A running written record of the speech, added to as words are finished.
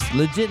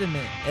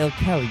legitimate El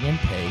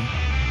Caliente.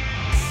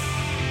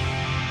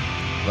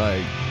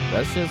 Like,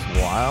 that's just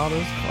wild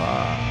as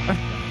fuck.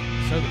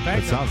 So the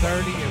fact that I'm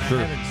 30 and sure.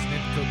 I haven't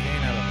sniffed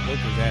cocaine out of a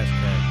hooker's ass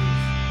crack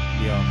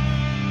is beyond me.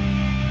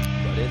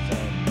 But it's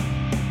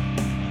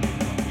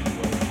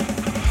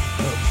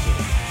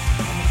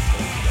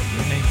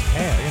Your name's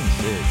Cat.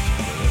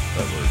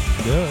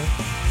 Duh.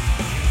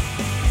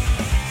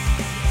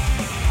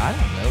 I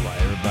don't know why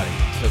everybody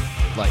took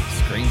like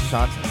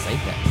screenshots and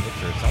saved that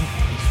picture. It's on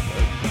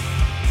Facebook.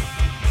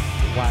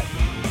 White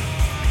people.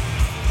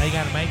 They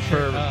gotta make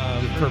sure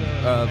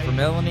For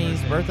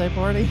Melanie's birthday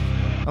party.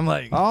 I'm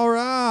like, All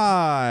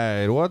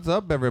right. What's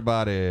up,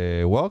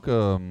 everybody?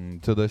 Welcome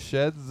to the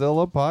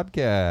Shedzilla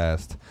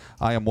podcast.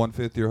 I am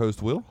 1/5 your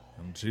host, Will.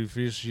 I'm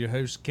 2/5 your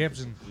host,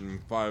 Captain.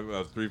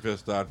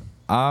 3/5 Dad.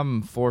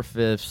 I'm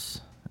 4/5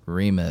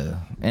 Remo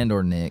and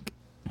or Nick.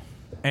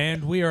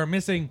 And we are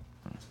missing,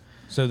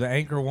 so the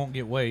anchor won't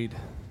get weighed.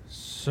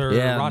 Sir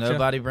Yeah, Racha.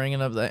 nobody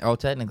bringing up the. Oh,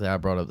 technically I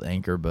brought up the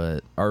anchor,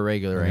 but our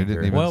regular You didn't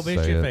anchor. even Well,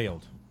 bitch, say you it.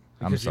 failed.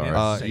 I'm Because you sorry.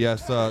 didn't say it.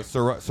 Yes,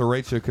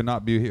 Siracha could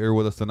not be here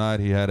with us tonight.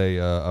 He had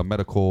a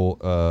medical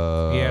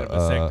He had a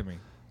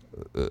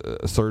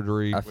vasectomy.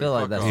 surgery. I feel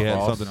like that's He had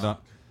false. something done.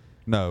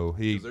 No,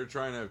 he. Because they're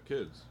trying to have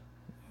kids.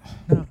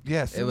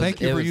 Yes, It was-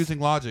 thank you it for was- using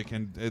logic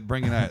and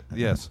bringing that.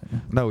 Yes.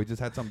 No, he just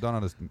had something done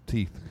on his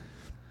teeth.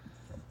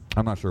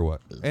 I'm not sure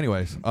what.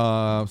 Anyways,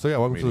 so yeah,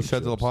 welcome to the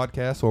Shedzilla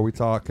podcast where we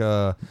talk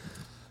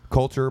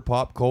culture,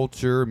 pop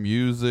culture,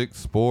 music,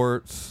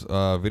 sports,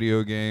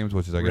 video games,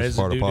 which is I guess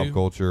part of pop Residue.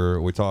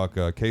 culture. We talk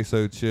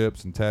queso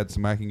chips and Tad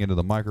smacking into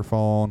the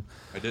microphone.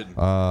 I didn't.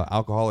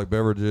 Alcoholic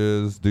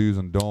beverages, do's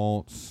and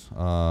don'ts.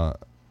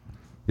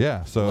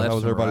 Yeah. So Lefts how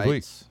was and everybody's week?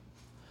 rights.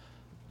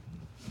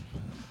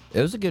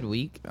 It was a good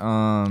week. Got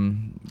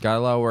a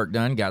lot of work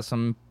done. Got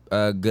some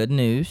good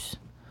news.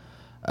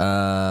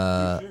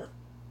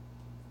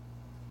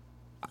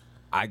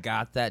 I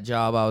got that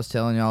job I was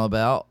telling y'all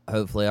about.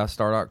 Hopefully, I'll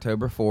start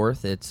October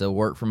 4th. It's a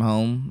work from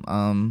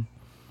home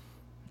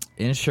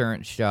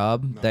insurance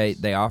job. Nice.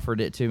 They offered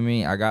it to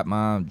me. I got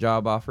my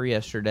job offer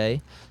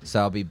yesterday,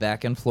 so I'll be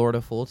back in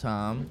Florida full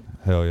time,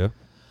 Hell yeah.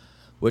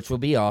 which will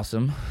be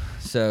awesome.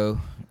 So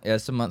yeah,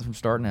 it's a month from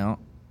starting out.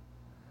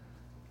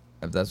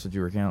 If that's what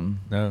you were counting.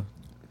 No.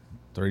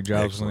 3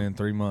 jobs Excellent. within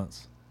 3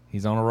 months.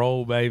 He's on a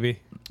roll, baby.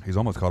 He's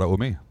almost caught up with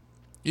me.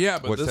 Yeah,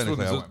 but Which this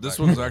technically I one's, went this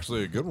back. one's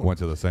actually a good one. Went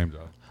to the same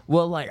job.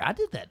 Well, like I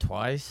did that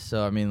twice,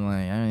 so I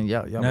mean,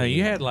 y'all. No,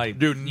 you had like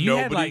Dude, you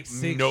had nobody- like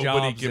 6 nobody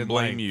jobs can in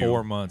blame like you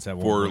 4 months at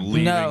for one point.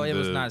 leaving No, it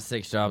was the not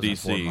 6 jobs in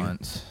 4 DC.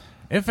 months.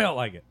 It felt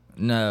like it.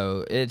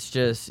 No, it's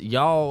just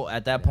y'all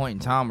at that point in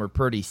time were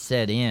pretty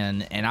set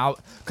in, and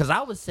because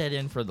I was set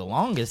in for the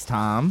longest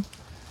time,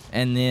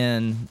 and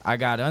then I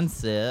got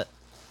unset,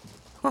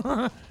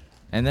 and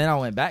then I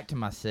went back to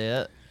my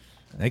set.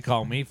 They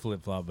call me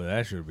flip flop, but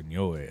that should have been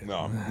your ass.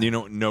 No,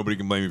 nobody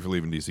can blame you for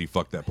leaving DC.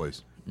 Fuck that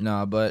place.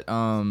 No, but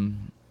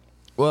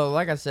well,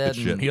 like I said,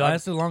 Good shit. He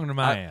lasted longer than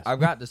my ass. I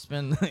got to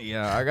spend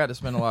I got to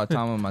spend a lot of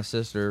time with my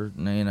sister.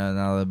 You know,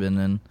 now that I've been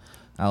in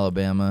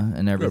Alabama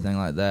and everything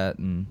like that,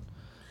 and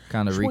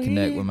kind of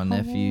reconnect with my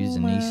nephews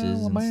and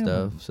nieces and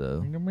stuff.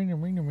 So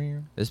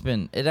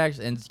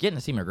it's getting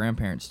to see my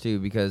grandparents too,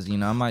 because you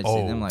know I might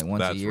see them like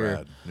once a that's year.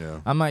 rad. Yeah.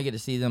 I might get to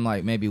see them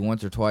like maybe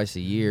once or twice a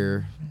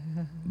year,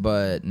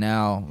 but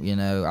now you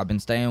know I've been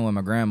staying with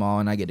my grandma,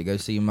 and I get to go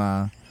see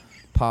my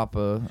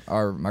papa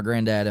or my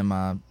granddad and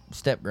my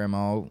step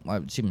grandma.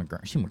 Like she's my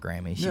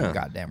Grammy, she's my Yeah.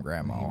 goddamn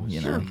grandma,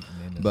 you know.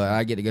 But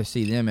I get to go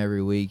see them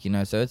every week, you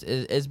know. So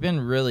it's been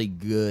really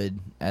good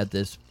at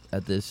this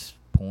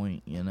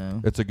point, you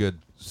know. It's a good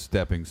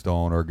stepping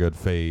stone or a good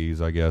phase,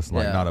 I guess.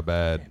 Like Yeah. not a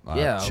bad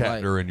Yeah,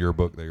 chapter in your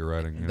book that you're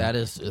writing. You know? That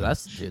is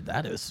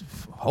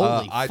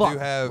holy I fuck. do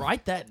have-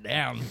 Write that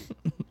down.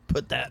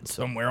 Put that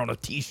somewhere on a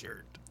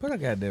T-shirt Put a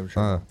goddamn shirt.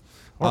 Uh,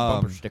 or a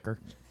bumper Um, sticker.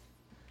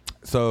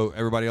 so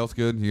everybody else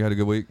good? You had a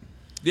good week?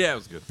 Yeah, it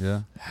was good.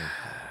 Yeah.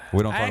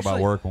 We don't talk about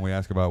Actually- work when we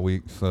ask about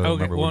weeks. So Okay,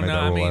 remember we well, made no,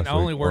 that I rule mean, last I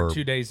only week, worked or-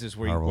 2 days this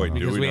week Wait, do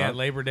because we we not? had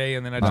Labor Day,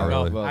 and then I Not took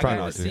really. off. Well, I try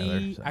got not to to,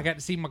 see. so. I got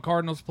to see my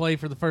Cardinals play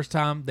for the first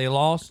time. They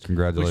lost.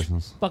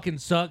 Congratulations. Which fucking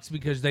sucks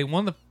because they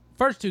won the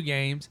first 2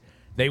 games.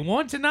 They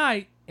won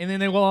tonight, and then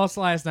they lost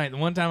last night. The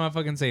one time I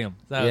fucking see them.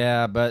 So,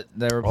 Yeah, but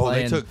they were Oh, they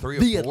playing took 3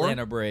 of the 4?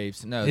 Atlanta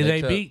Braves. No, Did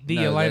they took- beat the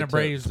no, they Atlanta took-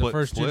 Braves the split-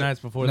 first 2 split? nights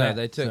before No, that?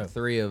 they took So-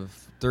 2 of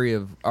 3.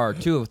 Oh, Atlanta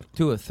 2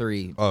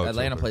 of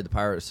 3. played the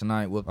Pirates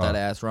tonight. Whooped Oh. that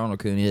ass. Ronald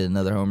Acuna hit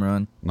another home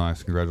run.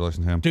 Nice.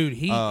 Congratulations to him. Dude,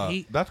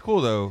 he That's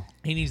cool, though.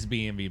 he needs to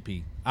be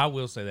MVP. I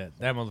will say that.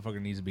 That motherfucker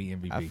needs to be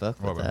MVP. I fuck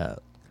with What about-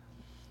 that.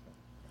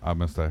 I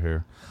missed that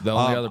here. The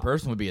only other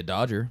person would be a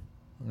Dodger.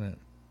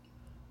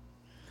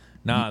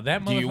 Nah,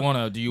 that Do you motherfucker- want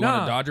to? Do you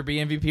want a Dodger be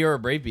MVP or a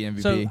Brave be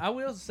MVP? So I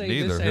will say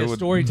Neither. this Who as would-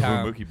 story who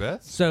time. Mookie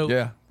Betts? So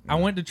Yeah. I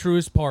went to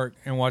Truist Park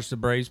and watched the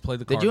Braves play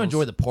the Did Cardinals. you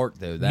enjoy the park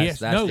though? That's, Yes,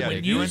 that's no, the when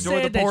big you thing. enjoy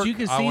said the that pork? you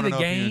could I see wanna the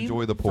know if you game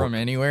enjoy the pork. From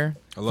anywhere.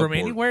 I love from pork.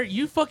 anywhere,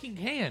 you fucking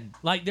can.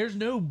 Like, there's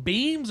no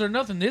beams or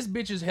nothing. This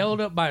bitch is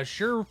held up by a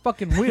sure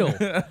fucking wheel.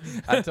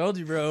 I told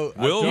you, bro.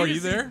 Will, You were can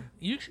you see- there?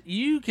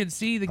 You can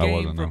see the I game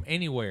wasn't, from no.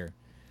 anywhere.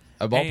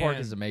 A ballpark And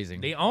is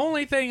amazing. The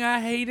only thing I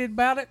hated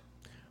about it,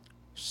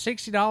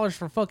 $60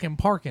 for fucking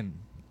parking.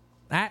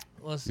 That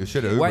was You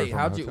should have Ubered Wait,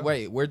 from the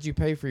hotel. where'd you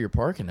pay for your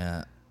parking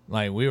at?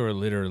 like we were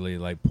literally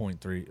like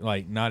 0.3,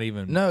 like not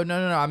even. No.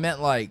 I meant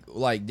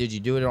like, did you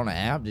do it on an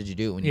app? Did you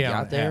do it when you Yeah, on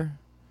got the there?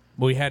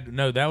 We had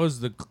no. That was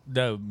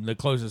the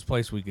closest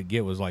place we could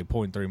get was like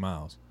 0.3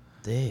 miles.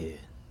 Dude,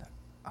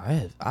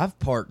 I've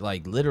parked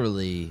like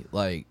literally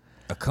like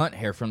a cunt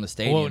hair from the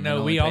stadium. Well, and no,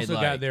 only we paid, also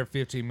got like- there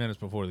 15 minutes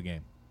before the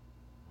game.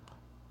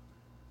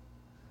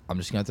 I'm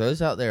just gonna throw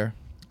this out there.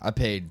 I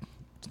paid,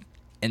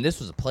 and this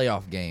was a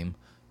playoff game,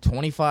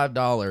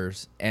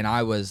 $25, and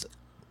I was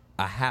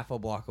a half a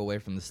block away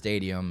from the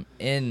stadium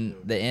in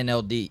the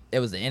NLD. It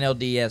was the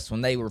NLDS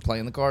when they were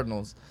playing the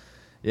Cardinals.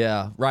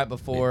 Yeah, right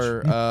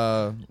before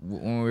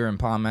when we were in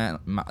Pond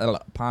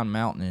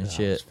Mountain and That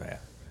shit. was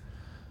fat.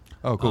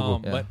 Oh,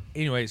 cool. Yeah. But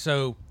anyway,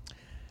 so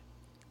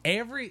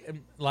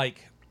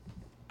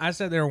I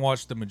sat there and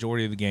watched the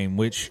majority of the game,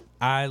 which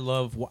I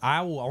love.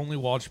 I will only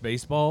watch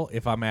baseball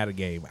if I'm at a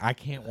game. I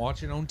can't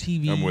watch it on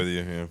TV. I'm with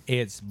you. Yeah.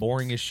 It's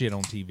boring as shit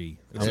on TV.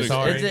 It's I'm an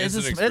sorry. experience.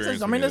 It's an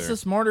experience I when mean, you're it's there. a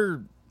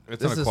smarter.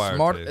 It's an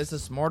acquired taste. It's a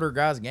smarter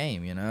guy's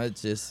game. You know,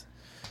 it's just,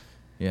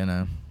 you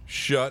know.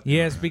 Shut.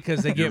 Yes,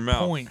 because they Your get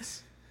mouth.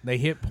 points. They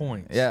hit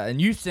points. Yeah,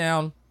 and you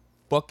sound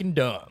fucking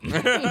dumb.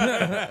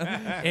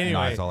 Anyway,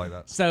 Nice, I like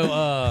that.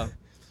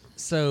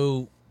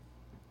 So,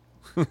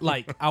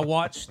 like I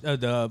watched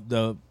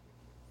the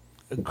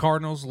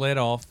Cardinals led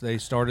off. They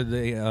started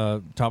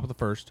the top of the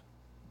first,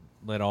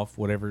 led off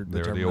whatever the They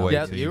were the terminology. away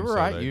Yeah, team, you were so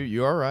right. they-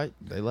 You are right.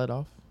 They let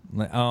off.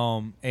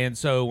 And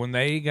so when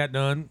they got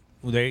done,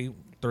 they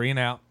 3 and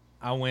out.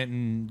 I went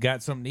and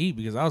got something to eat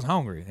because I was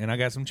hungry, and I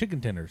got some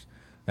chicken tenders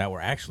that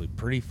were actually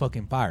pretty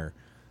fucking fire.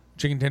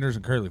 Chicken tenders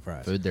and curly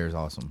fries. Food there is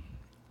awesome.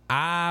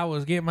 I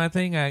was getting my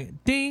thing,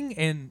 ding,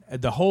 and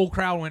the whole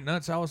crowd went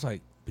nuts. I was like,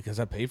 because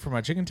I paid for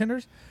my chicken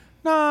tenders?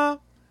 Nah,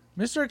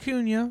 Mr.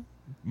 Acuna,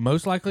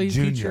 most likely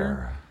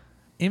future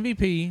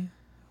MVP,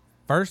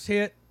 first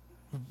hit,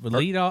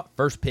 lead off,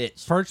 First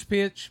pitch. first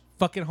pitch,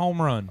 fucking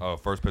home run. Oh,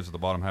 first pitch of the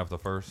bottom half of the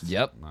first.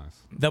 Yep. Nice.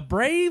 The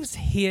Braves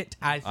hit,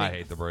 I think, I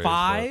hate the Braves,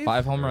 five,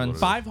 Five home It is runs. what it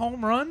is. 5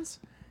 home runs.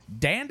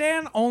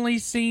 Dan only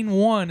seen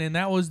 1, and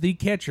that was the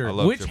catcher, I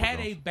love which Jibber had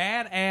Jones. a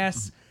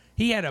badass.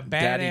 He had a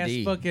Daddy badass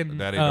D. fucking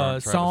Daddy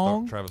Darn,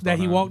 song Travis that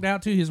he Darnell. walked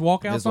out to. His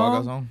walkout His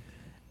song, walkout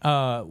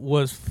song.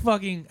 was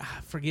fucking.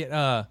 I forget.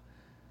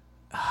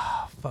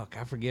 Fuck,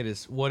 I forget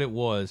what it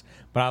was,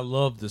 but I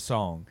loved the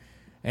song.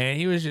 And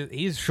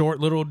he's a short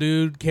little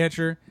dude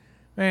catcher,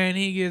 and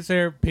he gets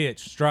there, pitch,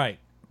 strike.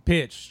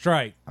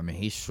 I mean,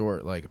 he's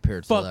short like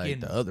compared to Fucking like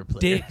the other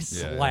players. dick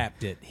Yeah.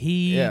 slapped it.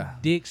 He Yeah.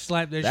 dick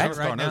slapped that That's shit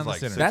right down Darnell's the like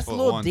center. 6 That's foot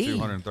Lil 1, D.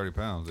 230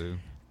 pounds, dude.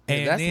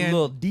 And That's then, a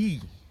little D.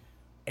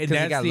 and 'cause he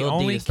that's got the Lil D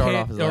only to start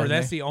off his or last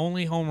that's name. the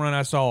only home run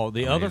I saw. The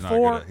I mean, other he's not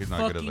 4 good at- he's not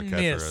good as a fucking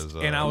catcher missed, as,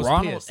 and I was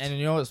Ronald, pissed. and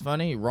you know what's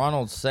funny?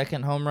 Ronald's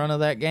second home run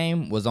of that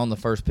game was on the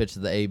first pitch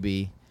of the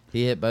AB.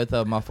 He hit both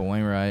of them off of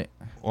Wainwright.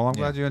 Well, I'm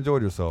glad you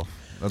enjoyed yourself.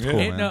 That's cool,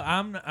 man. No,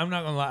 I'm not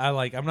gonna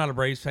lie. I'm not a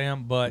Braves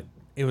fan, but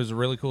it was a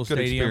really cool Good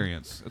stadium.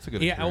 experience. It's a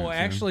good Yeah, experience. well,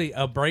 man. actually,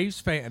 a Braves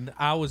fan.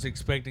 I was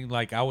expecting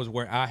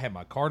I had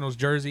my Cardinals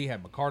jersey,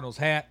 had my Cardinals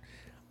hat.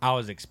 I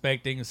was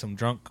expecting some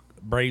drunk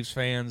Braves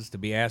fans to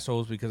be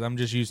assholes because I'm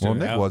just used to. Well,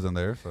 Nick it. wasn't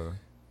there, so.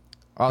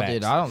 Oh, Facts.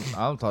 dude, I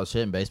don't talk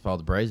shit in baseball.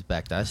 The Braves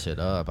back that shit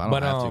up. I don't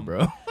But, have to,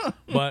 bro.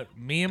 But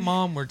me and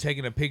Mom were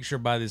taking a picture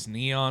by this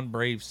neon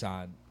Braves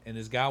sign, and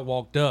this guy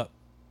walked up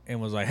and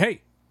was like,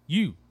 "Hey,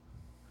 you.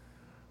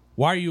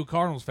 Why are you a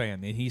Cardinals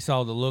fan?" And he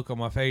saw the look on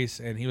my face,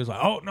 and he was like,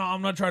 "Oh no,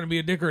 I'm not trying to be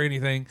a dick or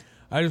anything.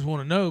 I just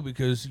want to know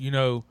because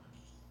you're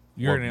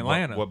in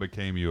Atlanta." What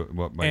became you?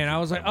 What made And you I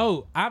was like, become-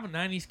 "Oh, I'm a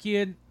 '90s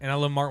kid, and I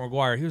love Mark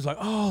McGuire." He was like,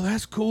 "Oh,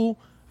 that's cool.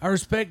 I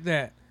respect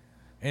that."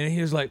 And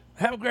he was like,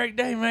 "Have a great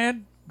day,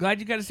 man. Glad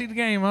you got to see the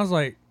game." I was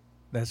like,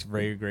 "That's a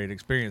very great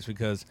experience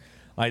because,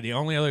 like, the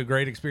only other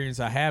great experience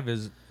I have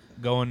is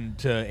going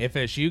to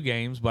FSU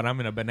games, but I'm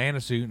in a banana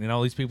suit, and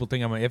all these people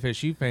think I'm an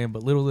FSU fan,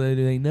 but little do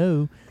they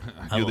know,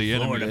 I'm You're the a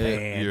enemy. Florida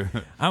fan. You're-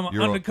 I'm an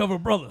you're a- undercover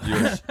brother."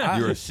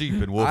 You're a sheep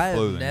in wolf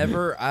clothing.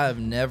 I've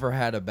never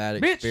had a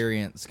bad Bitch.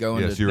 experience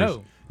going Yes,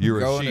 to you're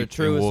a going to sheep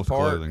in wolf's Truist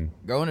Park. clothing.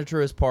 Going to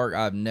Truist Park,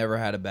 I've never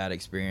had a bad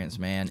experience,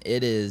 man.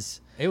 It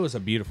is was a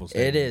beautiful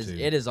stadium, too.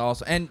 it is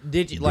awesome. And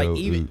did you Go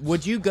even Utes.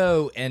 would you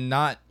go and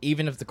not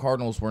even if the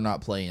Cardinals were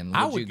not playing?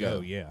 I Would would you go,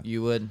 yeah.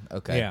 You would?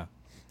 Okay. Yeah.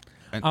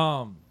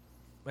 And-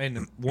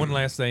 And one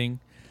last thing.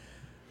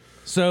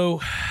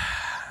 So,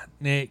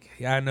 Nick,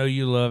 I know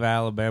you love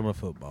Alabama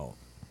football.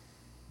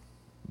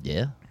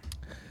 Yeah.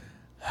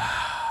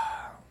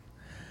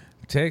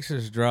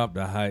 Texas dropped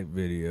a hype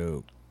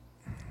video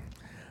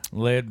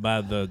led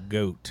by the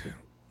GOAT,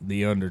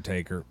 The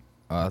Undertaker.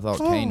 I thought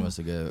Kane was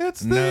the goat.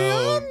 It's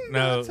No.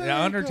 The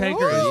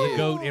Undertaker is the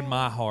GOAT in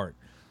my heart.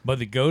 But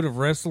the GOAT of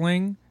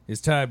wrestling is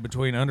tied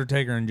between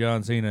Undertaker and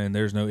John Cena, and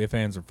there's no ifs,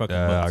 ands, or fucking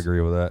Yeah, buts. I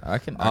agree with that. I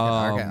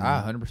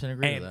 100%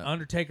 agree And with that.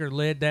 Undertaker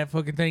led that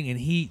fucking thing, and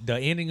the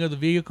ending of the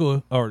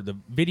vehicle or the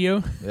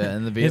video Yeah,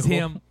 in the is vehicle.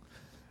 him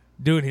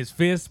doing his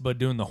fists, but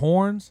doing the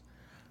horns.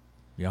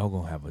 y'all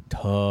gonna have a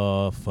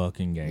tough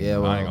fucking game. Yeah, I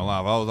well, ain't gonna lie.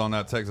 If I was on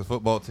that Texas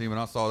football team and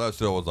I saw that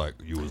shit, I was like,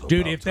 "You was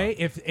Dude, about if they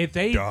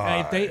time.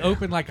 if they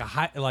open like a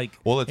high like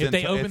Well, it's if in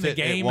they Tu- open it's the in- it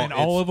game won't- and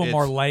all of them it's-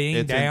 are laying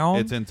it's in- down,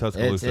 it's in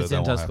Tuscaloosa. it's that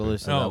in won't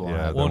Tuscaloosa. happen. That oh, won't Yeah,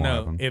 happen. that well, won't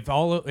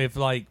no. happen. If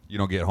like You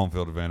don't get home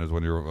field advantage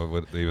when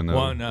you're even though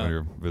well, when no.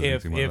 you're visiting a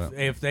If team like that.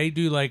 if they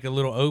do like a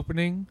little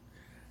opening,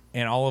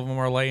 and all of them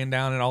are laying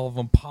down and all of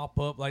them pop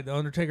up like the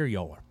Undertaker,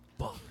 y'all are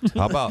fucked.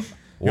 How about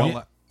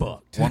one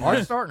Fucked.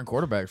 Our starting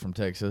quarterback from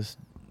Texas.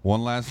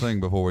 one last thing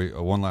before we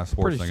one last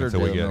sports Pretty thing sure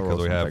until we Jalen get Milroe's because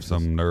we from have Texas.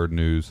 some nerd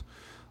news.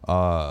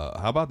 How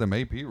about them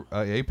AP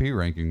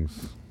rankings?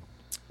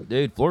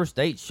 Dude, Florida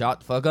State shot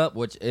the fuck up,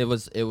 which it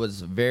was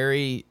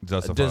very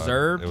Justified.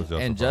 deserved It was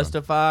and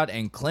justified. justified,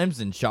 and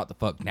Clemson shot the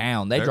fuck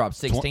down. They They're dropped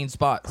 16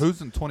 spots.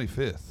 Who's in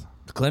 25th?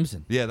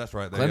 Clemson. Yeah, that's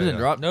right. Clemson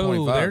dropped No,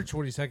 25. they're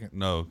 22nd.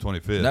 No,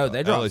 25th. No,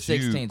 they dropped LSU,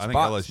 16 I think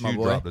spots, LSU my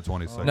boy. dropped to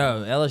 22nd.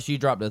 No, LSU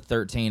dropped to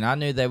 13. I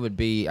knew they would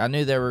be. I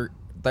knew they were.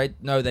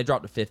 They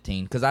dropped to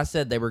 15 because I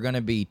said they were going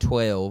to be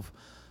 12.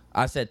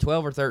 I said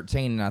 12 or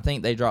 13, and I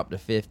think they dropped to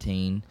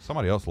 15.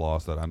 Somebody else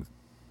lost that.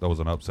 That was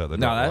an upset. They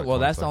No, dropped like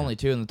that's the 22nd. only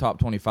two in the top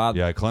 25.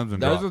 Yeah, Clemson. Those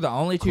dropped. are the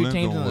only two Clemson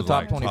teams in the was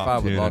top like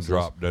 25 with 10 and losses.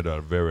 dropped at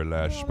the very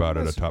last spot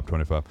at the top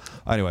 25.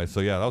 Anyway, so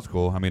yeah, that was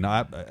cool. I mean,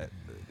 I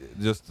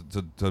just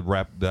to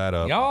wrap that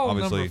up. Y'all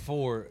obviously, number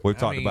 4. we've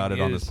talked about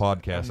it on this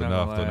podcast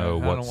enough to know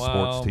what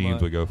sports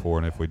teams we go for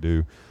and if we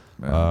do.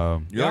 You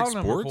Y'all like number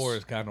sports? 4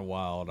 is kind of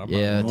wild. I'm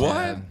Yeah, not What?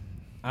 Tad.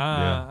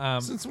 Yeah.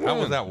 Since How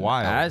was when? that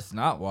wild? That's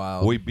not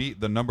wild. We beat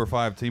the number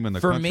 5 team in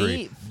the For country.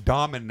 me-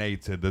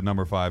 Dominated the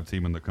number 5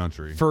 team in the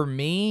country. For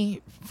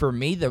me,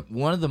 the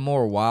one of the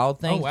more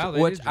wild things, wow,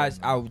 they which did I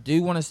drop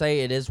do want to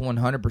say it is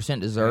 100%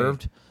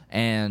 deserved,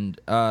 and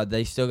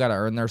they still got to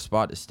earn their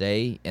spot to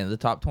stay in the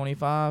top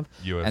 25.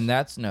 US. And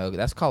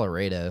that's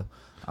Colorado.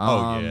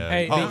 Oh yeah.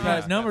 Hey, Oh,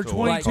 because yeah, number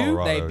absolutely. 22,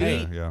 Colorado, they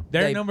yeah, beat- yeah.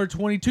 they're They- number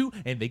 22,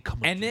 and they come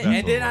up And to then, that.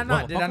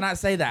 and did I not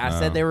say that? I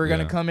said they were going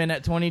to yeah. come in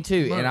at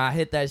 22, Bro. and I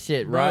hit that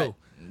shit Bro. right,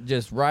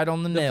 just right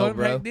on the The nail, fun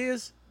bro. fact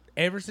is,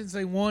 ever since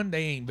they won,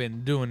 they ain't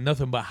been doing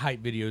nothing but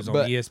hype videos on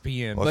But-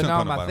 ESPN. Well, But it's no,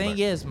 not my about thing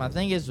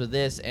that. is with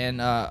this,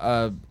 and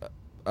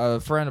a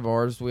friend of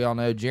ours, we all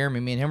know Jeremy.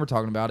 Me and him were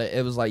talking about it.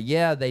 It was like,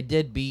 yeah, they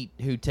did beat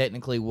who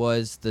technically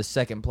was the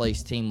second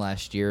place team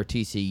last year,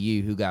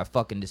 TCU, who got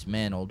fucking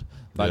dismantled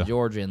by Yeah.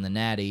 Georgia in the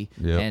Natty,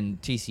 Yeah.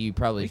 and TCU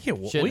probably we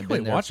shouldn't quit have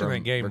been there watching from that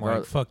game like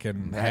regardless.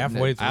 fucking Had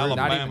halfway no- through. not even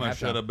Alabama halftime.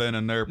 should have been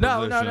in their No,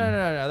 position.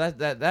 no.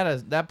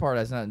 That part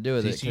has nothing to do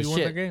with it. 'cause TCU won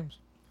their shit, games.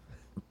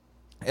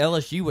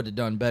 LSU would have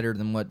done better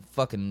than what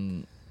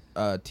fucking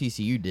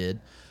TCU did,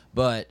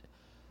 but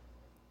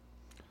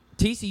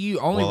TCU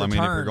only Well, I mean, if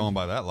you're returned. going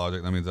by that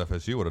logic, that means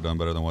FSU would have done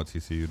better than what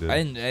TCU did.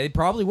 And they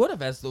probably would have.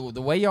 That's the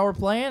way y'all were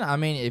playing. I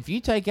mean, if you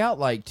take out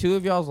like 2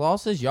 of y'all's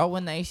losses, y'all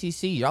win the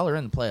ACC. Y'all are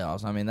in the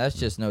playoffs. I mean, that's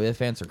just no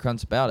ifs, ands, or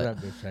cunts about it.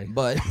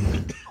 But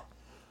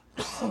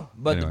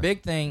Anyway.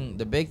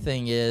 the big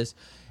thing is,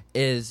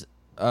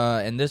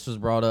 and this was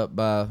brought up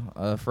by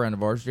a friend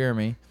of ours,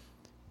 Jeremy.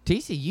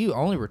 TCU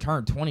only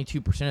returned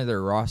 22% of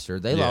their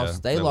roster. They Yeah,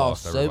 lost. They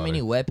lost so everybody.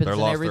 many weapons They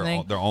and lost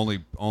everything. Their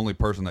only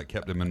person that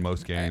kept him in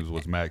most games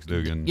was Max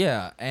Dugan.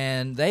 Yeah,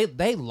 and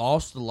they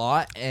lost a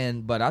lot,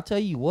 but I tell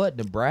you what,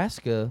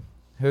 Nebraska,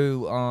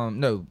 who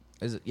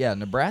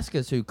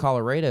Nebraska's who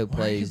Colorado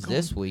plays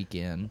this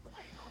weekend,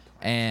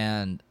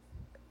 and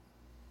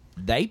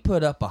they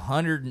put up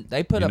 100.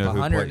 They put You up know,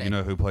 100. you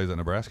know who plays at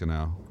Nebraska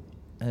now?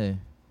 Who?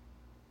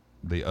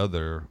 The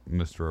other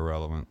Mr.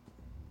 Irrelevant,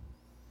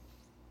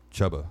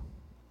 Chubba.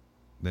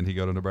 Didn't he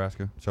go to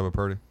Nebraska? Chubba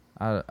Purdy.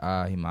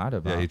 He might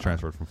have. Yeah, he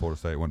transferred from Florida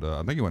State. I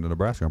think he went to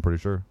Nebraska. I'm pretty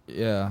sure.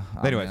 Yeah.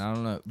 Anyways. I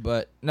don't know,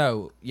 but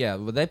no, yeah.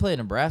 But they played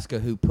Nebraska,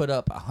 who put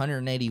up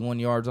 181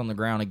 yards on the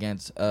ground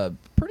against a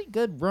pretty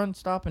good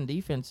run-stopping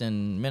defense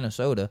in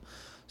Minnesota.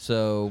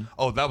 So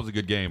Oh, that was a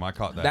good game. I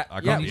caught that.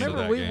 I caught the end of remember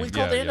that we game.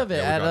 caught the end of it we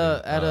at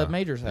caught a the-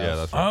 Major's house. Yeah,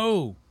 that's right.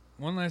 Oh,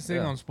 one last thing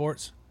Yeah. on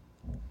sports.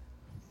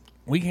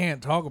 We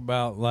can't talk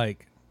about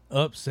like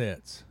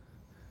upsets,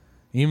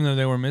 even though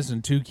they were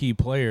missing 2 key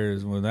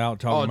players, without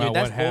talking Oh, about dude,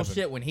 that's what happened.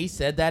 bullshit. When he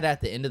said that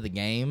at the end of the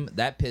game,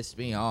 that pissed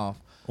me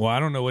off. Well, I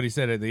don't know what he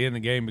said at the end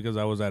of the game because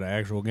I was at an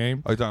actual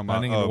game. Are you talking I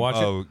about didn't get to watch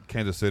it.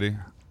 Kansas City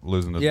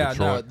losing to Yeah,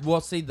 Detroit? no.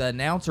 Well, see, the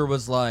announcer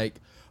was like,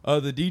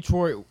 the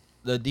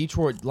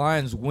Detroit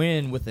Lions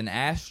win with an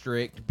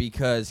asterisk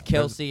because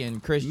Kelsey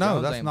and Chris No,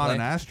 Jones that's ain't not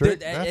playing. an asterisk.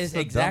 Dude, That's it's the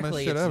exactly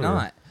dumbest shit it's ever.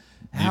 not.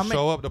 You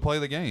show up to play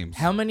the games.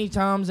 How many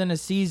times in a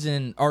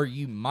season are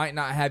you might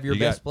not have your You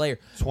best got player?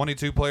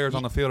 22 players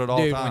on the field at all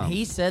Dude, times. when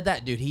he said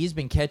that, dude, he's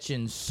been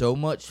catching so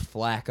much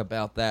flack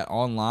about that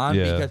online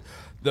Yeah. because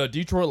the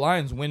Detroit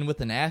Lions win with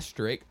an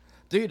asterisk.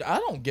 Dude, I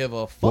don't give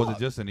a fuck. Was it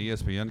just an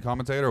ESPN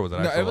commentator, or was it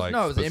No, actually it was- like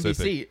no, it was specific?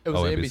 NBC. It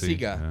was Oh, an NBC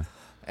guy. Yeah.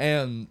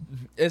 And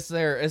it's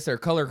their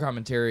color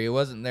commentary. It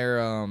wasn't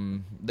their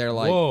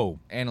like Whoa.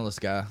 analyst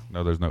guy.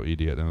 No, there's no ED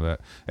at the end of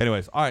that.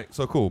 Anyways, all right,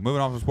 so cool.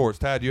 Moving on from sports.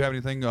 Tad, do you have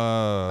anything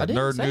I didn't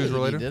nerd say news ED,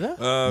 related? did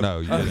I? No,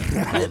 you didn't.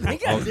 I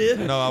think I did.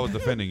 No, I was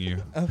defending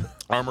you.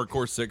 Armored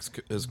Core 6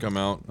 has come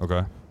out.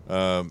 Okay.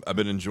 I've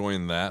been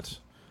enjoying that.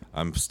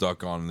 I'm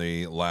stuck on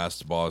the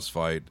last boss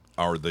fight,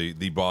 or the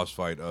boss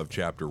fight of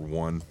chapter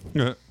 1.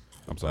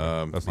 I'm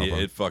sorry. That's not fun.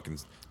 It fucking,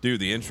 dude.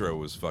 The intro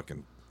was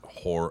fucking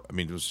I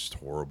mean, it was just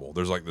horrible.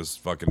 There's like this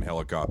fucking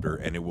helicopter,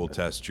 and it will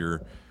test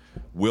your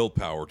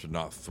willpower to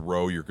not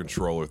throw your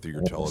controller through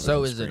your television.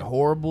 So is screen. it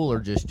horrible or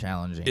just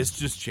challenging? It's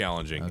just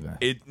challenging.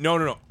 Okay.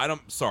 No. I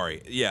don't.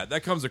 Sorry. Yeah,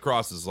 that comes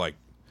across as like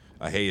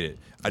I hate it.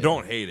 I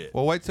don't hate it.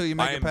 Well, wait till you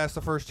make it past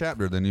the first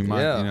chapter, then you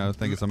might,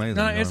 think it's amazing.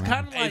 No, you know it's what I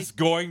mean? kind of like It's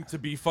going to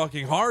be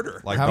fucking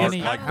harder. Like how Dark,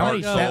 many, like how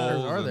many Dark chapters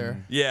Souls are and-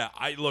 there? Yeah,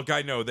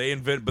 I know they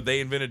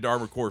invented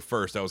Armored Core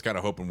first. I was kind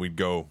of hoping we'd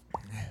go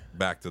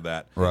back to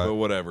that, Right. But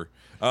whatever.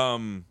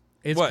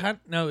 it's what?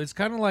 it's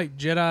kind of like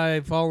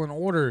Jedi Fallen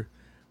Order.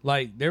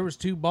 Like there was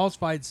 2 boss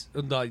fights.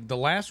 Like the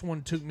last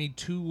one took me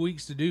 2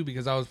 weeks to do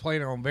because I was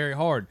playing it on very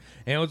hard,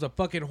 and it was a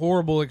fucking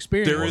horrible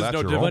experience. There is that's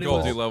no your own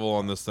difficulty fault. level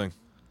on this thing.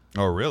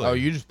 Oh, really? Oh,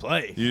 you just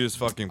play. You just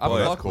fucking I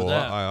play. fuck with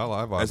that. I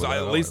vibe with that. At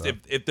I least like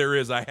if there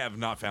is, I have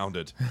not found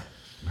it.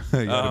 that.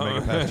 You got to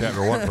make it past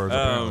chapter 1 first,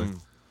 apparently.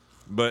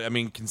 But I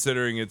mean,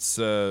 considering it's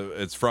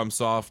from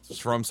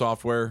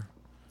Software,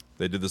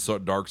 they did the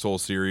Dark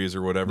Souls series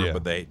or whatever. Yeah.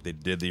 But they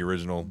did the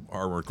original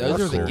Armored Core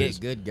Those are the series.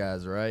 Get Good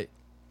guys, right?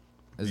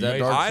 Is that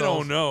Dark I Souls?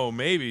 don't know.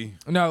 Maybe.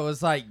 No, it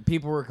was like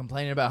people were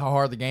complaining about how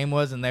hard the game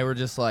was, and they were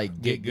just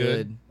like, Get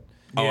Good.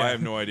 Oh, Yeah. I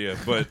have no idea.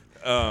 But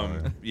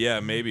yeah,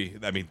 maybe.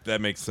 I mean,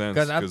 that makes sense.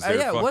 Because they're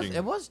yeah, fucking,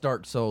 it was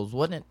Dark Souls,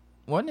 wasn't it?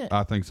 Wasn't it?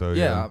 I think so,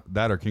 Yeah. yeah.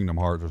 That or Kingdom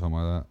Hearts or something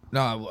like that.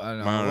 No, I don't know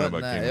it wasn't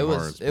about that. Kingdom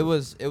Hearts, It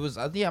was.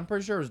 I think I'm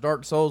pretty sure it was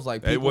Dark Souls.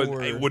 Like it people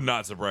were. would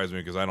not surprise me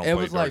because I don't It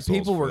play was Dark like Souls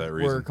people for that were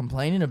reason.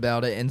 complaining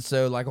about it, and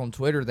so like on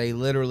Twitter they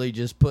literally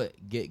just put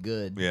 "Get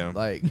Good." Yeah.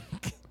 Like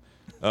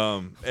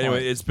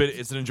Anyway,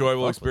 it's an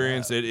enjoyable Fuck with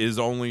experience. that. It is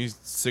only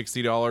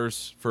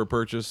 $60 for a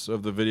purchase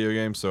of the video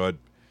game, so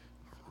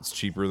it's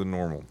cheaper than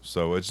normal.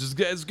 So it's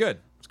good.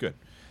 It's good.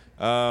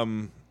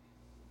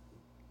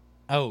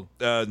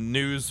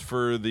 News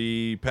for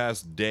the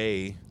past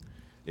day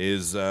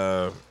is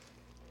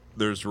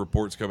there's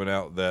reports coming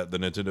out that the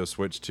Nintendo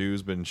Switch 2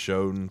 has been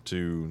shown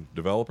to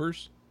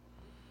developers,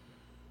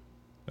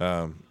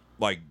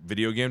 like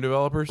video game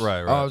developers.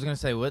 Right, oh, right. I was gonna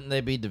say, wouldn't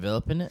they be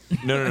developing it?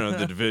 No.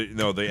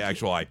 The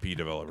actual IP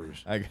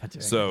developers. I got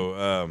you.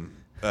 So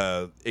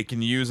it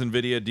can use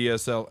NVIDIA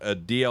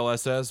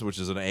DLSS, which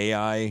is an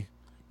AI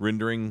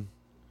rendering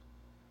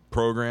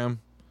program.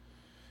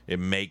 It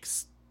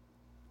makes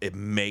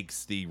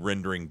the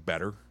rendering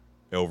better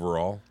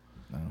overall.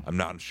 I'm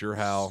not sure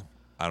how.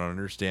 I don't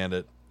understand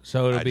it.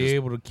 So it'll I be just-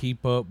 able to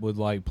keep up with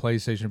like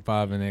PlayStation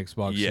 5 and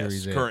Xbox Yes,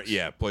 Series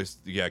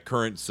X.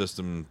 current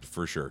system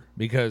for sure.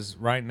 Because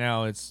right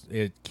now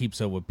it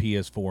keeps up with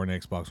PS4 and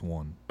Xbox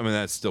One. I mean,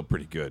 that's still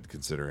pretty good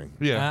considering.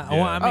 Yeah.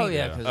 Well, I mean, Oh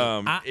yeah,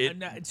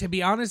 'cause to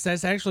be honest,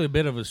 that's actually a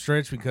bit of a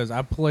stretch because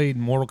I played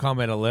Mortal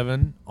Kombat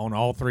 11 on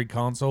all 3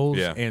 consoles,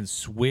 Yeah. and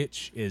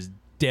Switch is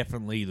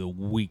definitely the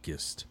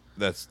weakest.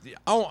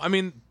 I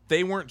mean,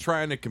 they weren't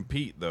trying to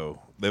compete though.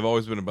 They've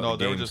always been about No, the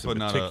they were games just in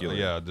putting out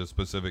particular. just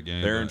specific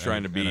games. They weren't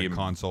trying to and be- a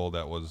console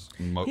that was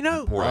You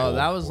know- portable. Oh,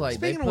 that was like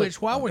they Speaking of put-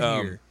 which, while we're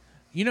um,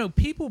 here,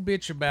 people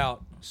bitch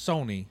about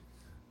Sony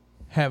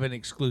having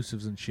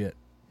exclusives and shit.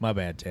 My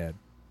bad, Tad.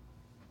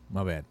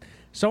 My bad.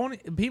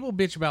 People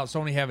bitch about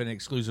Sony having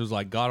exclusives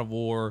like God of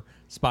War,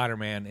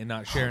 Spider-Man, and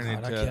not sharing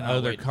it to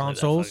other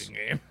consoles.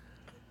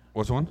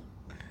 What's one?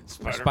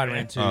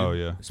 Spider-Man 2. Oh,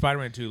 yeah.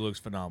 Spider-Man 2 looks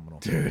phenomenal.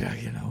 dude,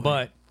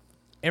 But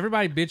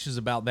everybody bitches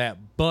about that,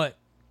 but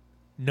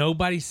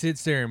nobody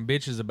sits there and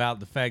bitches about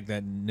the fact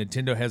that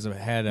Nintendo hasn't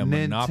had a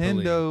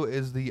monopoly. Nintendo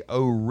is the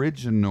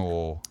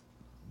original.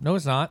 No,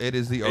 it's not. It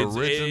is the It's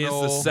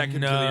original. the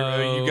second to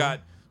the.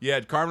 You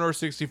had Commodore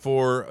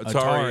 64,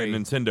 Atari,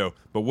 and Nintendo.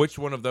 But which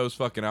one of those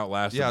fucking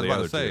outlasted Yeah, I was the about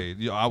other to say. two?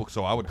 Yeah,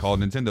 so I would call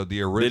Nintendo the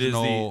It is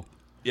original.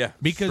 Yeah.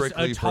 Because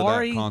strictly for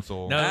Atari, that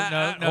console.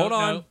 Hold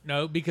on.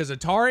 no, because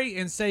Atari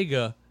and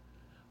Sega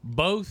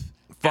both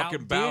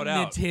Fucking bowed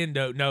out.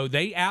 Nintendo. No,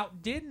 they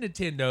outdid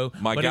Nintendo.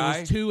 My but guy, it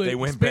was too they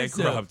went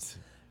expensive. bankrupt.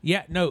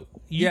 Yeah, no,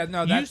 Yeah,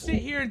 no, You that's- sit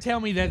here and tell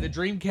me that the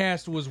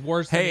Dreamcast was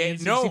worse than Hey,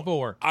 the no,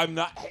 N64. I'm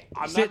not.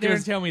 I'm Sit not there gonna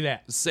and tell me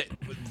that. say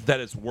that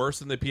it's worse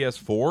than the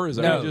PS4. Is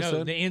that No, what you just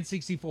said? the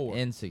N64.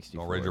 N64.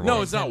 Don't raise your No,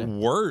 voice. it's not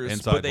worse.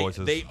 Inside but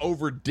voices. they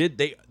overdid.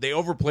 They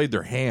overplayed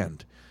their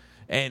hand,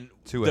 and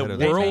Too the ahead of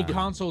their They made world. time.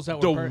 consoles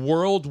that The were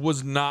world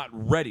was not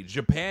ready.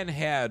 Japan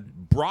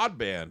had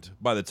broadband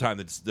by the time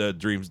that the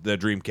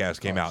Dreamcast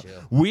came out. yeah.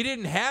 We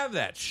didn't have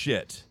that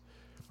shit.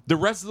 The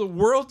rest of the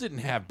world didn't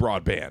have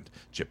broadband.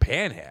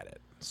 Japan had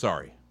it.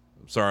 Sorry,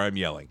 I'm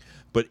yelling.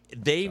 But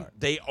they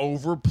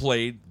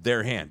overplayed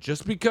their hand.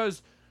 Just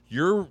because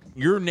your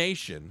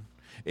nation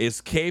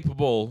is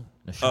capable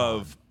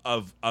of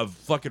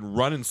fucking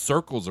running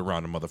circles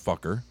around a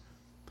motherfucker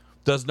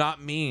does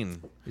not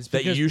mean It's that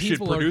because you should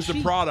people are produce a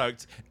cheap.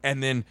 product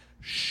and then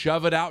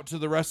shove it out to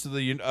the rest of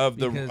the of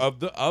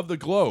the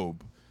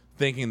globe,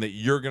 thinking that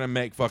you're gonna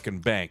make fucking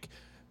bank.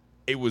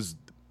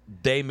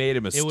 They made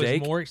a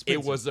mistake. more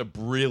expensive. It was a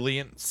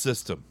brilliant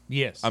system.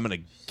 Yes. I'm gonna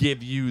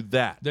give you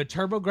that. the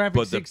TurboGrafx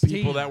But the 16.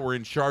 people that were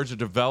in charge of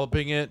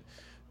developing it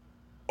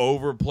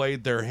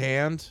overplayed their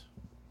hand,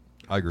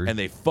 I agree. and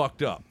they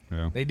fucked up.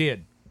 yeah. They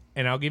did,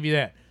 and I'll give you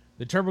that.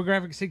 The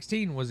TurboGrafx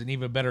 16 was an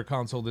even better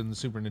console than the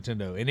Super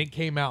Nintendo, and it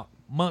came out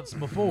months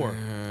before.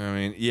 I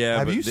mean, yeah.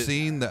 Have but you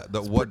seen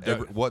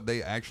produ- what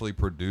they actually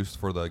produced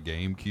for the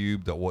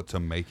GameCube? To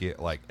make it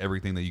like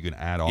everything that you can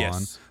add on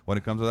Yes. when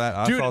it comes to that?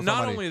 I Dude, saw not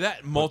somebody only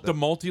that, put the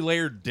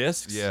multi-layered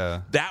discs.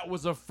 Yeah. That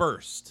was a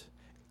first.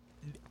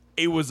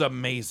 It was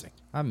amazing.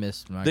 I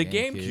missed my The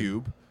GameCube.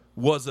 GameCube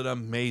was an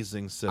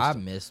amazing system. I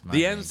missed my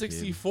The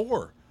GameCube.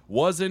 N64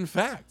 was, in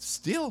fact,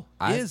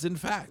 is, in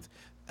fact,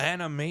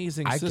 an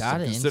amazing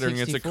system, considering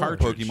it's a N64.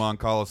 cartridge. Pokemon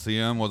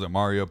Coliseum. Was it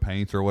Mario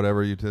Paint or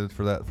whatever you did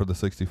for the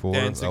 64?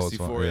 That was fun,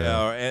 N64,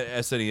 yeah,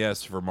 or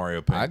SNES for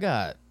Mario Paint. I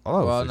got.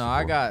 Oh, well, no,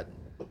 I 64. got.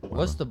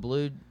 What's the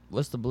blue?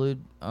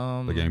 The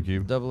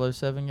GameCube?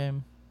 007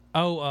 game.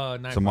 Oh,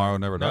 Night Tomorrow Rider.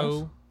 Never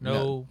Dies?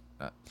 No.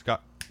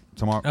 Scott,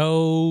 tomorrow.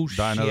 Oh,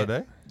 Die Another shit.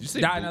 Day? Did you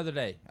say Die Another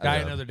Day. Die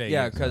Yeah. Another Day.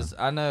 Yeah, yes. because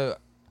I know.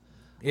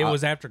 It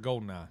was after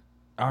GoldenEye.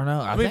 I don't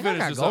know. I Let me think I finish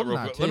got this up real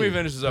GoldenEye quick. too. Let me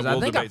finish this up. 'Cause I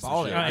We'll think I debate some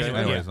bought shit. it. okay? Okay?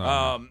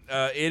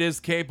 Anyways, It is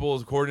capable,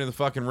 according to the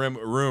fucking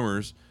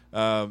rumors,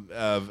 of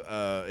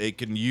it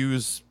can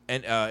use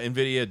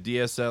NVIDIA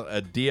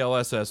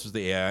DLSS was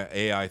the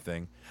AI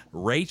thing,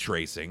 ray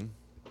tracing,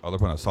 Oh, they're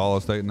putting a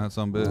solid state in that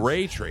some bitch.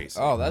 ray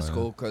tracing, Oh, that's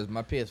cool because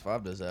my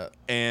PS5 does that.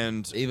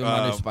 and Even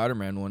my new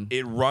Spider-Man one.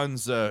 it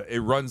runs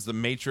the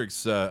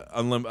Matrix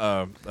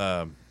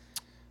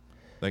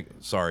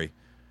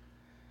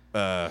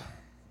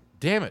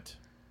damn it.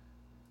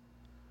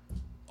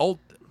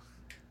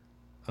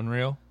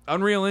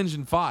 Unreal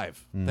Engine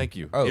 5. Thank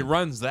you. Oh. It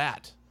runs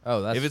that.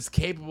 Oh, that's If it's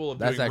capable of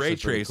that's doing ray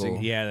actually pretty tracing,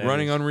 cool. Yeah, that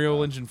running is.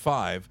 Unreal Engine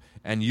 5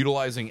 and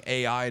utilizing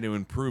AI to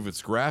improve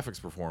its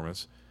graphics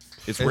performance,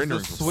 its the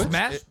rendering Switch- performance.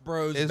 Smash It-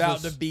 Bros is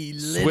about the to be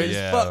Switch- lit as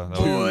Yeah, fuck, that was-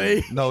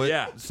 boy. No,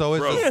 Yeah, So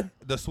bro.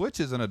 the Switch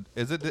is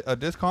it a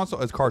disc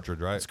console? It's cartridge,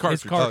 right? It's cartridge.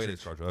 It's cartridge. Oh, it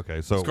is cartridge.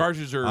 Okay, so It's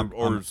cartridge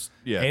or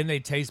yeah. And they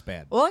taste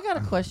bad. Well, I got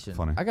a question.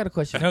 Funny. I got a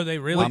question. No, they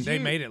really Would they you-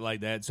 made it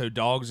like that so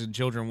dogs and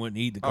children wouldn't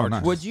eat the Oh, cartridge.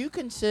 nice. Would you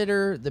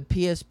consider the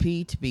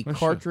PSP to be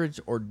cartridge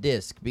or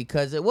disc?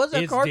 Because it was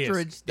a It's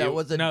cartridge disc. that It-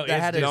 was a no, that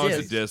it's had a No, disc.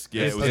 it's a disc.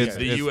 Yeah, It's it was disc.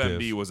 the It's UMD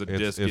disc. was a It's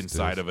disc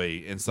inside of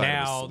a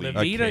now sleeve. the A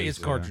Vita case, is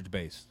yeah. cartridge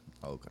based.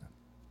 Okay.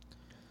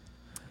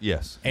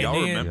 yes. And Y'all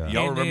then- remember- and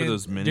y'all remember then-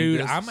 those mini dude?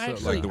 discs? I'm Like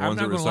actually the I'm ones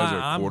not that were gonna the size lie.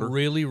 of a I'm quarter?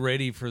 really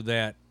ready for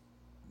that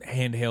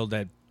handheld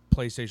that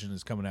PlayStation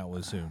is coming out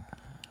with soon.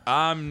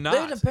 I'm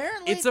not. Dude,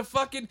 apparently-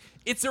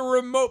 it's a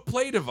remote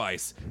play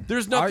device.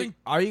 There's nothing.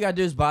 All you gotta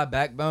do is buy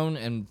Backbone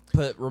and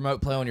put remote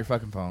play on your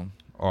fucking phone.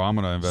 Or I'm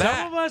gonna invest.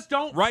 That- Some of us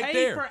don't right pay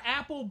there. for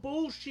Apple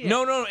bullshit.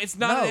 No, it's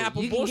not No, an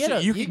Apple you can bullshit. get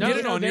a- you you can can get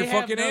get it on they your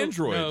have fucking no-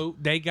 Android. No,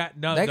 they got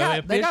no. They the got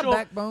official,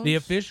 backbones. The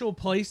official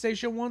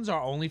PlayStation ones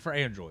are only for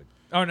Android.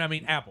 Oh, no, I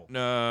mean Apple.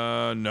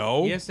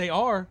 No. Yes, they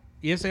are.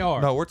 Yes, they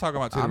are. No, we're talking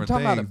about two I'm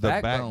different talking things. about a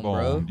The backbone,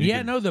 bro. You Yeah,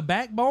 can- no, the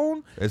backbone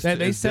It's- that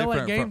they it's sell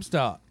at different from-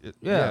 GameStop.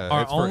 Yeah.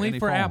 Are it's only any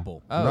for phone.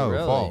 Apple. Oh, no,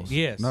 really? false.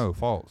 Yes. No,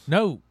 false.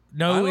 No,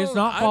 it's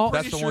not I'm false.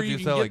 pretty That's the sure ones you you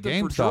can sell get at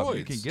them for GameStop.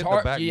 You droids. can get Tar-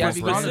 the back yeah, have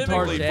you gone to specifically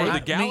Target? for the I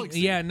mean, Galaxy.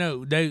 yeah,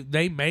 no,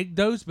 they make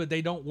those, but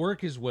they don't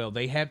work as well.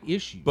 They have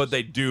issues. But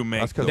they do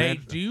make. That's 'cause they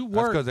Android- do that's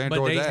work, 'cause but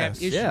Android's they have ass.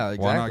 issues. Yeah,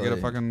 Why not get a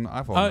exactly. fucking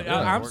iPhone?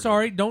 I'm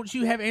sorry. Don't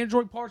you have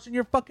Android parts in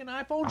your fucking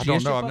iPhone? I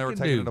don't know. I've never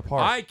taken it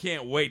apart. I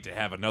can't wait to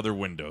have another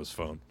Windows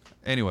phone.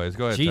 Anyways,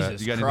 go ahead, Ted.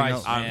 Jesus You got anything Christ,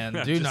 else? man!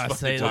 I'm Do just not fucking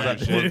say talking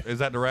that. shit. Is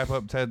that to wrap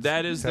up Ted's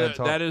That is TED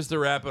talk? the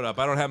wrap it up.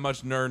 I don't have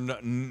much more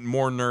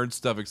nerd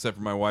stuff except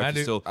for my wife. I Is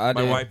do. still, I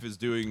my do. wife is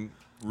doing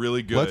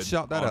really good. Let's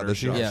shout that on out. her That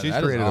she, shop. Yeah, she's that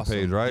is created awesome.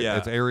 a page, right? Yeah.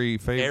 It's Airy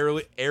Fair.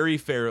 Airy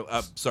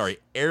Fairly.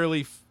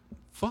 Airly.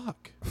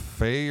 Fuck.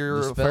 Fair.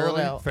 Just spell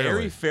it out.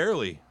 Airy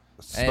Fairly.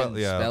 And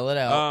spell it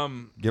out.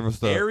 Give us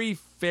the Airy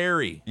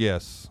Fairy.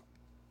 yes.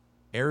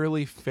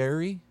 Airly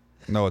Fairy.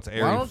 No, it's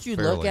Airy. Why don't you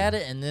Fairly. look at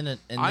it and then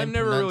I've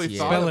never really pronunciate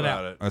thought Spell it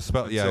about out. it.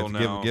 Spell yeah. until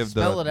now. Give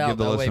Spell it out. give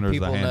the That way listeners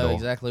people the handle. know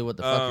exactly what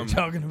the fuck you're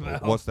talking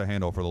about. What's the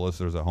handle for the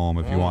listeners at home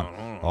if you want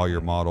all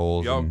your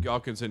models? and Y'all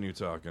continue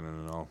talking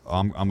and I'll.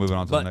 I'm moving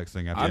on to the But next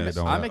thing after you get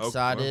done with I'm that.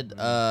 excited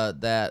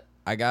that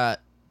I got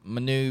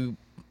my new.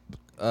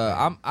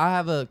 I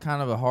have a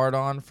kind of a hard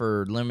on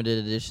for limited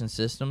edition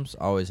systems.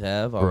 Always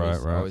have. Always,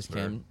 Right, always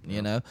fair. can.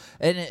 You know,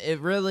 and it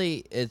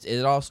really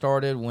it all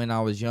started when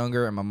I was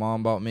younger, and my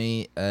mom bought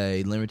me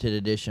a limited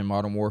edition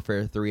Modern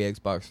Warfare 3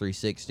 Xbox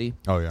 360,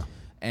 Oh yeah.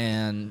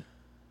 and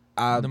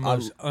I The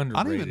most underrated.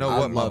 I don't even know I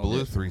what my loved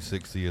blue it.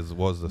 360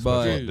 was the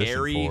But- special edition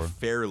Airy for.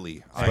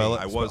 Fairly. Spell it.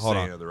 I was hold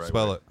saying on. it the right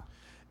Spell way. it.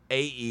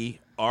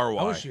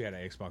 I wish you AERY had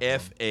an Xbox.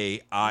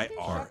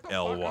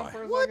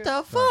 FAIRLY. What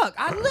the fuck?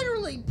 I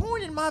literally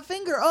pointed my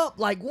finger up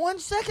like 1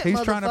 second.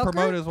 He's trying to motherfucker.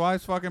 promote his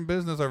wife's fucking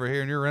business over here,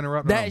 and you're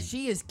interrupting him. that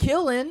she is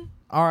killing.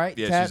 All right,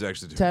 Yeah, Tad, she's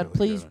actually doing Tad, really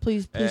please, good.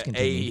 please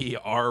continue.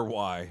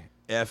 AERY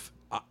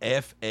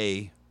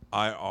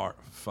FAIR.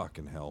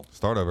 Fucking hell.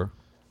 Start over.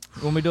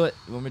 You want me to do it?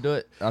 You want me to do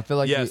it? I feel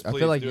like Yes, I please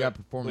feel like do you got it.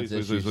 performance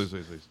Please, issues.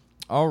 please.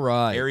 All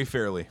right, Airy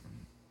Fairly.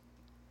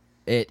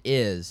 it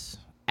is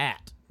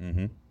at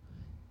Mm-hmm.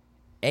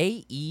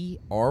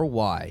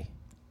 AERY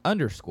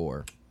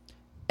 _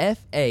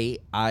 Fairly.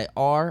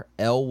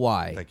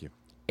 Thank you.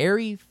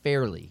 Airy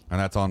Fairly. And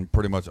that's on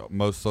pretty much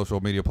most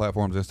social media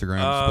platforms,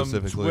 Instagram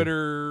specifically.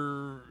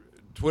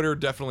 Twitter,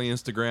 definitely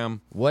Instagram.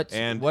 What's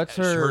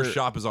her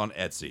shop is on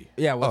Etsy.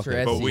 Yeah, what's her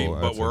Okay,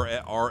 Etsy?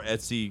 But our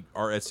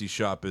Etsy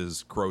shop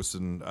is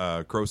Croson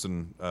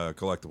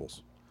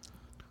Collectibles.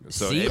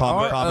 So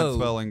common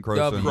spelling,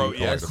 Croson.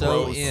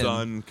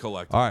 Croson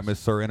Collectibles. All right,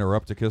 Mr.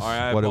 Interrupticus. All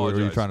right, what were you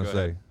apologize. trying to Go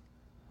say? ahead.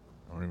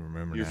 I don't even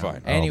remember. You're now.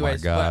 fine.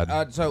 Anyways, God.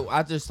 but, so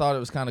I just thought it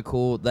was kind of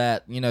cool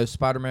that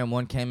Spider-Man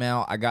 1 came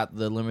out. I got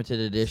the limited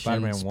edition.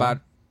 Spider-Man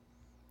 1?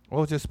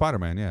 Well, just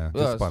Spider-Man, yeah.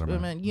 Just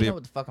Spider-Man. You know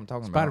what the fuck I'm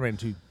talking Spider-Man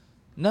 2. about.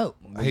 No.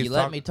 Will you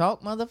let me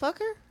talk,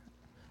 motherfucker?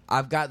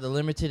 I've got the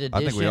limited edition.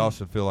 I think we all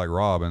should feel like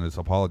Rob and just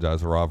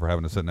apologize to Rob for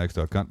having to sit next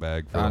to a cunt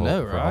bag for,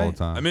 for all the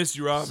time. I miss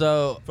you, Rob.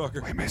 So,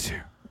 fucker. We miss you.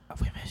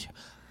 We miss you.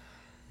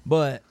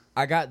 But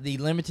I got the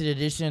limited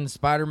edition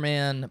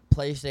Spider-Man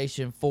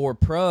PlayStation 4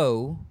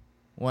 Pro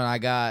when I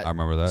got I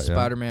remember that, yeah.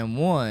 Spider-Man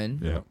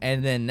 1. Yeah.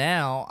 And then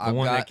now The I've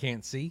one got... that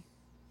can't see?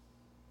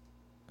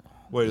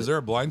 Wait, is there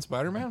a blind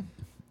Spider-Man?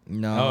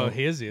 No. Oh,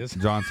 his is.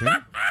 John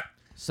Cena?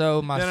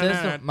 So my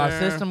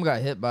system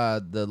got hit by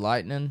the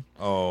lightning.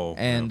 Oh.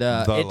 And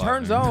The it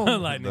turns lightning.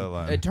 on. Lightning. The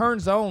lightning. It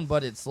turns on,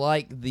 but it's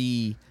like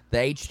the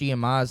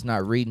HDMI is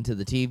not reading to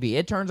the TV.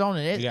 It turns on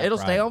and You got it'll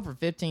stay pride. on for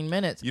 15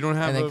 minutes. You don't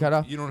have and then cut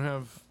off. You don't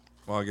have.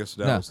 Well, I guess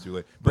that No. was too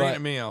late. Bring it But- to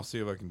me. I'll see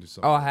if I can do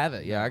something. Oh, I have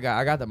it. Yeah, I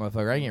got that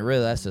motherfucker. I can get rid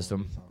of that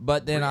system.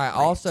 But then I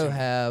also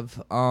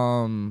have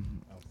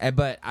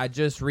but I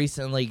just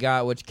recently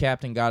got, which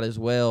Captain got as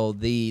well,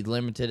 the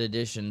limited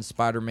edition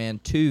Spider-Man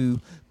 2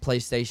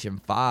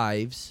 PlayStation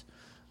 5s.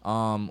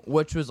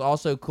 Which was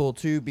also cool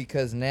too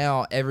because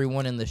now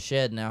everyone in the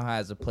shed now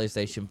has a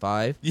PlayStation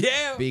 5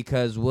 Yeah.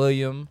 because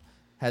William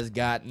has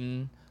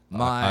gotten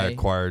I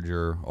acquired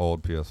your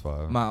old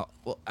PS5.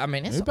 well, I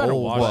mean it's You better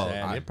old. watch well,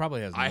 that. It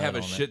probably has. I have a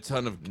nut on it. shit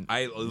ton of.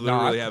 I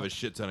literally have a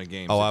shit ton of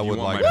games. Oh, If I you would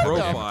want like my that.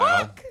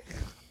 profile.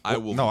 I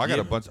will. No, I got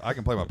a give- bunch. I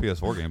can play my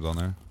PS4 games on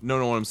there.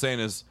 No, what I'm saying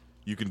is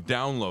you can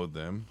download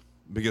them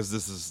because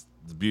this is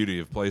the beauty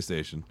of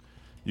PlayStation.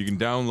 You can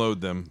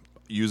download them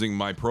using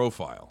my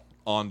profile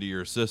onto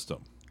your system.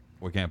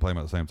 We can't play them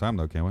at the same time,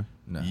 though, can we?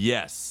 No.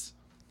 Yes,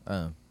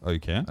 Oh, you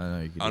can? I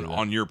know you can do that.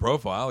 on your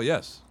profile.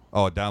 Yes.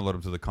 Oh, download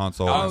them to the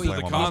console. Oh, and to play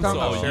the them on my talking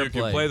about console. share You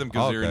can play. play them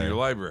because they're in Okay. your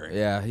library.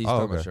 Yeah, he's Oh,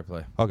 talking okay. about share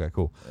play. Okay,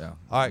 cool. Yeah.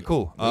 All right,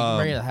 cool. We can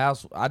bring it to the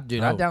house. I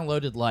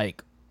downloaded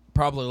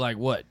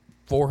probably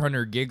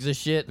 400 gigs of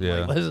shit in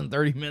Yeah. less than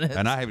 30 minutes.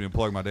 and I haven't even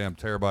plugged my damn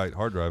terabyte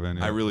hard drive in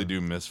yet. I really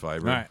do miss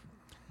fiber. All right.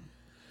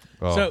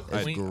 Oh, So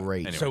it's we,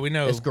 great. anyway. So we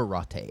know. It's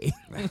garate.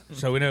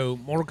 So we know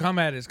Mortal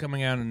Kombat is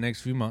coming out in the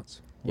next few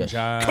months, which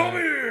I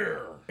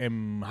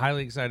am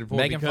highly excited for.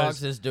 Megan because,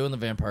 Fox is doing the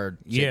vampire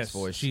chick's yes,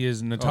 voice. she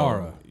is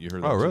Natara. You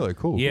heard that? Oh, too. really?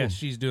 Cool. Yes, cool.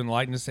 she's doing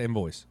likeness and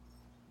voice.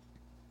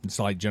 It's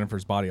like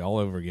Jennifer's body all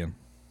over again.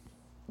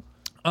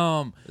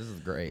 This is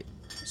great.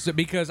 So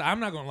because I'm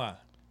not gonna lie,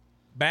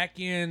 back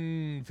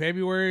in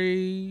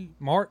February,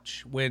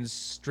 March, when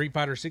Street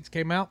Fighter 6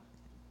 came out,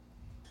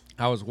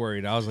 I was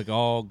worried. I was like,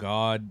 "Oh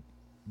God,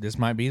 this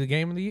might be the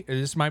game of the year.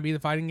 This might be the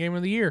fighting game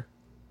of the year."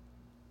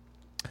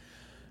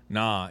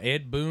 Nah,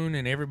 Ed Boon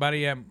and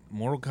everybody at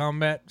Mortal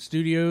Kombat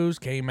Studios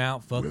came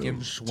out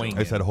fucking swinging.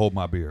 They said, hold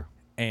my beer.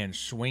 And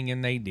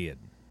swinging they did.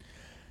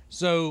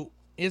 So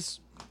it's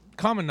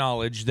common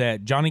knowledge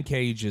that Johnny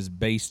Cage is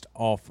based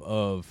off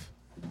of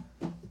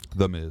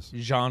The Miz.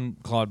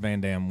 Jean-Claude Van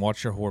Damme.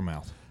 Watch your whore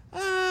mouth.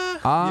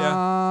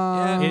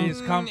 Yeah. It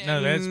is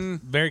no, that's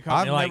very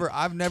common.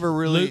 I've never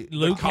really.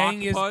 Liu cock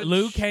Kang is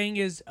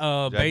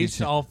punch? based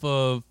Chan. off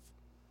of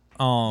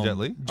Jet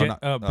Li?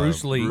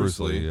 Bruce Lee. Bruce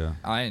Lee, yeah.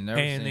 I ain't never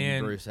And seen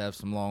then- Bruce have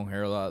some long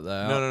hair like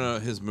that. No.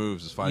 His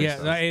moves is fighting Yeah,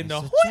 stuff. and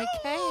the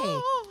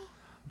JK.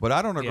 But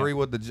I don't agree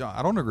with the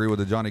I don't agree with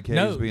the Johnny Cage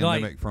No, being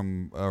like, mimicked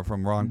from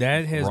Ron.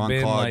 that has Ron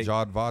been, Claude like-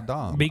 Jod Van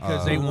Damme.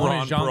 because they Ron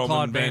wanted Jean-Claude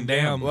Perlman Van Van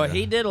Damme. Damme. Well,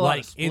 he did a lot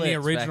like of in the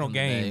splits original back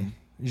in the game.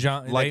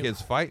 Jean, like they-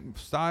 his fight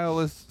style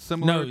is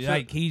similar. No, to,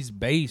 like he's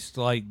based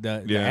like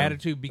the Yeah,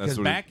 attitude that's because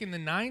what back in the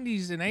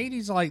 90s and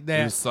 80s like His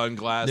that,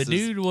 sunglasses. the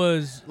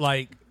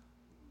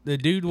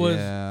dude was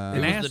Yeah.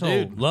 an He was the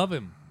asshole. dude. Love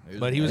him, He was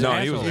but the he was No,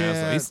 an he was an asshole.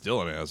 asshole. Yeah. He's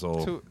still an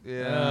asshole.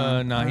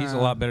 No, he's a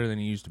lot better than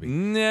he used to be.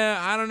 Nah,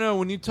 I don't know.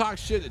 When you talk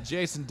shit to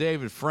Jason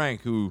David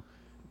Frank, who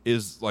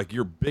is like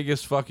your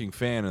biggest fucking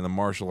fan in the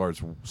martial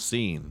arts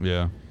scene,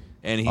 Yeah.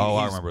 and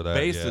I he's remember that,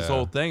 based this yeah.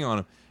 whole thing on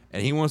him,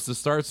 and he wants to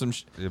start some.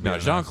 It'd be No,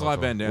 an Jean-Claude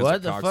asshole. Van Damme's What a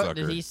the fuck cocksucker.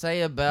 did he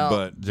say about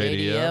But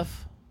JDF?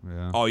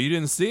 Yeah. Oh, you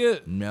didn't see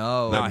it?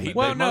 No. Nah, he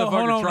Well, the no, hold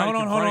motherfucker on, tried hold to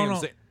on, confront hold him on.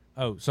 and say-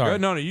 Oh, sorry.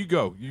 No, you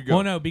go. You go.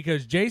 Well, no,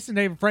 because Jason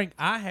David Frank,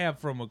 I have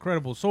from a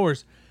credible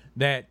source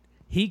that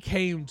he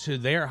came to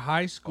their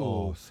high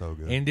school Oh, so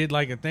good. and did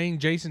like a thing.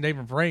 Jason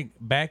David Frank,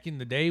 back in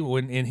the day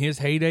when in his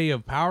heyday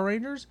of Power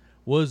Rangers,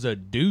 was a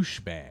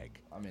douchebag.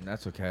 I mean,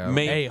 that's okay.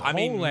 Maybe, A I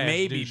mean, whole ass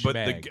maybe, but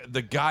douchebag.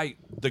 the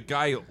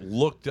guy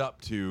looked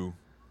up to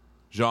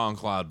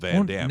Jean-Claude Van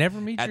Well, Damme. never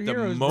meet at your the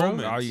heroes, bro.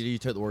 moment. Oh, you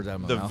took the words out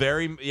of my The mouth.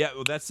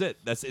 well, that's it.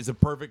 It's a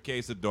perfect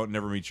case of don't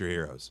never meet your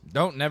heroes.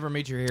 Don't never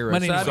meet your heroes. My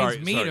So name is- that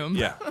means meet them.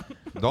 Yeah,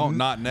 Don't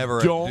not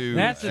never Don't. do.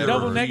 That's a ever.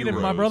 double negative,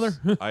 my brother.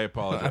 I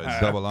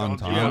apologize. Double Don't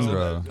do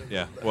entendre. that.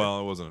 Yeah. Well,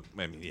 it wasn't.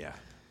 I mean, yeah.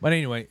 But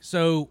anyway,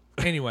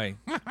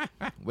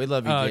 We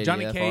love you, KDF,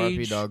 Johnny RIP,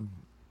 Cage. dog.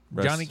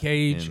 Rest Johnny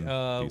Cage in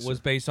peace, was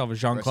sir. based off of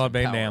Jean-Claude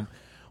Rest in Van Damme. power.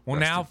 Well,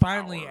 Rest now in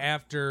finally, power.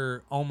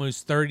 after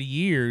almost 30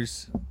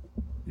 years,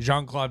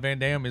 Jean-Claude Van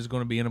Damme is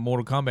going to be in a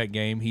Mortal Kombat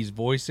game. He's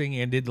voicing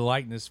and did the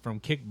likeness from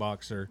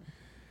Kickboxer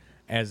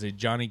as a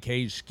Johnny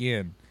Cage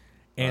skin,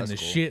 and That's the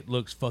cool. shit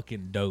looks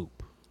fucking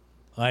dope.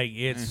 Like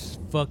it's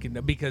fucking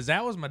because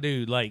that was my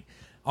dude. Like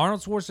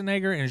Arnold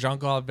Schwarzenegger and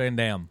Jean-Claude Van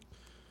Damme,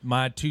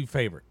 my two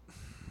favorite.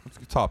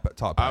 Top I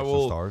action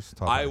will. stars.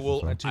 Top I action will.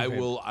 stars. I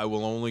will. I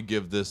will only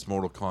give this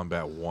Mortal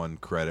Kombat 1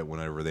 credit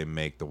whenever they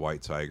make the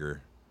White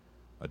Tiger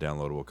a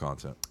downloadable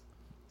content.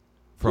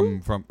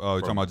 From oh,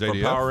 you're talking about from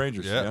JDF? Power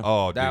Rangers, yeah.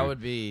 Oh, dude. That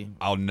would be.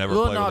 I'll never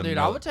Well, play no, with dude.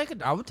 another- I would take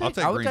it. I would take.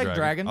 take I would Green take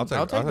Dragon. Dragon. I'll take- I'll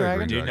I'll take take Dragon.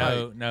 Green Dude,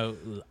 Dragon. no,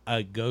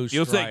 a Ghost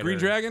You'll Rider. say Green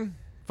Dragon?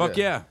 Fuck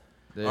yeah.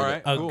 Dude, All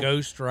right. A cool.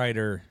 Ghost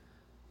Rider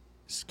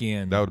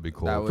skin That would be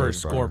cool. That would- for Right.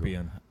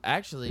 Scorpion.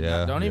 Actually,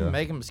 Yeah, don't even yeah.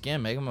 make him a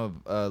skin. Make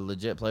him a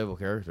legit playable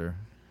character.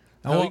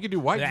 Oh, you could do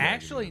White Dragon.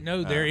 Actually,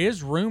 no. There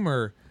is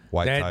rumor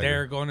White that Tiger.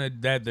 they're gonna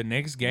that the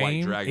next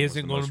game Dragon was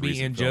isn't the going most to be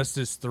recent film.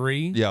 Injustice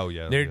 3. Yeah, oh,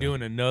 yeah, They're yeah.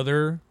 doing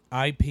another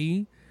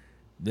IP.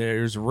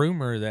 There's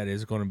rumor that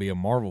it's going to be a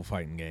Marvel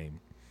fighting game.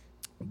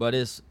 But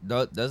doesn't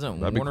That'd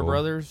be Warner cool.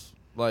 Brothers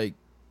like?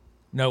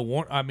 No,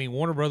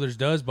 Warner Brothers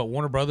does, but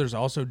Warner Brothers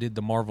also did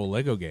the Marvel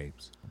Lego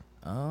games.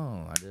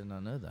 Oh, I did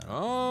not know that.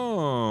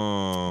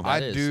 Oh. I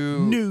That is do.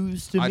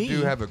 news to I me.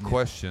 do have a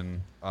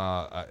question. It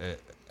I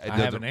have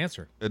doesn't- an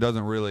answer. It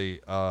doesn't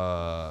really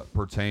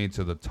pertain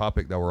to the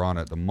topic that we're on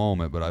at the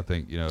moment, but I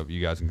think if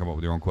you guys can come up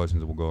with your own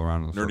questions, and we'll go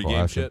around in a Nerdy circle game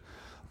asking.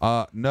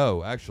 shit?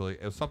 No, actually,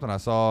 it was something I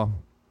saw.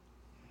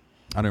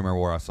 I don't remember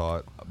where I saw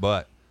it,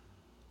 but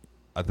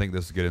I think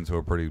this will get into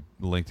a pretty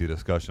lengthy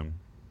discussion.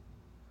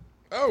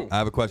 Oh. I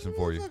have a question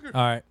for you. All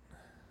right,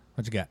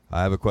 what you got?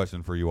 I have a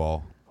question for you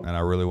all, and I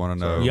really want to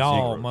know. Sorry.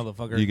 Y'all, secret.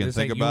 motherfucker. You can This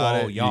think ain't you about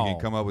all, it. Y'all. You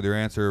can come up with your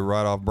answer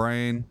right off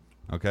brain.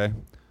 Okay.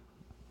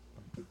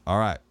 All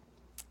right.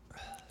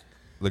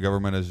 The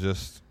government has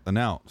just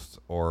announced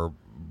or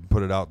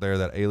put it out there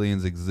that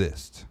aliens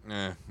exist.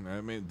 I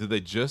mean, did they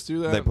just do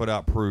that? They put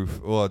out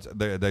proof. Well,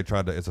 they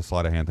tried to. It's a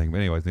sleight of hand thing. But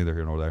anyways, neither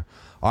here nor there.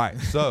 All right.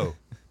 So,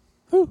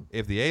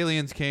 if the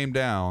aliens came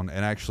down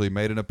and actually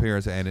made an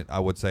appearance, and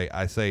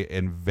I say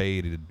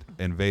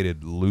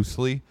invaded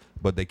loosely,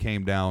 but they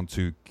came down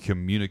to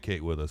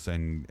communicate with us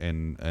and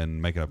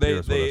make an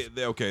appearance with us.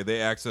 They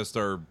accessed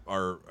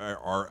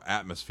our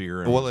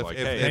atmosphere and Well, was if, like,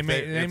 if, hey, if,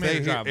 made- they, they if, made a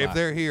they, drive if by.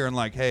 they're here and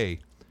like, hey,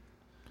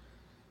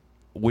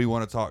 we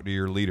want to talk to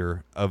your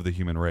leader of the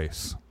human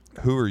race.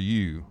 Who are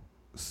you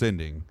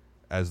sending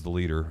as the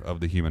leader of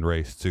the human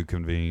race to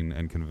convene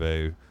and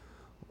convey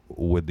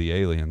with the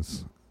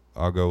aliens?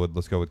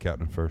 Let's go with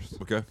Captain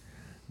first. okay,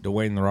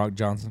 Dwayne the Rock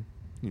Johnson.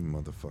 you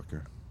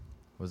motherfucker,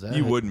 Was that?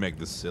 you wouldn't make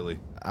this silly.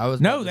 I was.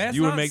 No, that's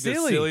You would not make silly.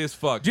 this silly as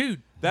fuck,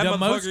 Dude, That the motherfucker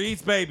most-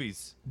 eats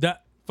babies. The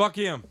Fuck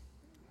him.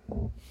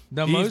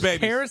 the He's most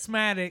babies.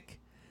 charismatic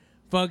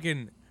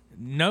fucking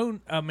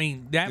that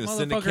Gonna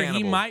send a motherfucker, he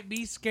cannibal. might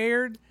be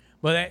scared,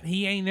 but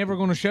he ain't never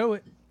going to show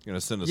it.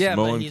 Gonna send a Yeah,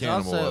 but Samoan he's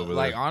cannibal also over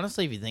like there.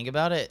 honestly, if you think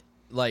about it,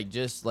 like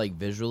just like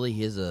visually,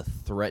 he is a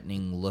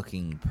threatening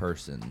looking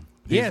person.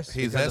 Yes,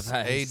 He's because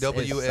of his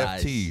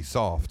SAWFT, size.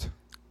 soft.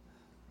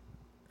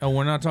 Oh,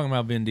 we're not talking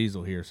about Vin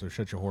Diesel here, so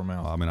shut your whore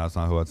mouth. I mean, that's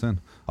not who I'd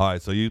send. All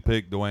right, so you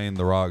pick Dwayne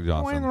the Rock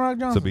Johnson. Dwayne The Rock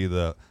Johnson. to be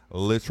the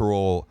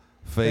literal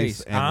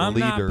face and I'm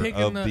not leader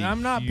picking of the- the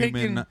I'm not human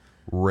picking-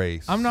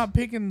 race. I'm not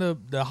picking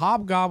the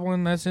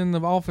hobgoblin that's in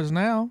the office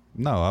now.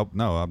 No, I'm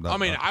not. I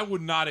mean, I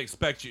would not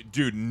expect you,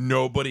 dude.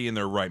 Nobody in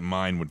their right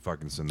mind would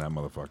fucking send that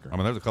motherfucker. I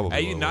mean, there's a couple.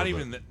 Hey, people not that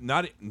would, even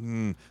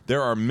not.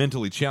 There are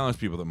mentally challenged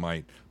people that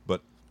might,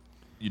 but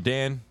you,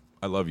 Dan,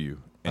 I love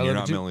you, and I you're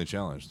love not you too. mentally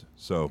challenged.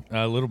 So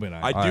A little bit.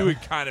 I do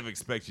kind of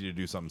expect you to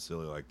do something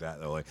silly like that.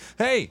 They're like,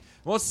 hey,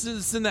 well,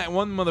 send that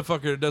one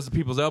motherfucker that does the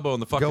people's elbow in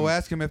the fucking Go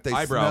ask him if they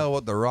eyebrow. smell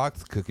what the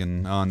Rock's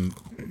cooking on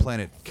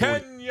planet 40,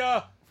 Can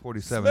ya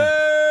 47.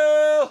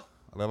 smell?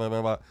 Blah, blah,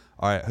 blah, blah.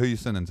 All right, who you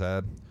sending,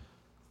 Tad?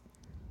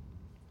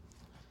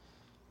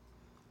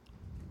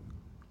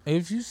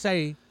 If you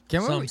say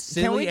some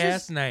silly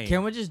ass name,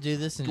 Can we just do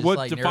this and just What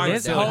like defines narrow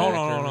it silly? down to Hold on,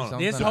 actors hold or on.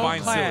 something? this Define whole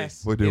silly.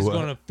 class We do is what?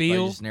 going to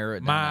feel just narrow it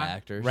down to my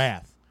actors?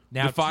 wrath.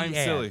 Now, Define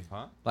T-Ad. silly.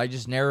 Like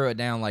just narrow it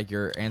down. Like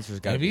your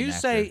answer's got to If be you an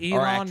say actor or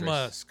Elon actress.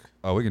 Musk,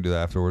 Oh, we can do that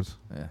afterwards.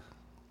 Yeah.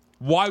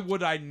 Why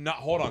would I not?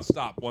 Hold on,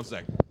 stop. 1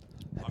 sec.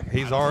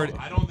 He's already.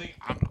 I don't think.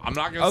 I'm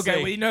not gonna say.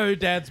 okay, we know who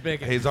Dad's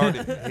picking. He's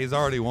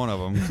already one of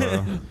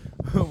them.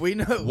 So. we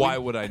know. Why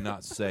would I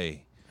not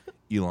say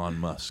Elon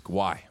Musk?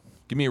 Why?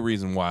 Give me a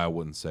reason why I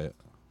wouldn't say it.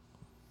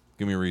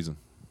 Give me a reason.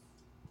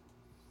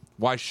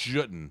 Why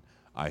shouldn't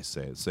I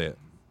say it? Say it.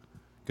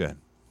 Go ahead.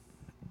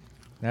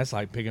 That's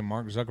like picking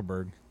Mark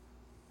Zuckerberg.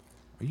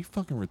 Are you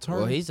fucking retarded?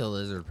 Well, he's a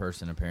lizard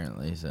person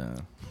apparently. So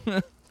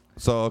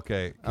So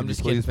okay, I'm can just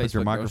you please kidding, put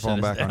your Facebook, don't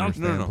microphone shut us back on your down.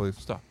 stand, no, please?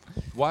 stop.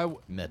 Why?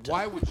 Meta.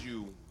 Why would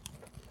you?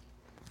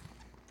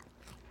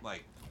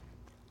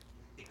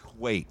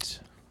 Wait.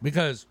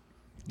 Because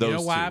you Those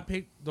know why two. I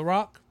picked The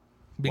Rock?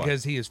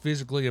 Because he is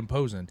physically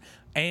imposing,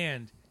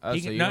 and Oh, he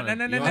so can, you no, wanna-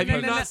 no, you no, no, wanna no, Have no,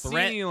 you no, not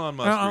no. seen Elon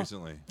Musk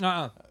recently?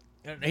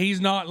 He's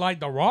not like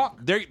The Rock.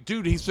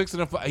 Dude, he's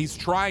fixing to. He's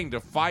trying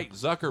to fight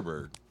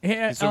Zuckerberg.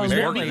 Yeah, So he's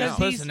working because out.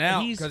 Pussing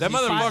out, he's 'cause That He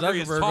sees motherfucker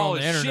is Zuckerberg tall on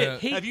the as shit.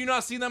 internet. Have you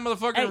not seen that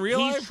motherfucker Hey, in real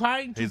he's life?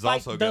 trying to He's fight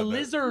also the got that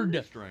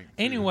lizard. strength,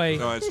 too. Anyway,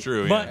 No, it's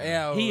true. but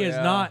Yeah, he is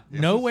yeah. not He's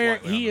nowhere.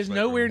 slightly on He the is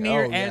nowhere spectrum.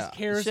 near Oh, as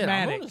yeah. Shit,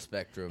 I'm on charismatic the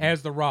spectrum.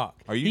 as The Rock.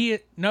 Are you-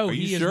 No, are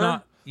you he is sure?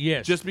 not.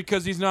 Yes. Just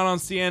because he's not on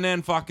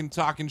CNN fucking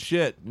talking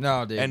shit.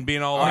 No, dude. And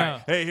being all Oh, like,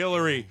 no. hey,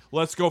 Hillary,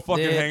 let's go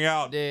fucking hang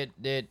out. Dude,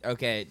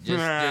 okay, just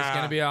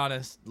gonna be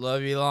honest.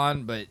 Love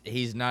Elon, but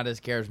he's not as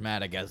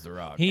charismatic as The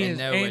Rock. he In is.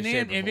 no way, And then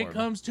shape, or if it form.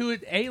 comes to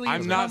it, aliens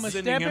I'm not come a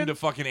sending him stepping. to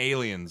fucking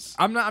aliens.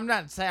 I'm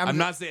not saying. I'm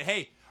not saying,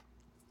 hey,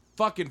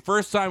 fucking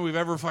first time we've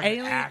ever fucking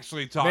Alien-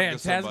 actually talked Man,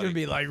 to Tad's somebody. gonna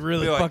be like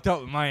really Be like- fucked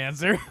up with my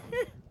answer.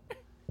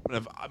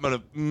 I'm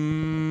gonna.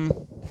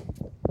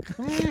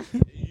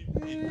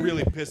 It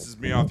really pisses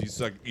me off.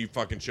 You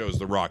fucking chose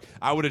The Rock.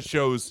 I would have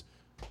chose.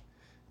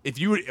 If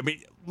you would, I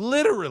mean,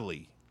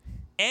 literally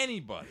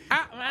anybody.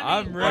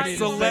 I'm ready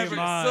to say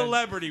mine.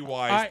 Celebrity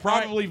wise, All right,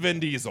 probably Vin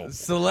Diesel.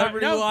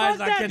 Celebrity No, wise,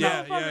 fuck I that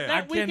cannot. motherfucker. yeah.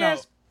 That I weak cannot-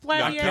 ass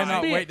flabby I ass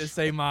cannot bitch. wait to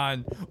say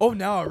mine. Oh,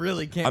 now I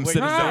really can't I'm wait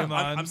sending, to say No.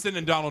 mine. I'm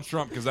sending Donald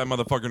Trump because that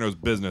motherfucker knows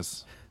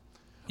business.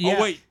 Yeah.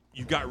 Oh wait,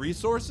 you got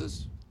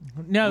resources?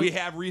 No, We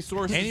have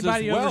resources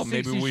anybody as well. over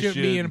 60 Maybe we shouldn't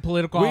should be in a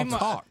political We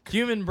office. mu-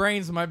 human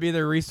brains might be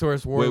the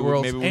resource war Wait,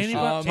 world. maybe we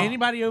should-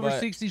 Anybody over but-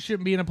 60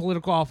 shouldn't be in a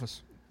political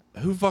office.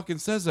 Who fucking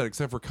says that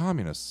except for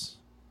communists?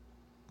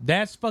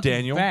 That's fucking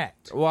Daniel?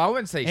 fact. Well, I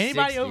wouldn't say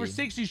Anybody 60. over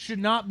 60 should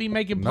not be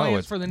making No, plans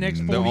it's for the next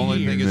 40 the only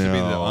years. thing is to be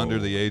No. under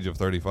the age of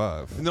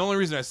 35. And the only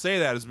reason I say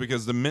that is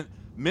because the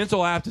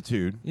mental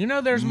aptitude. You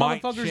know, there's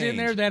might motherfuckers in change.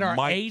 there that are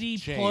Might 80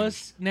 change.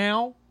 plus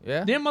now.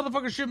 Yeah. Them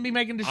motherfuckers shouldn't be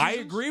making decisions. I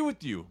agree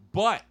with you,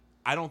 but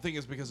I don't think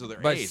it's because of their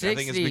But age. I think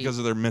it's 60 because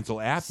of their mental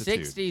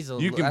aptitude. 60's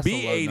a- you can that's a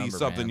be low 80 number,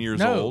 something man. years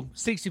No, old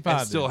 65.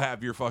 and still dude.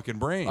 have your fucking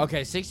brain.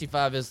 Okay,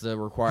 65 is the How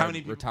required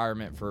many people-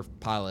 retirement for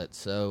pilots,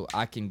 so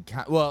I can.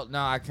 Well, no,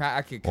 I could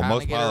Well, kind of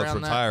most get pilots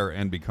around retire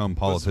and become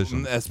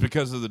politicians. That's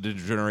because of the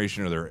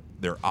degeneration of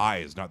their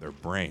eyes, not their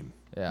brain.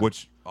 Yeah.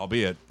 Which,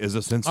 albeit, is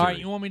a sensory. All right,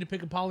 you want me to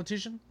pick a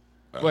politician?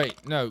 that. Wait,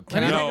 no.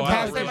 Can No, I I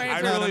pass don't that really- my I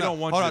answer? really don't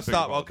want Hold you on, to pick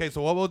stop. one. Okay,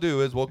 so what we'll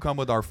do is we'll come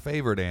with our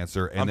favorite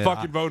answer, and I'm then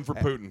fucking voting for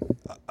Putin.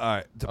 All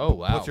right. Oh,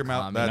 wow, Put your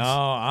mouth. Tommy. That's,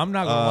 No, I'm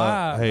not gonna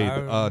lie.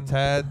 Hey,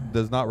 Tad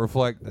does not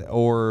reflect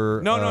or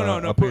No.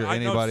 appear I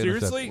know, anybody.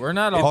 seriously? We're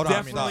not It all- Hold on,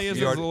 definitely stop. is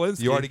You already,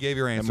 Zelensky. you already gave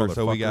your That answer,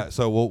 so we motherfucker. got.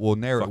 So we'll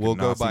narrow. Fucking We'll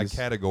go by Nazis.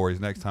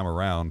 categories next time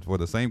around for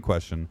the same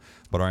question,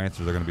 but our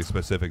answers are going to be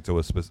specific to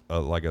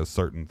like a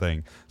certain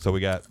thing. So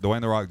we got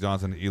Dwayne the Rock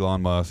Johnson,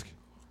 Elon Musk.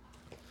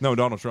 No,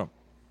 Donald Trump.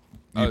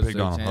 You Oh, picked so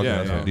Donald. you're Okay, saying-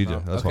 that's Yeah, right.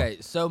 DJ. no. That's Okay,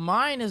 so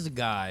mine is a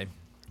guy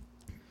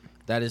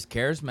that is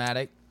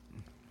charismatic.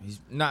 He's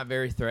not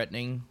very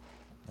threatening.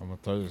 I'm gonna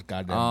throw this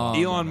goddamn.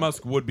 Elon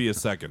Musk would be a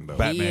second, though. He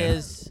Batman.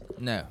 is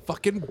no.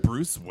 Fucking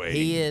Bruce Wayne.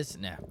 He is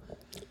no.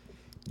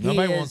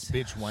 Nobody He wants is-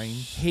 bitch Wayne.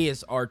 He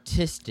is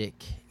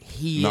artistic.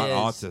 He Not is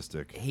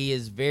autistic. He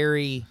is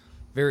very,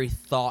 very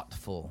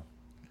thoughtful.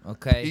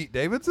 Okay, Pete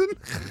Davidson,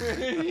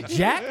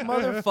 Jack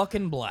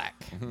motherfucking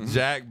Black.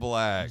 Jack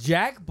Black.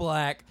 Jack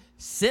Black.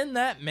 Send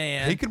that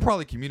man. He could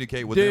probably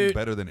communicate with Dude, them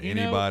better than you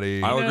know-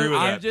 anybody. I'll agree with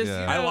I'm that. just-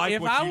 Yeah. I like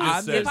if what I you was, just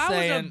I'm said. If I was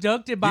saying-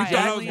 abducted by You thought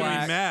I was aliens, going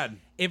to be mad.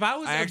 if I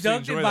was I actually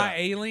abducted enjoy by that.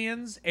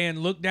 aliens and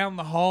looked down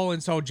the hall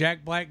and saw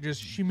Jack Black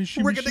just shimmy,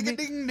 shimmy, shimmy,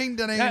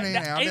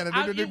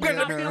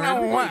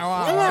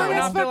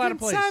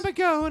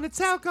 ago, and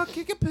it's alcohol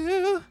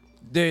kickapoo.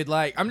 Dude,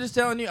 like I'm just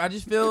telling you, I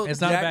just feel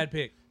it's not Jack, a bad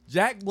pick.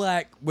 Jack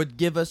Black would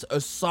give us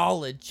a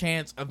solid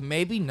chance of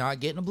maybe not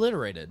getting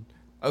obliterated.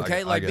 Okay,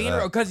 I like get being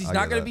that. because he's I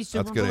not get going to that. be That's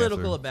super a good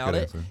political answer. about Good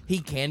it. answer. He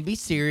can be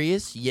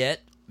serious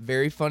yet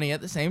very funny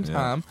at the same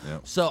time. yeah.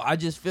 So I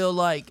just feel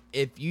like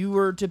if you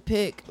were to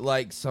pick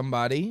like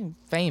somebody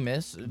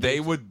famous,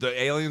 The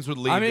aliens would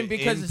leave. I mean,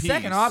 because in the peace.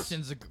 second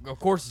option, of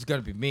course, is going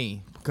to be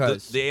me.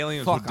 Because The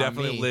aliens fuck would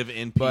definitely on me, live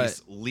in but-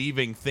 peace,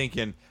 leaving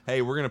thinking,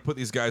 "Hey, we're gonna put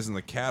these guys in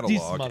the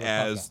catalog motherfucker.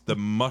 as the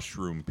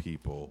mushroom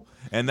people,"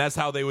 and that's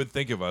how they would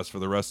think of us for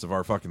the rest of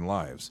our fucking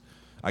lives.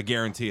 I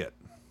guarantee it.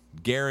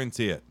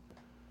 Guarantee it.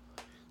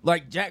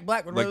 Like Jack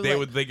Black would Like probably they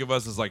would think of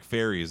us as like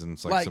fairies and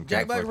it's like some Jack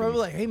kind Black of would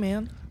probably fucking, like, hey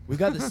man, we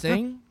got this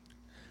thing.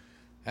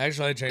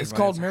 Actually, I changed. It's my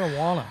called answer.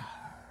 marijuana.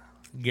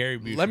 Gary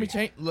Busey. Let me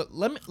change.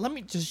 Let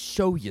me just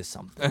show you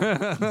something,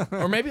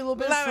 or maybe a little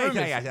bit of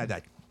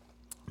shrooms.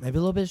 Maybe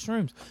a little bit of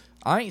shrooms.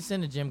 I ain't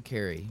sending Jim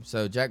Carrey,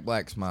 so Jack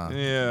Black's my.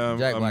 Yeah,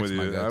 Jack I'm Black's with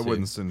my you. I go-to.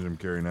 wouldn't send Jim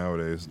Carrey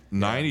nowadays.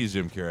 90s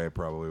Jim Carrey, I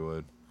probably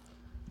would.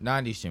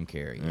 90s Jim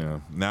Carrey. Yeah.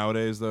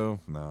 Nowadays, though,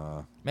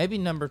 nah. Maybe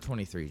number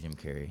 23 Jim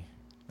Carrey.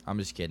 I'm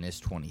just kidding.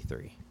 It's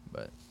 23,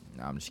 but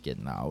no, I'm just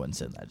kidding. No, I wouldn't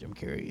send that Jim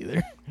Carrey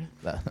either.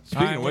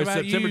 Speaking right, of what which,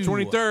 about September you,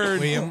 23rd.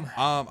 William?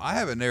 I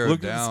haven't narrowed Look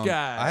at the down.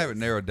 skies. I haven't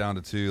narrowed down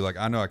to two. Like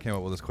I know I came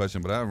up with this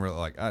question, but I haven't really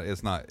like.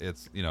 It's not.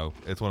 It's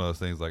it's one of those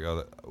things like.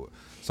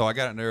 So I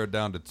got it narrowed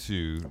down to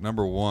two.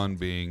 Number one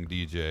being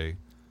DJ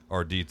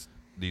or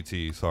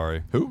DT.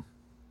 Sorry. Who?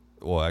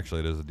 Well,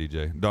 actually, it is a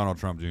DJ. Donald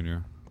Trump Jr.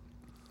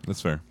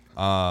 That's fair.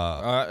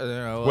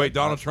 Wait,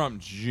 Donald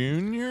Trump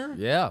Jr.?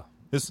 Yeah.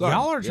 His son.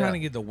 Y'all are trying Yeah. to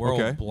get the world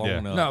Okay. blown Yeah.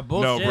 up. No, No,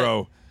 bullshit.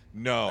 bro.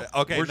 No.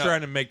 Okay, We're no.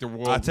 trying to make the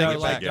world. I take No, it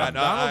like, back.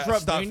 Donald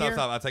Trump Stop. Jr.?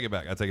 I take it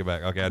back. I take it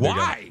back. Okay,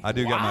 Why? I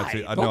do got my Why?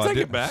 two. I Don't know, take I do,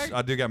 it back.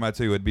 I do got my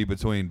two. It'd be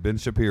between Ben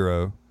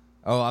Shapiro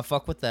Oh, I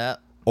fuck with that.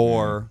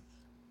 or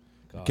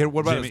What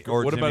about Jimmy- his,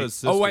 or what Jimmy- about his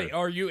sister? Oh wait,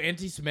 are you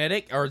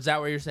anti-Semitic, or is that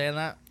what you're saying?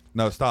 That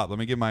no. Stop. Let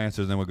me give my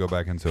answers, then we'll go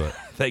back into it.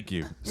 Thank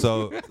you.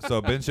 So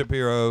Ben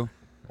Shapiro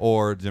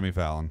or Jimmy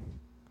Fallon.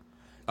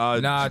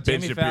 nah, Ben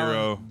Jimmy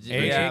Shapiro. Fallon.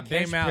 It, Yeah, it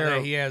Ben came out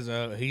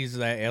Shapiro. that he's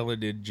that Ellen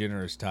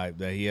DeGeneres type,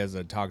 that he has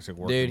a toxic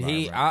work Dude,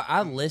 environment.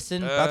 I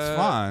listened. That's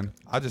fine.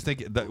 I just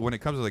think that when it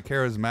comes to the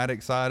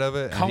charismatic side of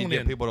it, and he get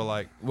Conan. people to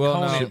like. Well,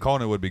 Conan. no.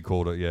 Conan would be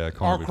cool to. Yeah, or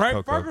Conan would be Craig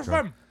Coco,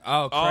 Ferguson.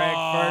 Oh, Craig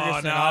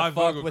Ferguson. no, I I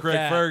fuck with with Craig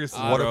that.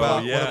 Ferguson. I What Oh,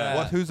 about yeah.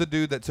 what? Who's the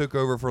dude that took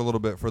over for a little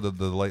bit for the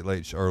Late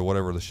Late Show or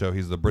whatever the show?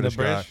 He's the British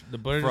guy. The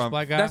British from-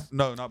 black guy. That's-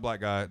 No, not black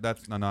guy.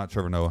 That's not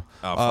Trevor Noah.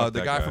 Oh, fuck the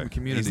that guy guy. from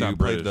Community He's not who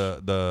played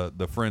British.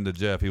 the friend of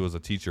Jeff. He was a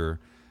teacher.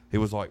 He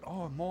was like,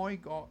 oh my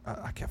god,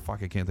 I can't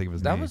think of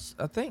his That name. was,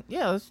 I think,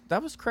 yeah,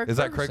 that was Craig. Is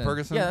that Ferguson. Craig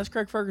Ferguson? Yeah, that's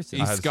Craig Ferguson.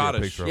 I He's had to see a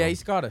Scottish. picture of Yeah, him. he's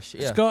Scottish.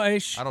 Yeah.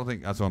 Scottish. I don't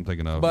think that's what I'm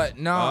thinking of. But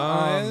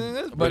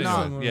no, but pretty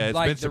no, good. Yeah, it's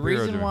like Ben the Shapiro,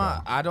 reason Jimmy why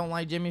Fallon. I don't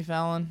like Jimmy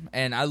Fallon,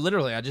 and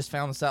I just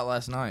found this out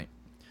last night.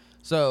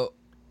 So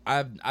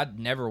I'd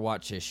never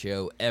watched his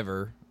show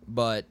ever,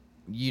 but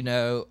you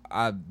know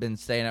I've been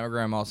staying at my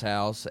grandma's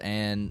house,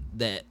 and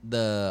the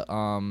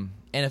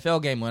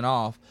NFL game went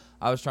off.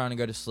 I was trying to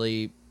go to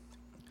sleep,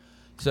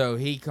 so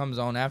he comes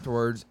on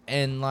afterwards,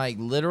 and like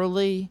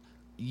literally,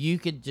 you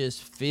could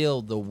just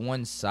feel the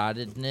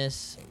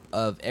one-sidedness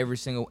of every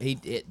single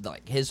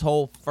like his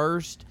whole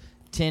first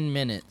 10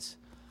 minutes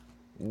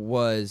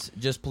was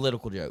just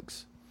political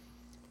jokes.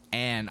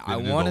 And I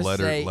Did he do want the to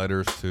say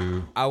letters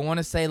to. I want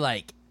to say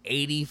like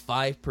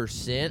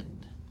 85%.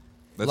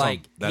 That's like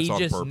on, that's he on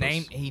just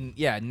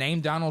purpose.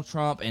 named Donald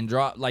Trump and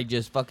dropped like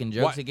just fucking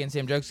jokes What? against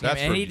him, jokes That's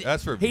against him. for- And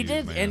that's for he views,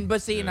 did, man. and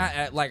but see,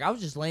 Yeah. and I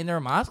was just laying there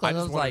with my eyes I closed. I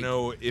just was want like, to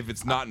know if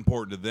it's not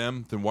important to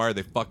them, then why are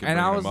they fucking? and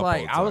bringing I him was up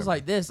like, all the I was time?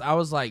 like this. I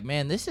was like,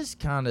 man, this is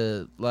kind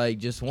of like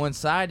just one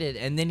sided.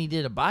 And then he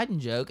did a Biden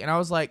joke, and I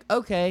was like,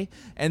 okay.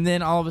 And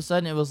then all of a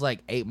sudden, it was like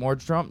 8 more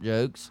Trump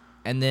jokes,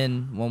 and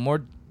then one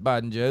more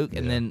Biden joke,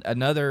 and Yeah. then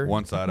another.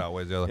 One side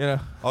outweighs the other. You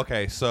know.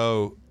 Okay,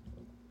 so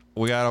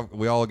we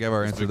all gave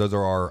our answers. Those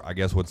are our, I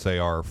guess, would say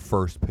our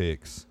first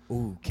picks.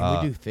 Ooh,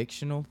 can we do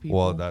fictional people?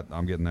 Well, that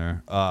I'm getting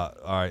there. All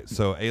right,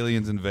 so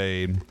aliens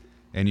invade,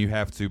 and you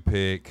have to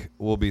pick.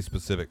 We'll be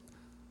specific.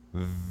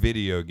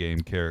 Video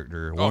game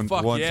character. Oh,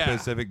 fuck one yeah.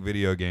 specific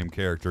video game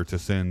character to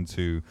send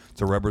to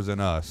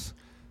represent us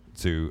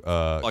to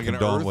Like an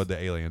condone Earth? with the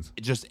aliens.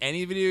 just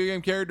any video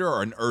game character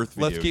or an Earth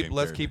video game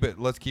Let's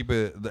character? keep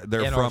it.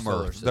 They're In our from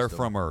solar Earth. They're system.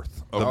 from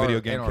Earth. Oh, The or video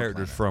in game our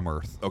characters planet. from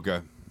Earth. Okay.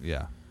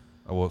 Yeah.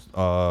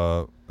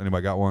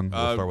 Anybody got one?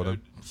 We'll start with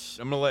them.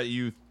 I'm gonna let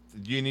you.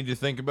 Do you need to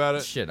think about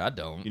it? Shit, I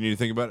don't. You need to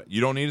think about it.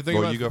 You don't need to think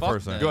Well, about you go it.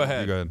 first. that. Then. Go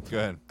ahead. You go ahead. Go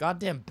ahead.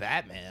 Goddamn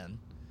Batman.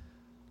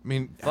 I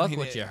mean, Fuck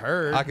what you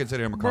heard. I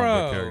consider him a comic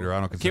book Bro. character. I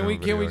don't consider we-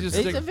 him a can we video just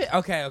game It's stick- a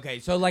okay.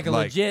 So like a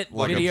Like- legit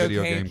like a video,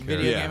 video game, game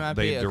video character. game IP.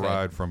 They okay.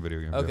 derived from video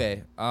games. Okay.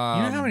 You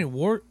know how many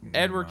war?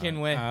 Edward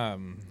Kenway.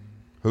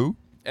 Who?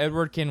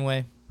 Edward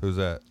Kenway. Who's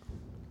that?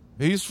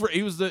 He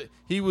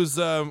was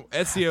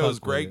Ezio's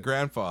with great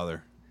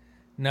grandfather.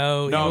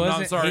 No, No, he I'm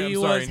wasn't. sorry, He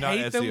I'm sorry, was not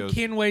Hatham Ezio's.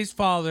 Kenway's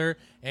father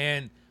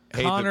and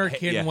Hatham- Connor yeah.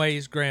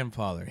 Kenway's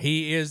grandfather.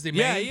 He is the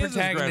Yeah, main he is his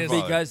protagonist.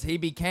 grandfather. Because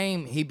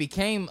he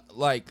became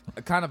like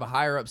a kind of a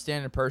higher up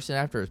standing person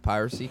after his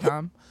piracy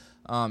time.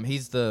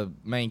 He's the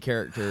main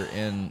character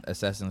in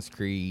Assassin's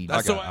Creed.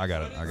 I So got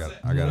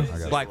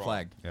it. Black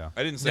Flag. Yeah.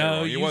 I didn't say it No,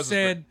 wrong. He you wasn't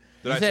said-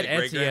 Did You I said say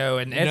great Ezio,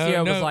 and No, Ezio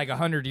was no. like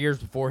 100 years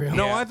before him.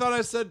 No, Yeah. I thought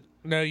I said.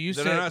 No, you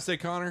Did said I not say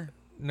Connor?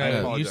 I no. You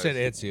apologize. said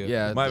Ezio.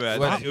 Yeah, My bad.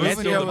 well, It was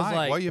still Ezio the was Mike,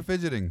 like why are you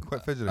fidgeting?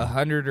 Quit fidgeting.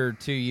 100 or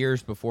 2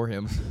 years before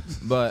him,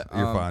 but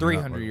You're fine,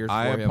 300 no, years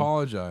I before him.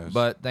 apologize.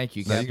 But thank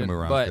you, No, you Captain. can move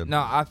around, But kid. no,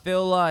 I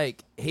feel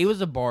like he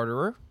was a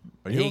barterer.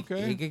 Are you he,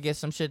 okay? He could get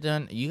some shit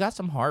done. You got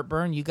some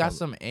heartburn. You got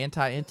some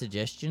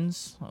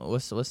anti-indigestions.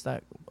 What's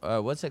that?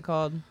 What's it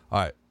called? All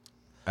right.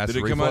 Acid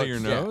Did it come out of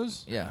reflux? your Yeah.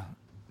 nose? Yeah.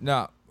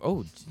 No.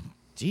 Oh,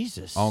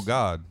 Jesus. Oh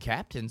God.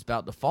 Captain's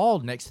about to fall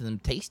next to them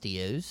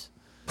Tastios.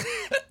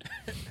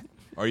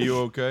 Are you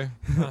okay?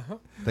 I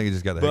think he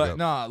just got the But hiccup.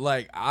 no,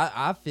 like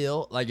I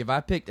feel like if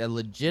I picked a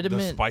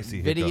legitimate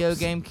spicy video hiccups.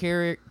 game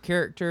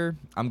character,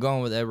 I'm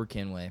going with Edward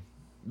Kenway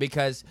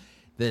because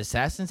the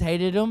assassins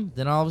hated him.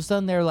 Then all of a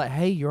sudden they were like,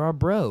 "Hey, you're our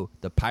bro."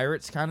 The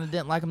pirates kind of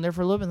didn't like him there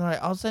for a little bit. And they're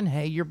like, all of a sudden,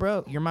 "Hey, you're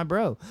my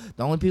bro."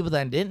 The only people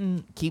that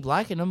didn't keep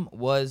liking him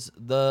was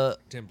the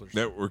Templars.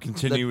 That we're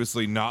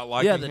continuously not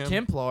liking the him?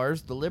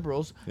 Templars, the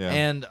liberals, Yeah.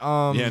 and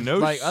Yeah, no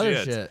like shit. other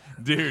shit.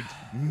 Dude,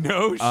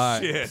 no All right,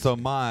 shit. so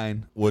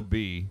mine would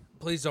be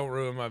Please don't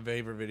ruin my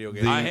favorite video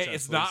game. The- franchise,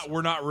 It's please. not.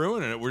 We're not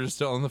ruining it. We're just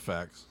telling the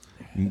facts.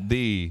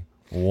 the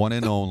one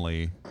and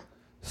only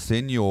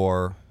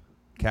Senor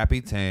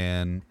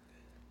Capitan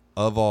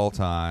of all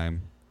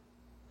time,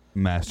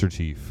 Master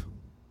Chief.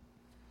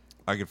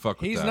 I could fuck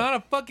with He's that. not a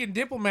fucking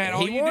diplomat.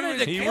 All He you do wanted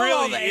is to He kill really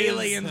all the is.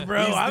 aliens,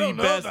 bro. He's I the don't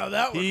know best, about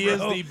that one, He bro.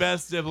 is the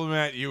best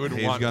diplomat you would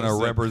He's want. gonna to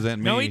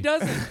represent me. No, he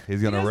doesn't.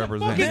 He's gonna He doesn't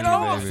represent fucking me, Then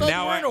all of a baby. sudden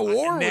Now we're in a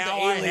war with now the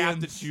I have to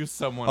aliens. choose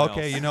someone else.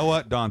 Okay, you know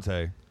what,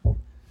 Dante?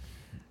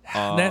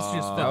 That's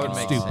just That would fucking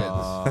make stupid.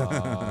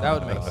 sense. That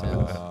would make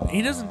sense.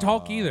 He doesn't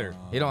talk either.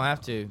 You don't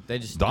have to. They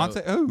just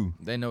Dante? know, Ooh,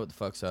 they know what the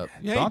fuck's up.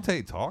 Yeah,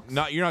 Dante talks.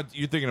 You're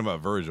thinking about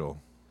Virgil.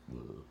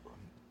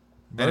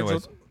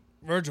 Anyways,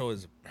 Virgil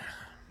is.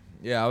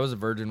 Yeah, I was a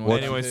virgin. Well,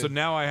 once, Anyway, too. so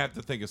now I have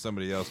to think of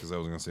somebody else because I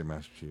was going to say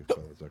Master Chief.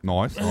 So it's okay.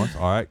 nice.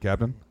 All right,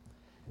 Captain.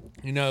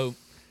 You know,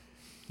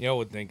 y'all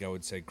would think I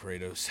would say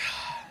Kratos,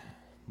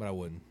 but I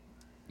wouldn't.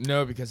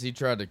 No, because he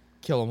tried to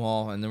kill them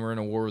all, and then we're in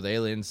a war with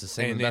aliens. The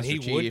same And with then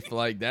Master he would- Chief.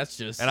 Like that's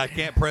just. And I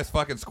can't press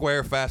fucking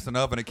square fast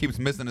enough, and it keeps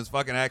missing his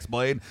fucking axe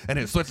blade, and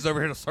it switches over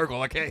here to circle.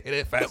 I can't hit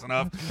it fast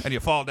enough, and you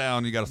fall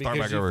down. You got to start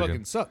Because back you over fucking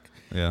again. suck.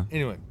 Yeah,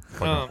 Anyway,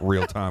 fucking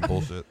real time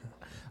bullshit.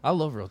 I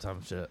love real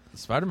time shit.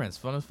 Spider-Man's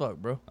fun as fuck,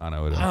 bro. I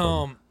know it is.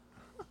 um,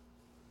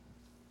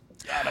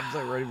 God, I'm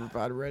so ready for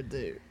Spider-Man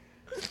 2.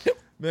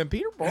 Man,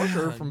 Peter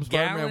Parker from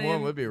Spider-Man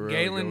 1 would be a really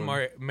Galen good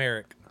one.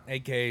 Merrick,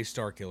 a.k.a.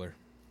 Starkiller.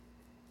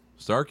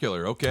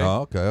 Starkiller, okay.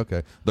 Oh,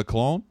 okay. The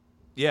clone.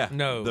 Yeah.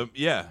 No.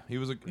 He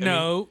was a.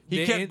 No, he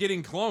the- kept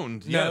getting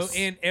cloned. No,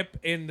 Yes.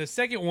 in the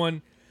second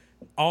one,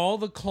 all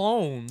the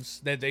clones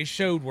that they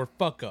showed were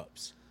fuck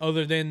ups,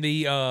 other than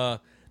the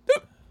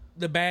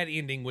bad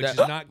ending, which That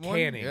is not one?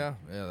 canon. Yeah,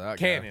 that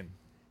Canon.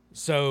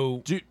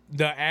 So Dude.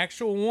 the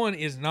actual one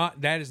is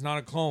not. That is not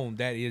a clone.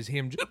 That is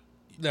him.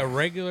 The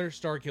regular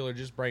Starkiller,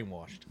 just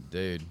brainwashed. guy.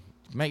 Dude,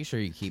 make sure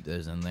you keep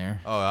those in there.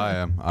 Oh, I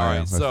am. All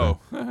right. So,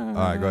 all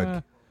right, go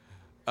ahead.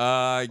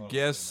 I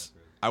guess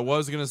I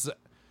was gonna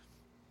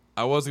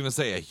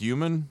say a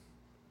human,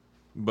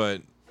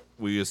 but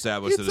we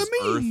established It's it as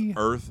a me.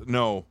 Earth.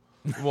 No.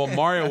 Well,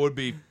 Mario would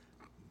be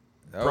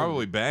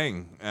probably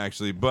Bang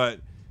actually, but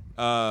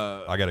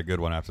I got a good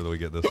one after we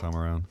get this time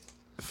around.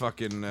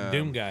 fucking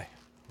Doom guy.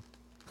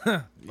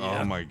 Oh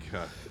my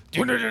god.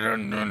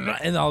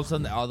 And all of a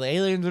sudden, all the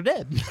aliens are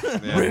dead.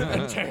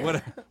 Yeah.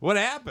 what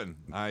happened?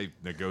 I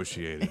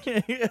negotiated.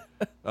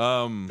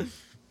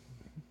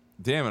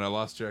 Damn it! I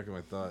lost track of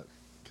my thought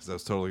because I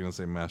was totally gonna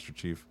say Master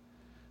Chief.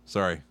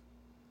 Sorry,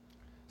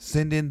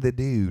 Send in the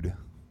dude.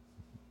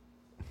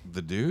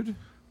 the dude.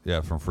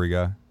 Yeah, from Free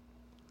Guy.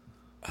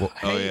 Oh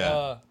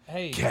yeah.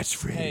 Hey.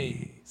 Catchphrase.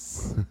 Hey,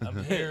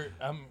 I'm here.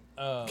 I'm.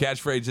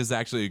 Catchphrase is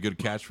actually a good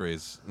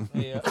catchphrase.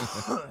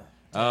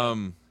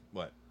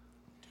 What?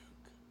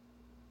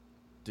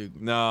 Duke.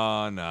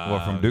 No.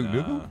 What, from Duke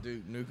Nukem?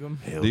 Duke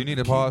Nukem. Do you need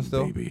to pause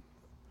still? Baby.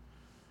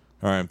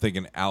 All right, I'm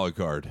thinking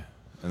Alucard,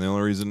 and the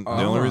only reason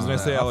I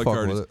say I'll fuck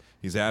Alucard with is it.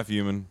 he's half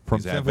human, From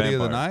he's half Symphony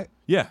of the vampire. Night?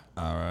 Yeah,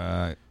 All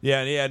right.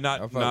 yeah. I'll Not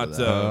fuck not with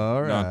that.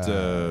 All not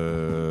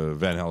right.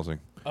 Van Helsing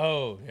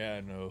Oh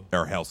yeah, no,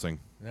 or Helsing.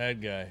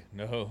 that guy.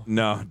 No.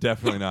 No,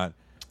 definitely not.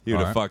 He would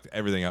have All right. fucked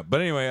everything up.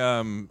 But anyway,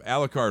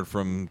 Alucard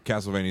from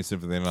Castlevania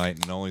Symphony of the Night,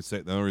 and the only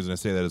reason I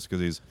say that is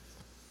because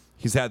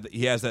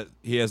he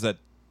has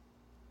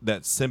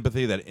that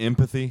sympathy, that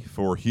empathy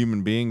for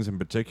human beings in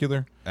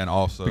particular, And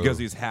also because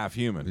he's half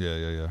human.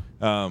 Yeah.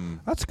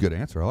 Um, That's a good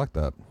answer. I like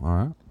that. All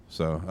right.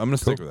 so I'm gonna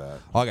stick with that.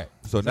 Okay.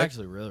 So It's next,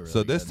 actually really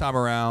so this good. time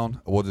around,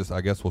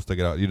 I guess we'll stick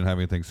it out. You didn't have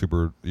anything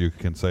super you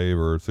can save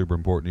or super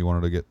important you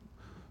wanted to get.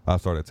 I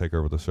started to take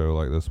over the show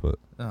like this, but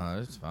No,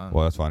 it's fine.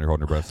 well, that's fine. You're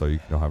holding your breath, so you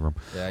don't have room.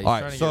 Yeah, he's All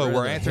trying right. to So get rid we're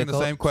of the answering the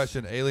same hiccups.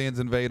 question. Aliens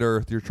invade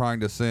Earth. You're trying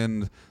to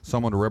send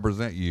someone to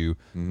represent you,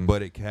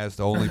 but it has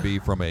to only be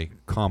from a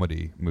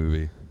comedy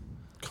movie.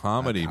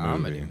 Comedy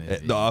movie.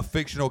 A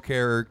fictional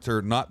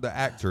character, not the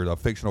actor, a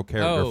fictional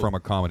character Oh. from a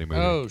comedy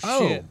movie. Oh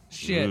shit! Ugh.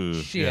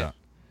 Shit! Yeah.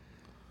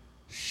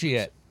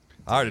 Shit!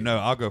 I already know.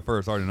 I'll go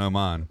first. I already know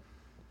mine.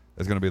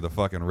 It's going to be the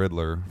fucking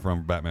Riddler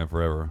from Batman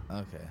Forever.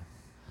 Okay.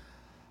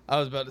 I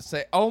was about to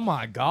say, oh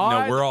my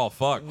god. No, we're all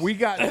fucked. We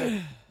got.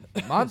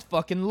 Mine's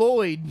fucking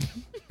Lloyd.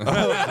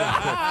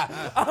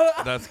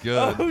 That's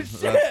good. Oh, shit.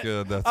 That's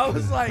good. That's I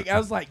good.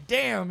 was like,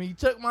 damn, he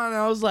took mine.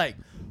 And I was like,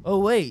 oh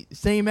wait,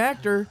 same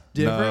actor,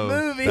 different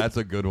No, movie. That's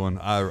a good one.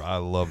 I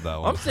love that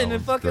one. I'm sending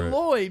That one's fucking great.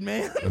 Lloyd,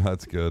 man.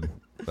 That's good.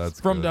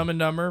 That's From good. Dumb and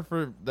Dumber,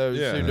 for those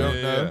Yeah, who don't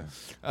yeah,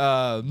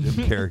 know.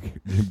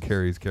 Jim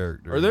Carrey's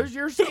character. Are those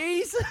your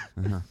skis?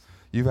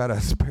 You've had a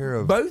pair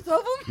of. Both of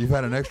them? You've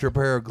had an extra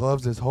pair of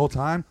gloves this whole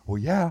time. Well,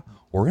 yeah,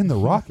 we're in the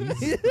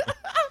Rockies.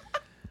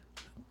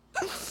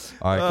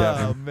 All right,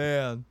 Captain.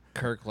 man.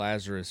 Kirk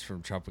Lazarus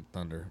from Tropic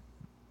Thunder.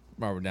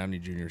 Robert Downey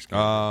Jr.'s character.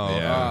 Oh,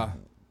 Yeah.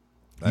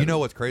 You know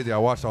what's crazy? I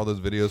watched all those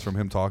videos from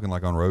him talking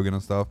like on Rogan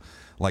and stuff.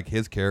 Like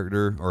his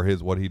character or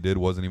what he did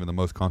wasn't even the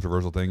most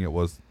controversial thing. It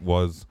was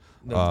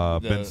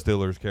Ben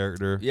Stiller's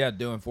character. Yeah,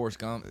 doing Forrest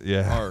Gump.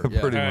 Yeah, Hard, yeah.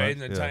 pretty and,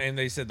 much. the yeah. and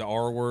they said the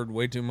R word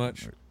way too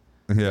much.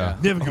 Yeah.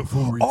 Never go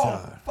full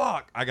Oh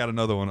fuck! I got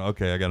another one.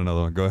 Okay, I got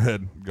another one. Go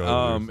ahead. Go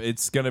ahead.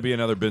 It's gonna be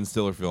another Ben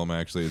Stiller film.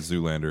 Actually, it's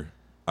Zoolander.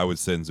 I would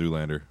send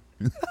Zoolander.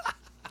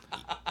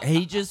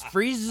 He just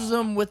freezes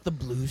them with the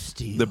blue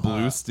steel. The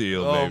blue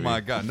steel. Oh baby. my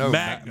God! No,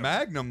 Magnum.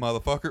 Magnum,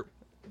 motherfucker.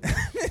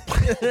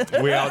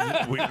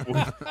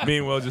 Me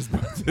and Will just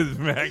put this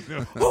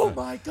Magnum. Oh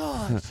my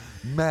gosh!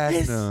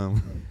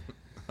 Magnum.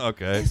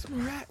 Okay. It's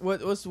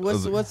what's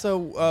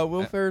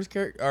Will Ferrell's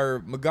character or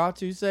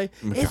Mugatu say?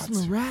 It's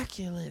Mugatu.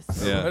 miraculous.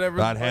 Yeah. Whatever.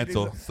 That the fuck he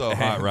Hansel said. so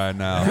hot right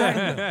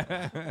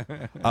now.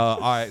 All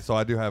right, so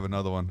I do have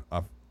another one.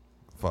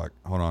 Fuck,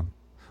 hold on.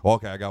 Well,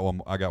 okay, I got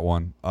one.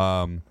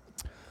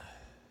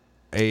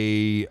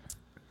 The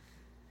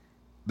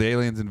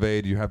aliens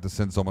invade. You have to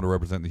send someone to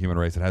represent the human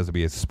race. It has to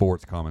be a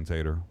sports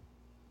commentator.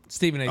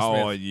 Stephen A. Smith.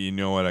 Oh, you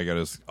know what? I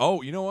got to.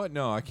 Oh, you know what?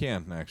 No, I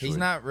can't actually. He's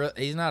not.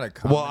 He's not a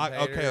Well,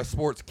 commentator. a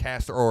sports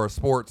caster or a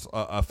sports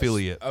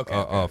affiliate.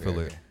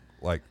 Affiliate.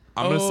 Like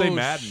I'm gonna say Oh,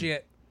 Madden.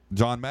 Shit.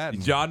 John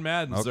Madden. John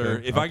Madden, sir.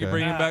 Okay, If I could okay.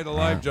 bring him back to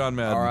life, John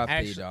Madden.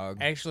 R.I.P. dog.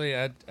 Actually,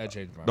 I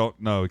changed my mind.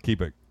 Don't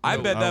keep it. I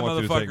bet that don't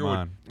want you to take motherfucker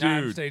mine. would.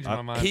 I'm Dude, changing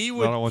my mind. he I don't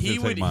would. want you He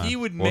to would. take mine. He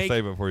would We'll make.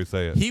 save it before you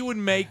say it. He would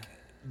make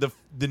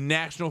the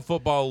National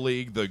Football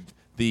League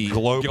the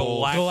Global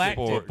Galactic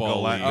Sport- Football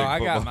Galactic League. Oh, I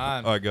got football.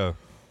 mine. All right, go.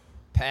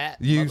 Pat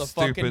You motherfucking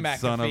stupid McAfee.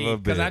 son of a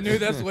Because I bitch. knew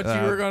that's what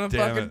you were gonna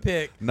Damn fucking it.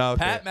 pick. No,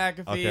 okay. Pat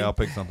McAfee. Okay, I'll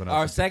pick something else.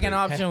 Our you can second pick.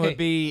 option would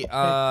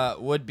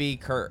be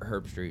Kurt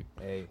Herbstreit.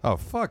 Hey. Oh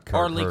fuck, Kurt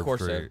Or Lee Herbstreit.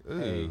 Corset.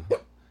 Ooh.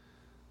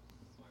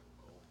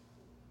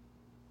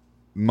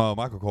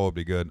 Michael Cole would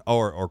be good,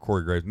 or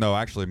Corey Graves. No,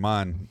 actually,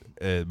 mine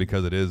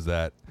because it is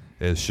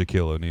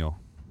Shaquille O'Neal.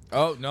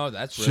 Oh no,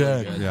 that's Shaq.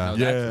 really good. Yeah, no,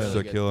 that's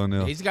really Shaquille good.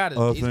 O'Neal. He's got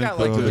I he's got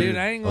like think, Dude,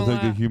 I ain't gonna I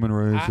think lie. the human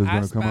race is I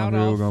going to come out spout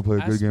here. We're off- going to play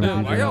a I good game spout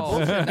of Why y'all off.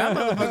 defense. bullshit?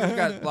 That motherfucker's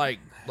got like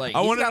I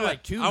he's want got him.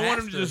 like two I want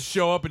masters. him to just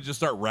show up and just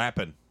start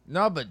rapping.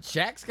 No, but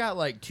Shaq's got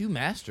like two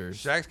masters.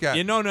 Shaq's got.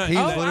 You know, no, he's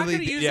oh, I literally.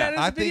 could've used yeah, that as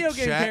I a video think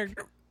game Shaq-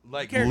 character.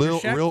 Like Character,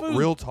 Shaq Fu.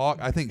 real talk.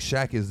 I think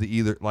Shaq is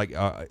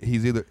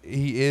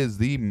he is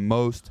the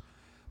most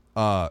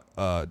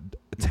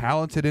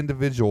talented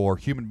individual or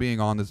human being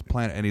on this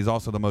planet, and he's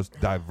also the most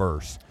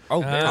diverse.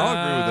 Oh, very I'll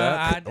agree with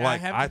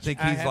that. I think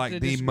he's like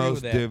the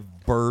most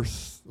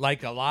diverse.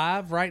 Like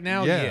alive right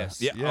now, Yeah.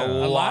 yes. Yeah, Yeah.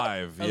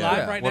 alive. Alive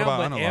Yeah. right What now,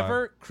 about but unalive?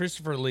 ever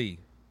Christopher Lee.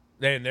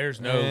 Then there's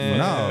no. Eh,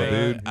 No, fucking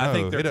debate. dude. I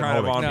think No, they're he didn't kind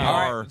of hold on it. No.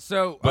 par. All right,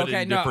 so but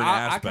okay, in no, different I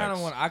kind aspects.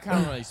 of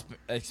want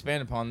to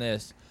expand upon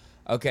this.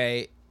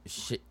 Okay,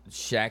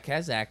 Shaq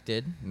has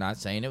acted. Not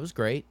saying it was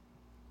great.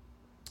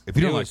 If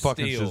you don't It like was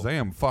fucking Steel.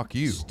 Shazam, fuck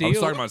you. Steel I'm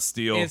talking about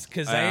Steel. is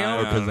Kazam.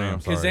 Oh,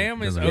 Kazam, sorry.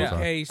 Kazam is Kazam, sorry.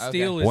 okay.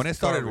 Steel Okay. is When it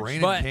started garbage.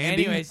 raining But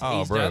candy. anyways, Oh,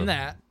 he's bro. done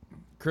that.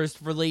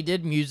 Christopher Lee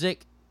did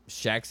music.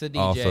 Shaq's a DJ.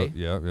 Also,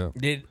 yeah.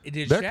 Did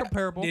They're Shaq,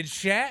 comparable. Did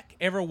Shaq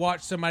ever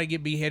watch somebody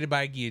get beheaded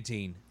by a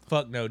guillotine?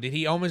 Fuck no. Did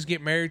he almost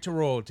get married to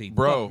royalty?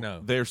 Bro, Fuck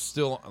no. they're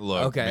still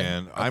look, Okay,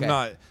 man. I'm okay.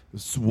 not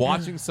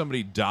watching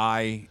somebody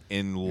die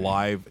in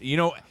live. You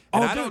know, and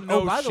Oh, I don't dude,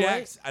 know by the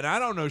way-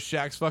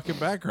 Shaq's fucking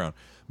background.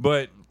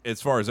 But as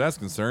far as that's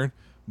concerned,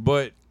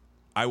 but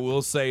I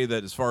will say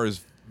that as far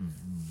as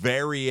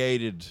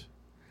variated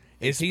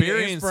Is he the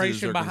experiences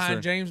inspiration are behind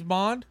concerned- James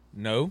Bond?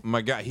 No.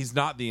 My God, he's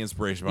not the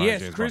inspiration behind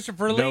Yes, James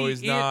Christopher Bond. Lee. No,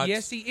 he's not.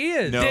 Yes, he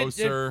is. No,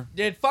 sir.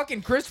 Did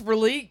fucking Christopher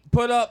Lee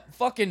put up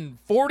fucking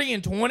 40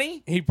 and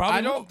 20? He probably.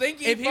 I don't think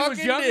he if he was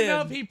fucking young did.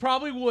 enough, he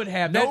probably would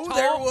have. No, That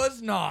there tall-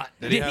 was not.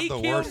 Did he Did have he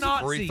the kill worst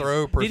Nazis? free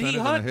throw Did percentage he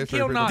in hunt the and history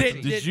kill of Nazis?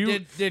 freaking- Did you-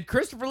 Did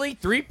Christopher Lee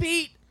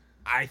three-peat?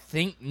 I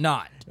think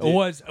not.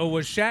 Was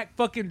Shaq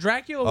fucking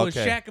Dracula? Was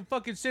Okay. Shaq a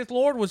fucking Sith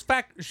Lord? Was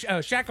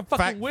Shaq a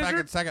fucking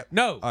wizard? Second.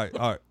 No. All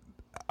right.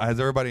 Has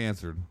everybody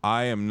answered?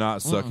 I am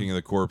not sucking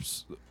the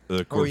corpse's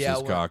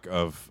cock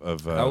of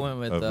I went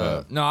with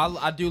no.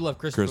 I do love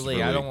Christopher Christopher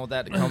Lee. I Lee. don't want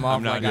that to come off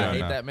I'm not like doing I hate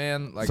that. that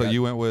man. Like So I,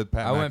 you went with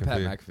Pat McAfee. I went Pat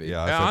McAfee.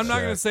 Yeah, I Yeah, said I'm not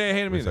Shaq. gonna say I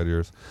hate him We either. said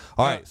yours.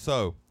 All right,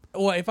 so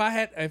Well, if I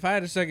had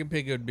a second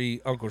pick, it would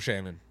be Uncle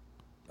Shannon.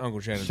 Uncle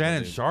Shannon.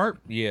 Shannon Sharp.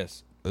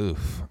 Yes.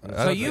 Oof.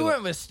 So you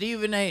went with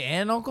Stephen A.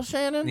 and Uncle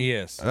Shannon?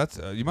 Yes. That's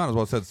you might as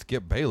well said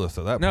Skip Bayless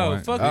at that No,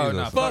 point. fuck Oh you. no,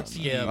 Jesus. fuck Fuck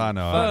Skip. I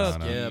know. Fuck I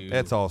know. Skip.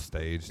 It's all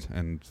staged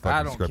and fucking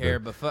I don't scripted. care,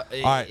 but All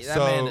right, that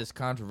so man is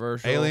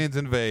controversial. Aliens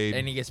invade.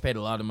 and he gets paid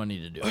a lot of money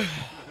to do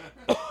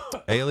it.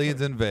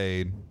 Aliens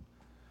invade,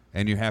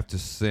 and you have to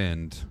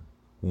send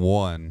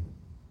one.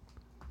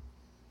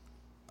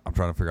 I'm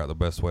trying to figure out the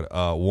best way.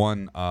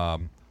 One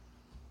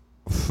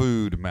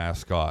food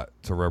mascot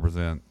to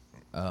represent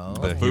Oh,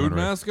 the Food human race.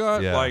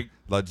 mascot? Yeah,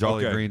 Like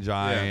Jolly okay. Green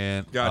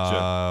Giant. Yeah.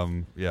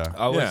 Gotcha. Yeah,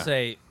 I would Yeah.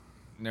 say,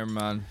 never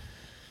mind.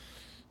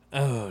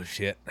 Oh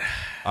shit.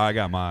 I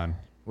got mine.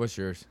 What's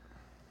yours?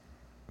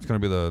 It's gonna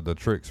be the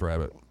Trix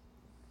rabbit.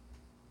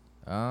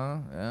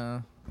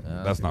 Yeah.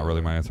 That's not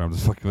really my answer. I'm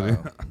just fucking with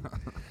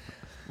you.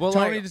 Well,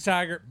 Tony like, the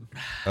Tiger.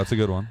 That's a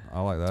good one.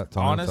 I like that.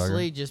 Tony the Tiger.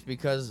 honestly, just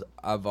because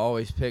I've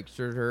always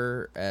pictured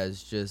her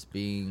as just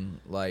being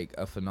like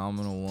a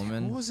phenomenal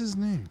woman, What was his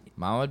name?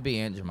 mine would be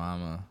Aunt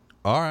Jemima.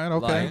 All right,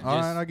 okay, Like, all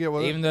just- right. I get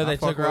what. even though I they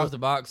fuck took her with off it. the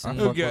box. And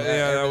fuck with Okay, it.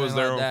 yeah, that was everything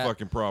their like own that.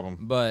 fucking problem.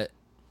 But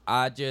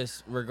I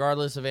just,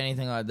 regardless of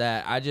anything like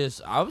that,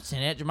 I would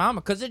send Aunt Jemima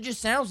because it just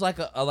sounds like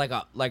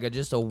a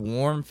just a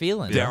warm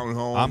feeling. Down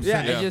home.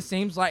 It just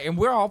seems like, and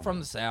we're all from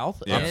the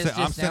South, Yeah. and it just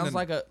sounds sending-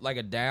 like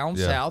a down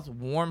Yeah. south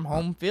warm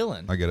home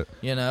feeling. I get it.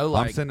 You know,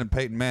 I'm sending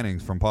Peyton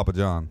Manning's from Papa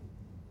John.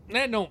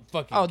 That don't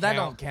fucking. oh, that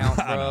count. don't count,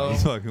 bro.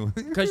 Fucking-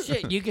 Because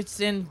shit, you could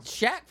send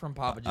Shaq from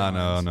Papa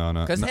John's. No.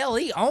 Because hell,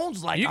 he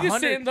owns like You can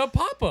 100. send the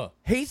Papa.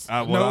 He's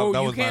well, no,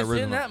 that you was my can't send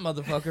original. that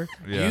motherfucker.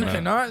 Yeah, you no.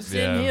 cannot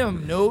send Yeah.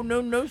 him.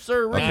 No,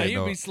 sir. Nah, Okay, you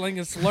no. be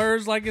slinging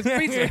slurs like it's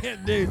pizza.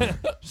 Dude,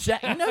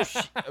 Shaq. You know,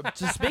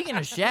 so speaking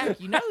of Shaq,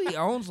 you know he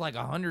owns like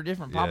 100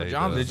 different Yeah, Papa he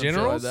John's. does. and The some shit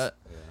Generals? like that.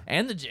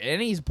 And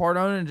he's part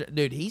owner.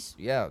 Dude, he's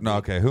No, dude.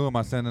 okay. Who am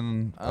I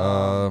sending?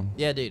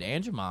 Yeah, dude,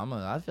 Aunt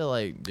Jemima. I feel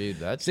like, dude,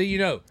 that's See, you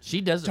know,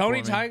 she does it Tony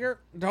for me. Tiger,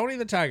 Tony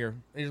the Tiger.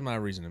 Here's my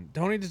reasoning.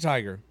 Tony the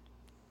Tiger,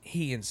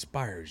 he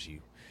inspires you.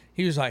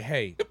 He was like,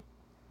 "Hey,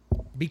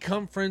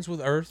 become friends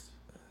with Earth.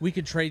 We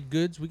could trade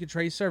goods. We could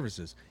trade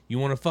services. You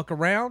want to fuck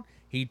around?"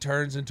 He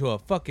turns into a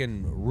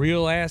fucking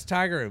real ass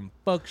tiger and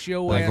fucks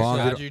your As ass long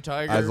up. as, Got you,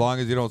 Tiger. as long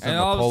as you don't send And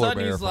a all of a polar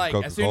sudden bear he's from like,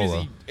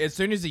 Coca-Cola. as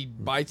soon as he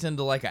bites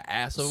into like an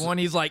ass of one,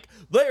 he's like,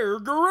 they're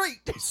great.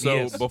 So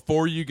Yes.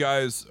 before you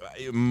guys,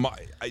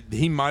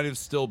 he might have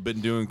still been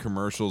doing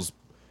commercials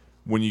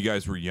when you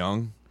guys were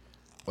young,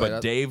 but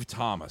Wait, Dave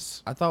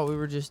Thomas, I thought we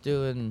were just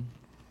doing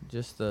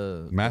just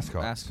the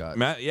Mascots. mascot.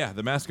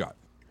 the mascot,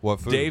 What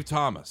food? Dave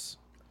Thomas,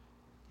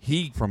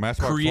 he From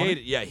Mascot 20?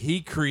 created. Yeah,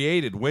 he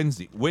created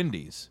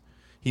Wendy's.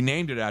 He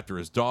named it after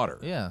his daughter.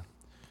 Yeah.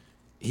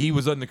 He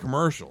was in the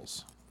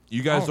commercials.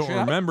 You guys Oh, don't shit.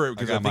 remember it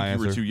because I I, got my think you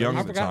were answer. too young I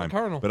at the forgot the time.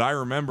 Colonel. But I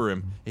remember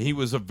him. He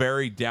was a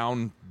very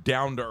down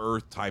to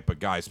earth type of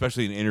guy,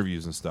 especially in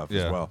interviews and stuff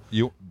Yeah. as well.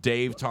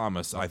 Dave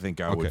Thomas, I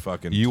think I Okay. would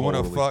fucking. You want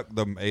to totally- fuck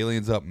the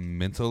aliens up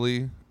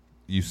mentally?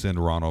 You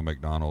send Ronald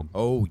McDonald.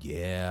 Oh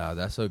yeah,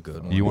 that's a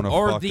good one. You wanna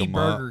or fuck the him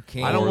up? Burger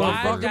King? I don't Or wanna the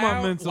fuck Burger him up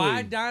King. mentally.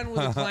 Why dine with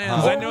a clown?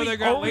 Because I know they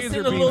got Or we laser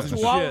send a beams little and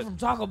chihuahua shit. from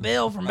Taco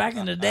Bell from back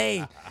in the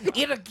day.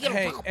 Get a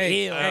Taco Bell.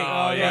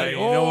 yeah, you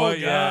know what?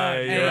 Yeah,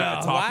 Hey, you're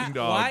a talking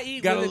dog. Why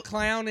eat Gotta- with a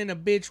clown and a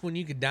bitch when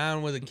you could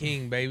dine with a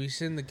king, baby?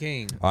 Send the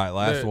king. All right,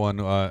 last The-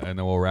 one, and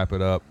then we'll wrap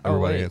it up.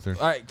 Everybody wait. answer.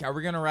 All right, are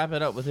we gonna wrap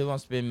it up with Who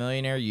Wants to Be a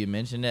Millionaire? You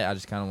mentioned it. I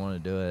just kind of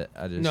want to do it.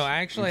 No,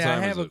 actually, What I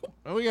time have is a it?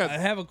 Oh, we got. I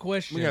have a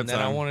question we got that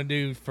I time. want to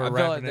do for I feel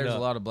wrapping like there's it up.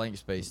 a lot of blank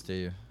space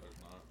too.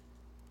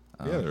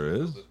 Yeah, there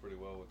is. pretty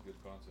well with good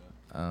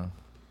content.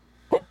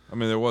 I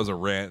mean, there was a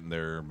rant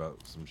there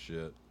about some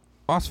shit.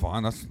 Oh, that's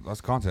fine.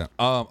 That's content.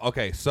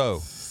 Okay,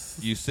 so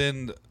you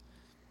send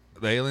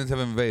the aliens have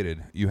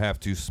invaded. You have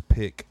to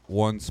pick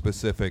one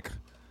specific,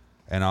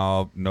 and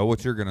I'll know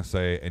what you're gonna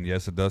say. And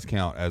yes, it does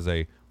count as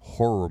a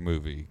horror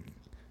movie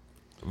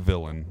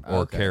villain or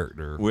Okay.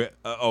 character.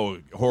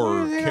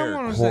 Horror Yeah, I character.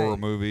 wanna- Horror say?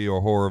 movie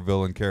or horror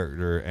villain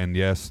character. And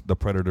yes, the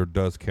Predator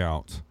does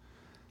count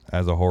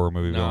as a horror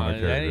movie No, villain or that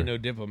character. ain't no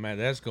diplomat.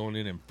 That's going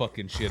in and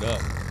fucking shit up.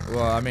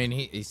 Well, I mean,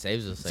 he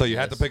saves us. So you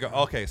have to pick a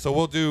okay. So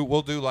we'll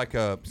do like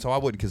a. So I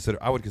would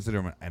consider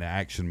him an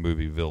action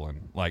movie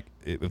villain, like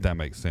if that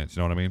makes sense.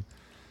 You know what I mean?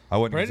 I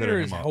wouldn't Predator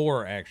consider is him.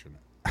 horror action.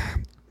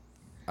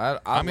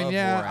 I mean, love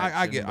yeah, horror I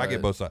action, get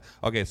but both sides.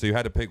 Okay, so you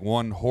had to pick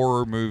one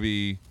horror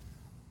movie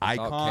thought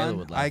Caleb icon,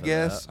 would laugh I at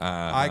guess, that.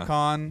 Uh-huh.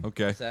 icon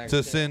Okay. exactly.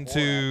 to send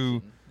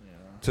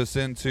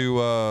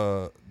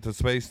to to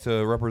space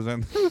to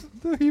represent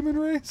the human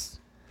race.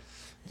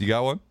 You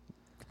got one?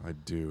 I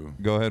do.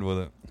 Go ahead with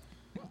it.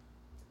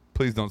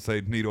 Please don't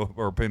say needle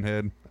or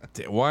pinhead.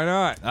 Why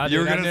not? You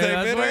were gonna say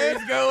that's where Pinhead?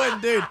 he's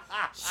going, dude.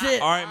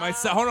 Shit. All right,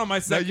 hold on. My No,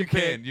 second you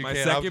pick. can. You my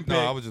can. second pick. No,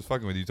 I was just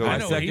fucking with you. I Totally.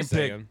 know my what he's second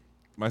pick. saying.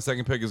 My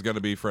second pick is going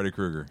to be Freddy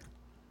Krueger.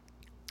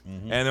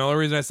 Mm-hmm. And the only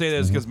reason I say that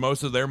is because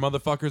most of their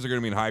motherfuckers are going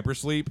to be in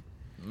hypersleep.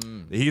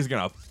 He's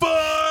going to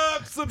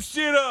fuck some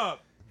shit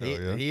up. He,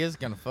 Hell yeah. he is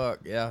gonna fuck.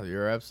 Yeah,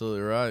 you're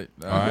absolutely right.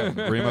 All right,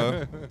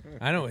 Remo.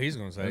 I know what he's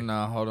gonna say.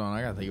 No, hold on.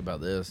 I gotta think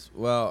about this.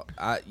 Well,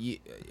 you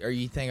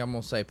think I'm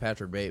gonna say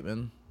Patrick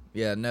Bateman?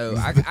 Yeah, no.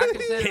 I consider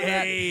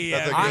that.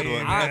 That's a good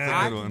one. That's a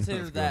I good one.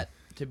 consider That's that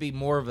to be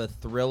more of a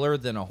thriller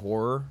than a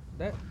horror.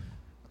 That-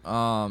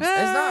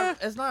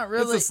 It's not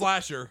really. It's a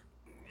slasher.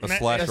 A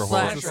slasher A horror.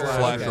 slasher,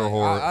 Slasher okay.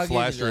 horror. I'll give you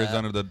Slasher is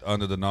that.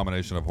 under the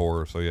nomination of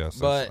horror. So yes,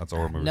 But that's a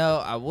horror movie. no,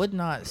 I would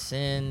not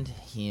send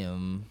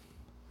him.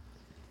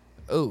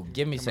 Oh,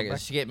 give me a second.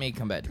 Just get me.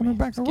 Come back to me.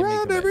 Just get me,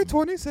 come back to me.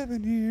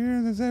 27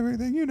 years is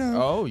everything you know.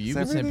 Oh, you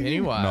would send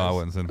Pennywise. No, I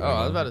wouldn't send Oh, I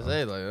was Pennywise. about to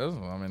say like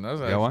that's. I mean, that's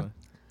Yeah, actually, what?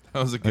 That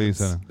was a Who you good.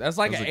 sending? that's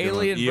like That's an a good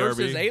one. alien ERB?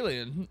 versus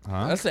alien.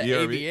 Huh? That's an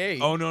ERB.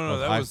 AVA. Oh no,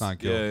 that was Einstein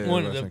killed.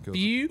 One of Einstein the killed.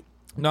 few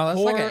no, that's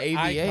horror like an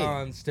AVA.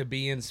 icons to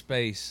be in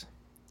space.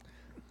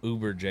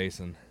 Uber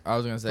Jason I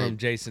was gonna say from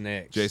Jason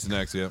X. Jason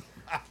X. Yeah.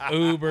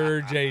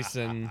 Uber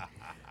Jason.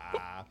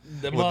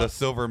 With the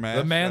silver mask.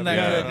 the man that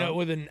Yeah. could- no,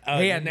 with an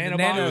he had nanobots.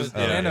 nanobots,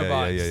 Yeah,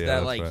 nanobots yeah, that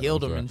that's like right,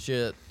 healed that's him right. and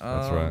shit.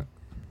 That's right.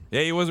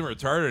 Yeah, he wasn't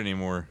retarded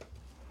anymore.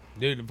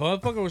 Dude, the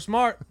motherfucker was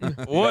smart.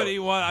 What he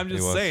was? I'm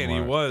just was saying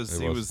smart. he was.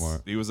 He He was was.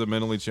 smart. He was a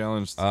mentally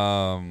challenged. If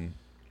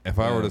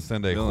I were to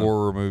send a Villain.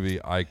 horror movie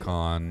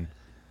icon,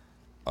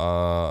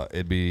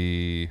 It'd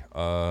be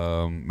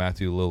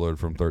Matthew Lillard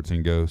from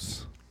 13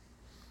 Ghosts.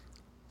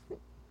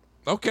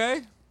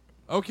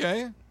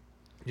 Okay.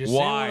 Just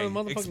Why? send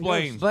one of the motherfucking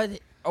Explain. ghosts.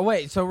 But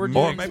wait, so we're Or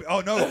doing. maybe. Oh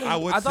no, I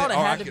would. I thought say, it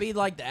oh, had I to could- be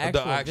like the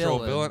actual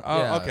villain. Oh,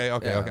 Yeah, okay.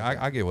 yeah.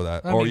 I get with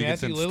that. I Or mean, you can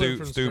Matthew send Lillard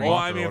from Stu Scream. Well,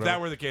 Moss I or mean, if whatever.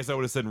 that were the case, I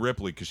would have said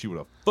Ripley because she would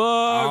have fucked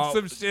Oh,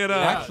 some shit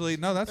up. Actually,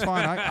 no, that's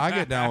fine. I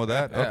get down with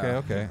that. Yeah.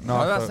 Okay. No, I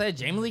was I about to thought- say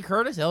Jamie Lee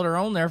Curtis held her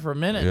own there for a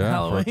minute. in Yeah,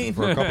 Halloween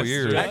for a couple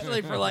years.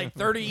 Actually, for like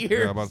 30 years.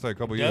 Yeah, I'm about to say a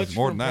couple years. Dutch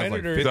More from than that, it's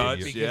like Predator. 50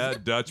 Dutch, years. yeah,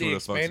 Dutch the would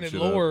have fucked some expanded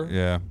shit lore. up.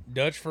 Yeah.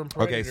 Dutch from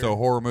Predator. Okay, so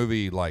horror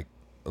movie like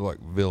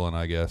villain,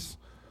 I guess,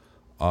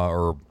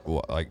 or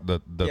like the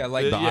Yeah,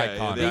 like the the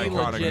icon, the The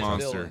iconic legit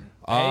monster.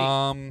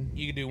 villain.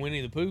 You could do Winnie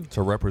the Pooh.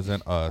 To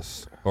represent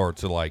us, or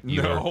to like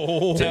either.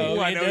 No, So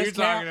I it know what does you're count.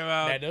 talking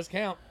about. That does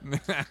count.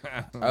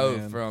 Oh,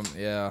 from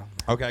yeah.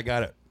 Okay, I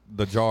got it.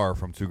 The jar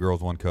from Two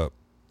Girls, One Cup.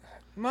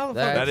 Motherfucker.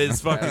 That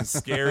is fucking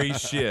scary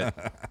shit.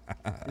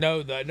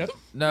 No,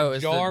 No,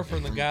 it's jar the,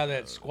 from the guy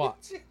that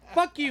squats.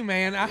 Fuck you,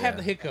 man. I have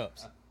the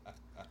hiccups.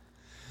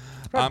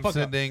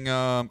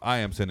 I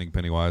am sending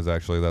Pennywise.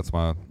 Actually, that's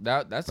my.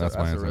 that's That's a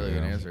my answer, really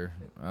good yeah. answer.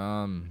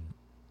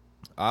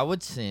 I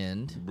would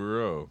send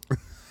Bro.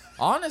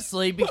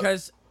 honestly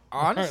because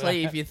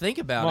if you think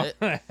about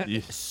it,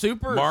 You-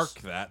 super Mark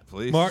that,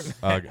 please. Mark.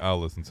 I'll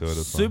listen to it.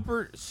 It's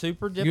fine.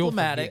 super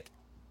diplomatic,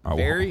 I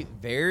won't.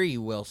 very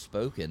well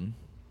spoken.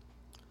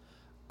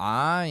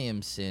 I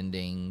am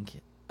sending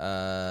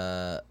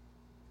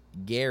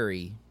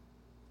Gary,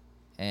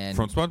 and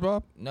From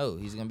SpongeBob. no,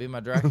 he's gonna be my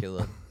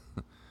Dracula.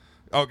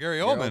 Oh, Gary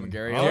Oldman.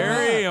 Gary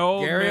Gary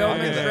Oldman. Gary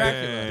Oldman's Yeah.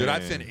 Dracula. Dude,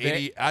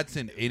 I'd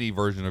send any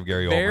version of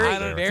Gary Very- Oldman. I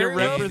don't there. very to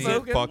well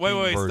represent. spoken. Wait,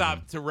 Version.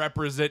 stop. To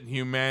represent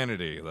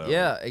humanity, though.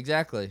 Yeah,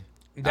 exactly.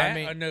 That, I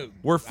mean, no,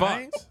 We're I ain't- fucked.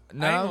 I ain't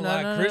No, gonna no,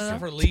 lie. no, no,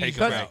 Christopher no. Lee.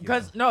 Take us back.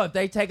 Because no, if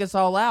they take us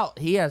all out,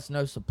 he has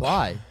no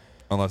supply.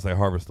 Unless they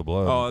harvest the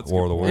blood. Oh, that's a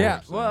War good of the point.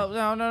 Worlds. Yeah. Well,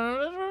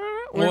 no.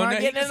 We're Well, not no,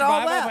 he getting can into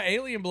all survive off that. of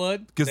alien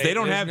blood Because they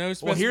don't there's have. No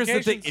well, here's the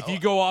thing: specifications. if you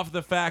go off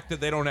the fact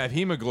that they don't have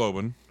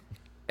hemoglobin,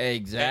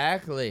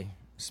 Exactly.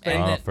 Space-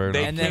 And then, fair they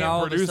enough. and can't then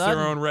all of a produce their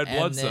sudden- own red and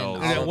blood then cells.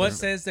 all And of what a-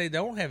 says they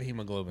don't have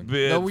hemoglobin?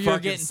 Bit No, you're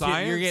fucking getting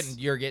science.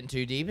 you're getting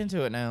too deep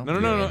into it now. No.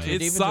 You're getting too deep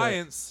It's into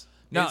science.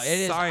 It. No, It's it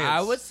is. Science.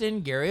 I would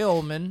send Gary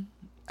Oldman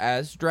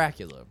as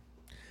Dracula.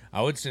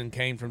 I would send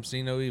Kane from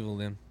See No Evil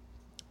then.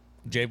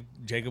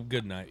 Jacob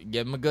Goodnight.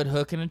 Give him a good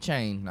hook and a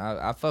chain.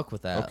 I fuck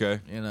with that.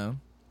 Okay. You know,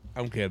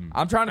 I'm kidding.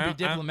 I'm trying to be I'm-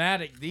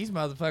 diplomatic. These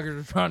motherfuckers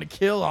are trying to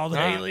kill all the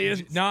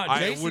aliens. No, I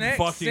Jason would X,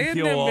 fucking send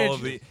kill them all of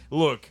bitches. the.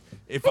 Look,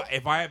 if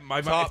I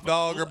my Top if-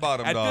 dog or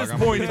bottom at dog? this I'm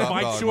gonna point, be if top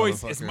my dog,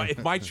 choice motherfucker. if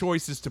my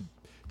choice is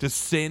to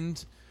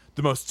send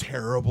the most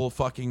terrible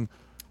fucking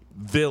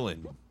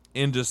villain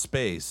into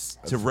space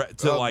to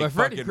but like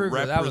Freddy fucking Krueger,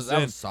 represent.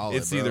 that was solid,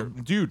 it's bro. either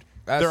dude.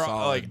 That's they're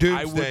solid. like I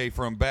Doomsday would.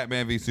 from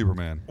Batman v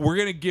Superman. We're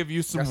gonna give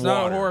you some That's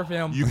water. not a horror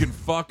film. You can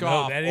fuck No,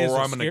 off, that is or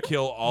a I'm gonna scary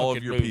kill all of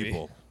fucking your movie.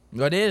 people.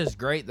 But it is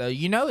great though.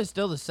 You know, it's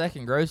still the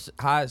second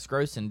highest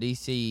grossing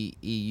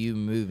DCEU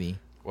movie.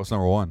 What's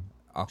number one?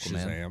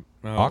 Aquaman. Shazam.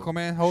 No.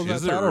 Aquaman holds that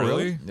Is it title,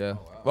 really? Yeah.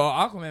 Well,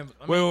 Aquaman.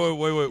 I mean,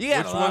 Wait. You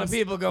got Which a lot of one's-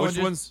 people going Which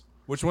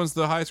just- one's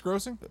the highest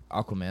grossing?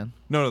 Aquaman.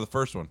 No, the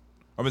first one.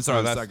 I mean, sorry,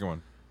 Oh, the that's- second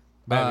one.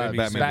 Batman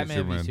v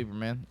Batman v v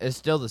Superman. It's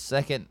still the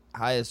second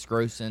highest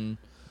grossing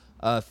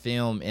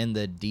film in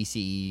the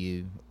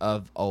DCEU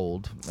of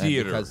old.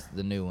 Theater. Because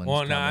the new one's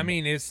Well, no, coming. I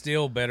mean it's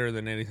still better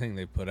than anything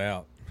they put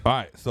out. All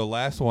right, so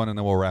last one, and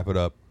then we'll wrap it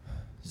up.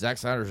 Zack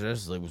Snyder's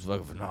Justice League was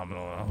fucking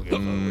phenomenal. I don't give a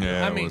fuck.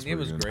 Yeah, I mean, it pretty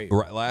was good. great.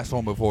 Right, last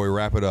one before we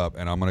wrap it up,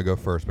 and I'm gonna go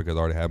first because I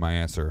already had my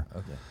answer.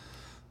 Okay.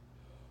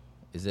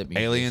 Is it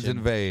Aliens musician?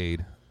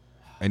 invade,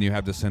 and you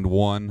have to send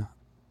one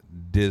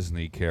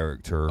Disney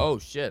character Oh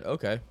shit.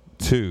 Okay.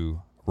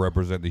 to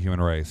represent the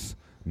human race.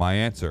 My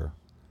answer: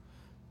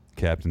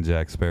 Captain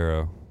Jack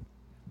Sparrow.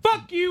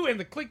 Fuck you and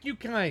the click you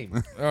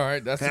came. All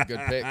right, that's a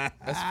good pick.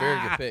 That's a very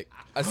good pick.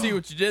 I see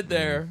what you did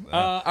there.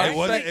 I It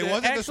wasn't. respect It it.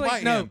 wasn't Actually,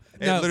 despite no, him.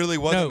 It no, literally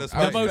wasn't no.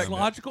 despite The most him.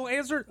 logical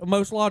answer.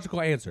 Most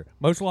logical answer.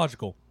 Most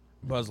logical.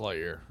 Buzz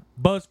Lightyear.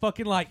 Buzz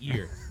fucking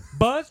Lightyear.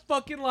 Buzz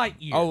fucking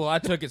Lightyear. Oh well, I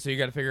took it, so you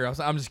got to figure it out.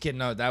 I'm just kidding.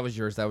 No, that was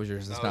yours. That was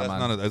yours. That's No, not that's mine.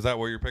 none of. Is that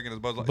what you're picking as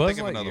Buzz Lightyear? Buzz Think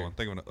of another Lightyear. one.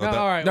 Think of No, another.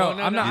 all right. No, well,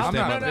 I'm not- I'm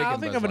not I'll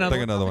picking think of Buzz another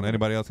Think of another one.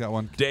 Anybody else got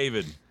one?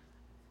 David.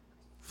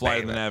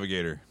 Flight of the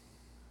Navigator.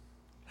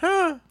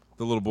 Huh?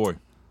 The little boy.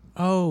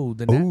 Oh,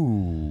 the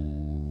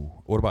Ooh.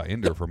 What about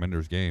Ender from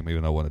Ender's Game?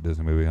 Even though it wasn't a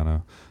Disney movie, I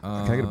know.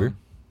 Can I get a beer?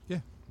 Yeah.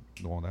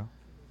 The one down.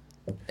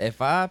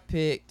 If I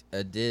picked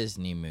a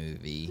Disney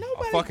movie,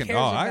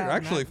 I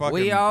actually fucking.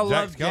 We all Jack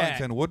love Jack.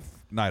 Skellington would.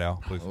 Night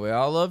Owl, please. we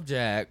all love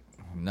Jack.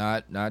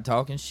 Not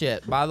talking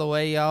shit. By the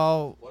way,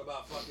 y'all, What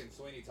about fucking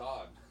Sweeney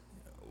Todd?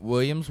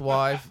 William's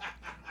wife.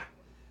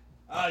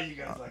 Oh, you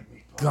guys like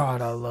me.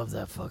 God, I love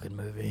that fucking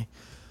movie.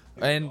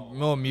 And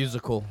more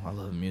musical. I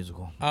love a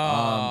musical.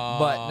 Oh.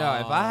 But no,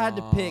 if I had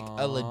to pick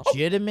a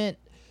legitimate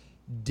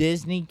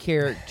Disney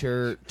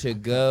character to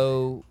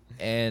go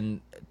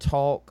and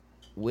talk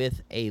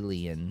with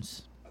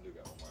aliens,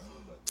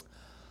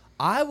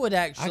 I would I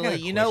actually, got a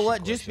you know what?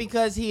 question. Just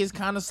because he is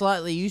kind of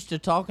slightly used to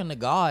talking to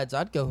gods,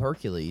 I'd go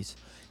Hercules.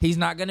 He's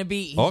not gonna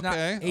be.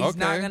 He's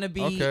not gonna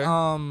be.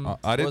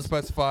 I didn't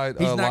specify He's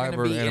not live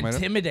gonna or be animated.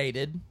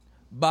 intimidated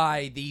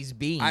by these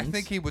beings. I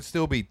think he would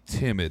still be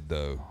timid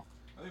though.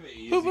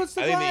 Who puts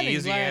the I think gliding? the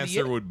easy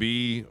answer would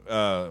be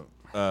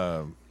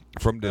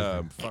From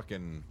Disney.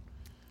 fucking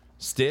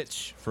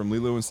Stitch from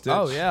Lilo and Stitch.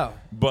 Oh yeah.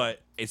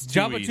 But it's too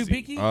Jabba easy.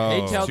 Tupiki?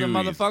 They tell Too the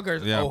easy.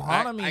 motherfuckers, Yeah.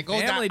 Ohana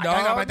family,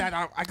 dog.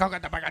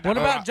 What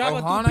about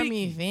Jabba Ohana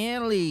Tupiki?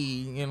 family,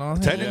 you know.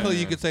 Technically,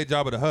 you could say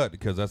Jabba the Hutt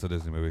because that's a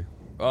Disney movie.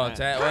 Oh,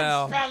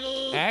 well,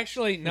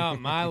 Actually, no.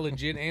 My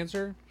legit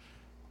answer: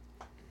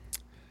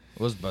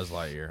 was Buzz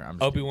Lightyear. I'm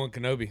just Obi-Wan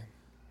Kenobi.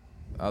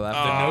 Oh,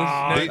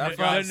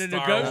 that's the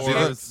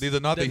negotiator. These are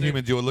not the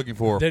humans you were looking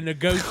for. The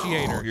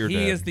negotiator. You're he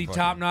dead. is the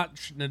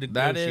top-notch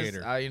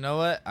negotiator. That is, you know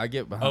what? I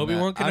get behind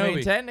Obi-Wan that. I mean,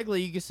 Kenobi.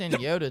 technically, you could send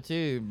Yoda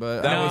too,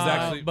 but That No, was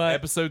actually but-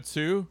 episode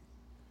 2.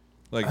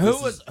 Like who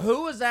this was is-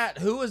 who was that?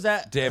 Who was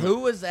that? Damn it. Who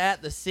was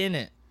at the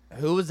Senate?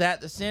 Who was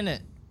at the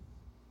Senate?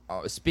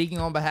 Oh, speaking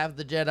on behalf of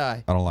the Jedi.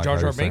 I don't like Jar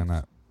how Jar you're saying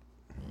Binks?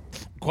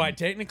 that. Quite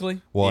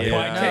technically. Well,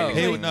 Yeah.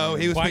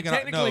 he was Quite speaking.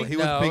 technically. He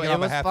was No, speaking it on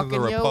was behalf of the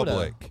fucking Yoda.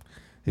 Republic.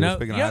 He was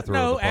speaking on behalf of the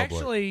Republic.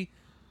 actually,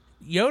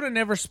 Yoda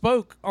never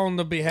spoke on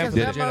the behalf of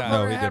the That Did- Jedi.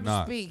 no, he have did to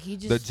not. speak. He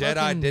The just Jedi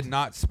fucking- did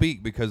not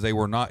speak because they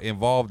were not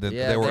involved in.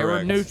 Yeah, they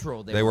were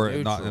neutral. They were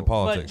not in neutral.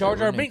 politics. But Jar Jar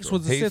They were Binks neutral.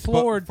 was the He Sith spoke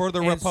Lord for the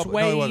and Republic. No,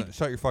 he swayed- wasn't.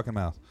 Shut your fucking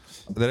mouth.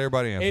 Let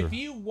everybody answer. If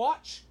you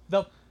watch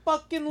the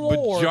fucking But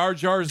Lord, Jar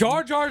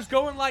Jar's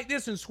going like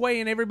this and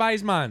swaying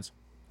everybody's minds.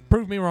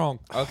 Prove me wrong.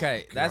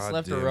 Okay, that's God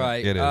left or damn it.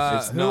 right. It is.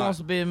 It's who not- wants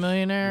to be a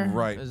millionaire?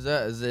 Right. Is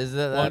that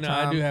Well, that no,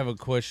 time? I do have a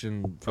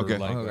question for Okay.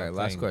 like Okay, a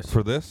last thing. question.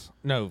 For this,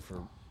 No,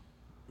 for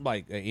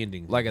like an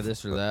ending. Like a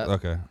this or that.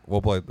 okay,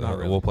 we'll play. Not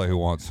really. We'll play Who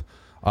Wants.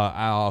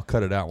 I'll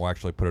cut it out. We'll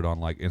actually put it on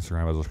like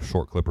Instagram as a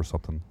short clip or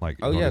something. Like,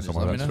 Oh, yeah, just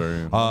something let like me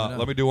that. know.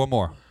 Let me do one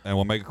more, and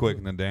we'll make it quick,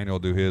 and then Daniel will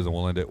do his, and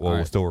we'll end it. We'll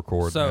right. still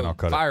record, and So I'll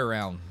cut fire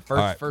round. First,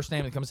 All right. first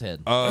name that comes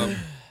ahead. it.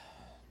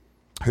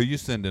 Who you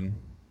sending?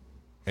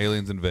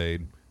 Aliens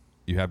invade.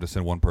 You have to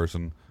send one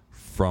person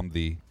from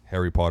the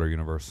Harry Potter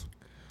universe.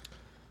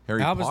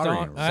 Harry Albus Potter. Dum-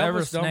 universe.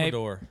 Albus Severus Snape.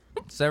 Dumbledore.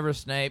 Severus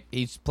Snape.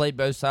 He's played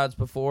both sides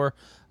before.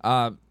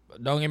 Don't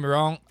get me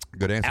wrong.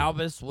 Good answer.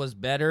 Albus was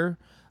better.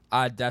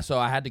 So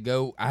I had to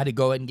go. I had to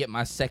go ahead and get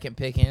my second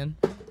pick in.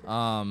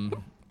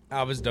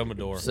 Albus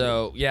Dumbledore.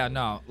 So yeah,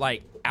 no,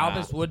 like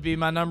Albus would be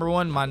my number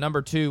one. My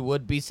number two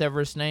would be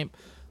Severus Snape.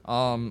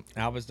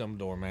 Albus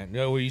Dumbledore, man.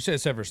 No, well, you said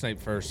Severus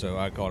Snape first, so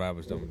I called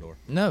Albus Dumbledore.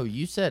 No,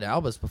 you said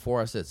Albus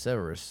before I said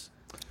Severus.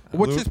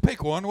 Just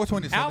pick one. Which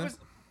one you sending? Albus-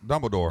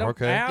 Dumbledore.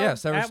 Okay. Yeah,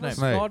 Severus Albus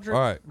Snape. Aldrich,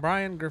 All right.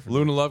 Brian Griffin.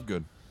 Luna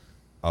Lovegood.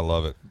 I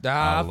love it.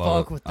 I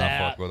love fuck it. with I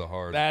that. fuck with it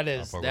hard. That I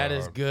is fuck with that it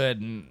is hard.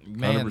 good. And,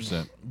 man,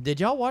 100%. did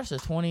y'all watch the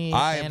 20th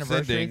I am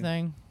anniversary sending-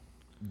 thing?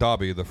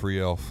 Dobby, the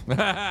free elf.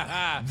 Master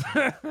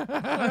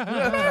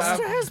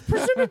has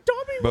presented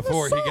Dobby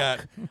Before he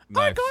got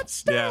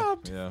knives.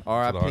 Yeah.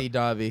 R.I.P.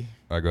 Dobby.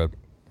 All right, good.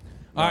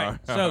 All right,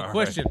 so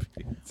question.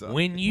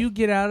 When you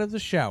get out of the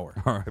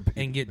shower R.I.P.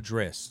 and get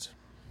dressed,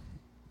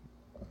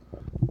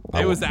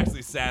 It was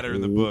actually sadder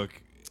in the book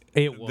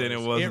it was. than it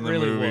was in the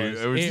really movie.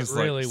 Was. It was just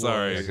really like,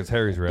 sorry. Because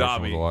Harry's reaction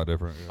Dobby. was a lot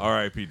different. Yeah.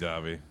 R.I.P.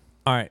 Dobby.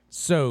 All right,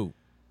 so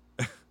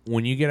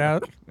when you get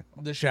out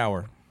of the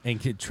shower and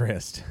get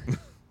dressed,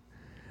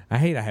 I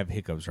have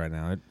hiccups right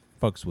now. It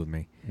fucks with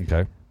me.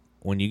 Okay.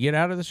 When you get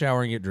out of the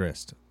shower and get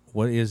dressed,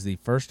 what is the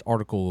first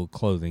article of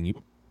clothing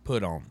you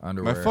put on?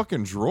 Underwear. My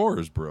fucking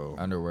drawers, bro.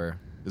 Underwear.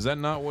 Is that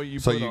not what you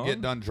So put you on?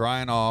 get done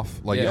drying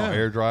off, like you Yeah. don't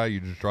air dry, you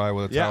just dry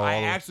with a Yeah, towel. I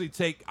all the- actually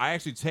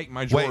take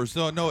my Wait, drawers.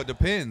 so no, it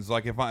depends.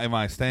 Like, if am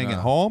I staying No.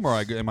 at home or am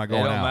I It going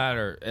don't out?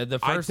 matter. The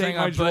I first take thing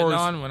my I'm putting drawers-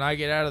 on when I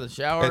get out of the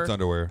shower. It's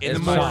underwear. in the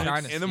It's my morning,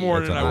 Shinesty. in the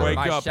morning, It's I underwear. wake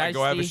My up, I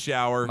go have a Shinesty-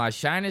 shower. My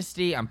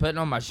Shinesty. I'm putting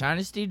on my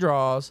Shinesty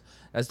draws.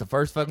 That's the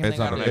first fucking It's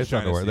thing I underwear. do. It's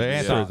underwear. The Yeah.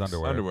 answer is Socks.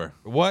 underwear. Underwear.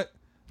 What?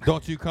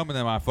 Don't you come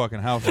into my fucking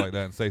house like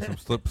that and say some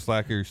slippery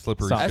Socks. shit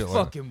That's like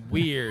fucking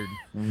weird.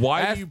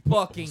 Why That's do you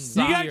fucking You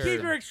weird. gotta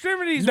keep your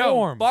extremities No,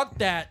 warm. fuck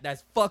that.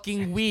 That's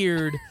fucking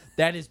weird.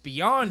 That is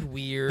beyond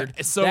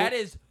weird. So, that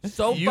is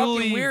so you fucking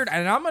leave- weird.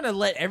 And I'm gonna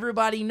let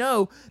everybody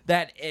know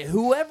that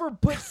whoever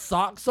puts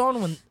socks on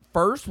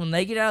when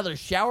they get out of their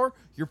shower,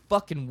 you're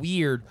fucking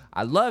weird.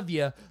 I love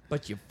you,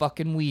 but you're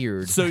fucking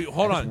weird. So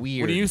hold That's on.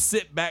 Weird. When you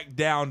sit back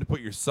down to put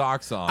your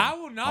socks on, I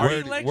will not Where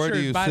be do- where do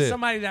you lectured by sit?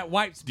 somebody that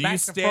wipes do back you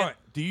to stand? front.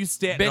 Do you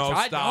stand? Bitch, no,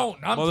 I stop.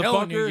 don't. I'm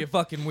telling you, Motherfucker. you're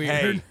fucking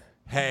weird.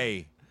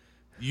 Hey,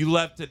 you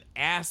left an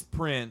ass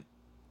print,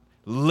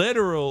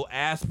 literal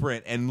ass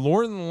print, and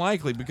more than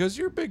likely because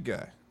you're a big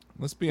guy.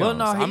 Let's be Well,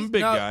 honest. no, I'm a he's-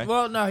 big no, guy.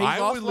 well, no, he's I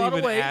lost would a lot leave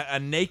of weight. a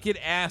naked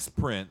ass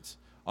print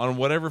on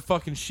whatever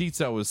fucking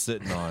sheets I was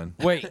sitting on.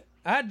 Wait,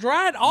 I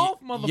dried off,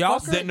 y'all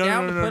motherfucker. sit No,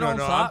 down to put on I'm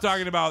socks?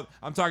 talking about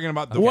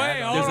the. Wait,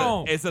 there's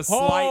hold on. It's a Whoa,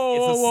 slight.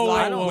 It's a whoa, whoa,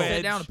 slight I don't wedge.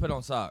 sit down to put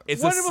on socks.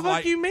 It's What a the fuck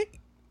slight. you mean?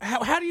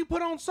 How do you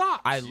put on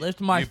socks? I lift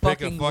my You pick a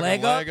fucking fucking leg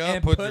up leg up,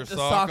 and put put your the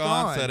sock sock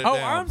on, on. set it Oh,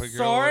 down, I'm pick your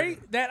sorry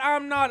leg. that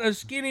I'm not a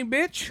skinny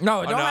bitch.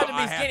 No, it don't no, have to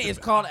I be have skinny. to- It's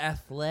called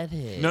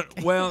athletic. No,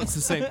 well, it's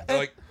the same.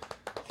 Like,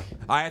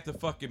 I have to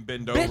fucking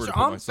bend over to Bitch, put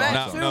I'm my fat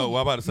socks too. on. No, what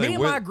I'm about to say, Me and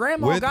with- my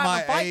grandma with got my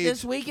in a fight age-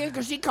 this weekend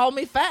because she called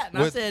me fat, and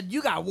I With- said,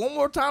 "You got one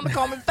more time to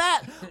call me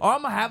fat, or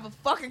I'm gonna have a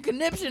fucking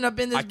conniption up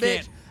in this I can't-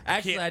 bitch."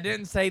 Actually, can't- I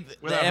didn't say the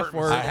Without F hurting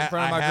word myself. in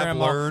front of my I have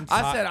grandma. learned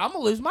I said, "I'm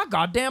gonna lose my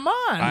goddamn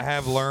mind." I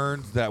have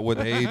learned that with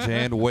age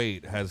and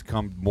weight has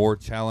come more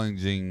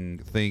challenging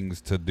things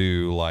to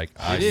do, like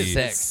It is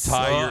i.e. sex.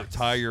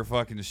 tie your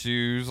fucking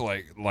shoes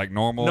like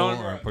normal,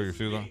 or put your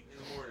shoes on.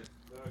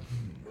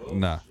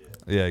 Nah.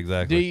 Yeah,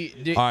 exactly.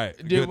 Do All right,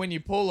 dude, good. when you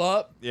pull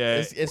up, Yeah.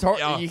 it's hard.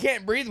 Yeah. You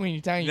can't breathe when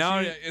you tie your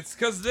No, shoes. it's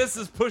because this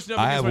is pushing up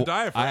I against have, my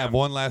diaphragm. I have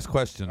one last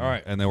question, All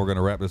right. and then we're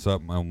gonna wrap this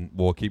up, and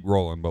we'll keep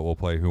rolling, but we'll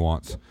play Who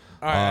Wants.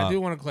 All right, I do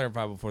want to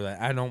clarify before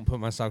that. I don't put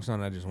my socks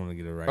on. I just want to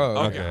get it right.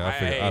 Oh, Okay, I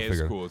Hey, figured.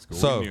 it's cool. It's cool.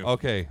 So, We knew.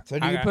 okay, So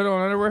do I you got- put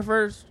on underwear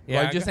first?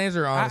 Yeah, Like, I just got-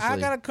 answer honestly. I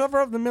got to cover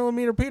up the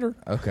millimeter Peter.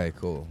 Okay,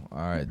 cool. All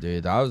right,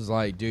 dude. I was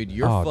like, dude,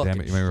 you're Oh, fucking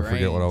damn it, you made me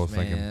forget what I was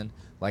strange, thinking. man.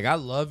 Like, I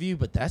love you,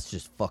 but that's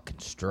just fucking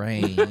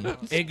strange.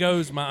 It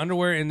goes my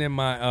underwear and then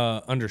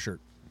my undershirt.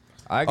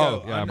 I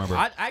go. Oh, yeah, I remember.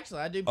 I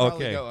do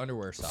probably Okay. go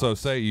underwear socks. so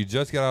say you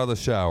just got out of the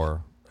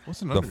shower.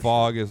 What's an The undershirt?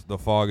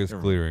 fog is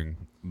clearing.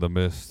 The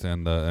mist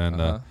and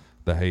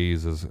the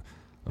haze is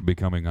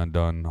becoming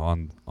undone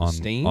on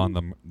Steam? on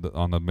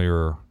the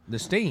mirror. The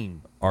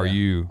steam. Are Yeah.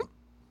 you,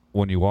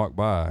 when you walk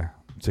by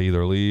to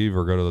either leave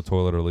or go to the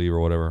toilet or leave or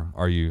whatever,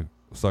 are you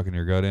sucking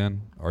your gut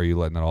in, or are you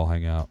letting it all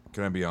hang out?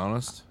 Can I be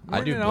honest?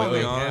 I do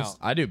Completely both. honest.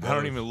 I do both. I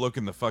don't even look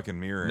in the fucking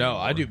mirror. No,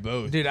 anymore. I do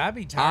both. Dude, I'd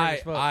be tired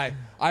as fuck.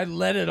 I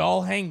let it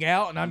all hang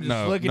out, and I'm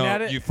just looking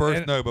at it. You first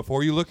and- no.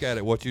 Before you look at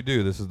it, what you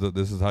do. This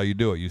is how you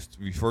do it.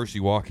 You first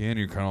you walk in.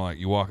 You're kind of like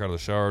you walk out of the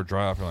shower,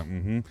 dry off. You're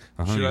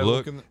like Should You I look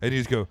look in the- and you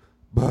just go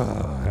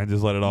and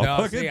just let it all. No,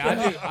 fucking see,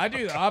 down. I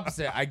do the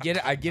opposite. I get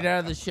out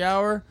of the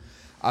shower.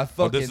 I Oh,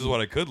 fucking. this is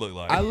what it could look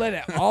like. I let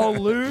it all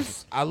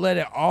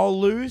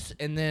loose.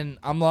 And then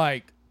I'm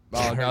like,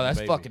 oh no, that's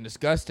Baby. fucking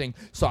disgusting.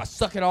 So I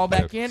suck it all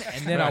back in,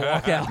 and then I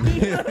walk out.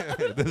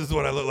 This is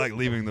what I look like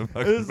leaving the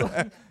fucking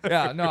bag.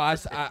 Yeah, no,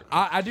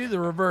 I do the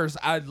reverse.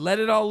 I let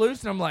it all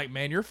loose, and I'm like,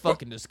 man, you're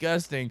fucking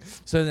disgusting.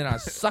 So then I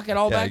suck it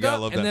all Yeah, you back gotta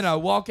up, love and that. then I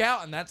walk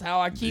out, and that's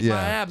how I keep Yeah.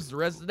 my abs the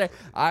rest of the day.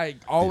 I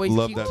always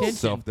Love keep that tension.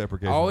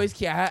 self-deprecation.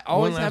 I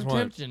always One have last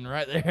one. tension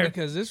right there.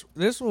 Because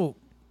this will.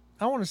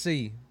 I want to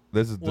see.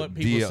 This is What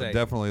people say.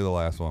 definitely the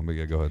last one. But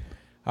yeah, go ahead.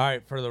 All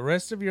right, for the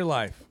rest of your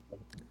life,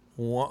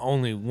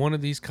 only one of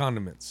these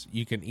condiments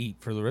you can eat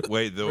for the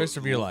Wait, the rest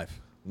of your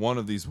life. One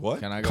of these what?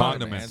 Can I go ahead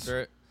and Condiments.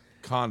 answer it?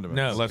 Condiments.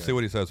 No. Let's see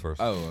what he says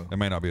first. Oh. It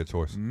may not be a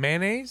choice.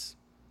 Mayonnaise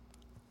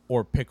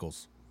or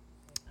pickles?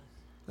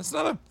 That's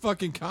not a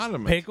fucking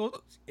condiment.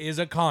 Pickles is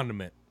a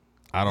condiment.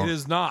 I don't. It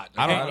is not.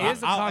 I don't. It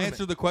is a I'll condiment.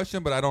 answer the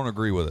question, but I don't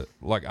agree with it.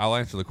 Like I'll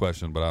answer the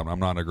question, but I'm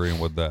not agreeing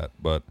with that.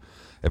 But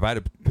if I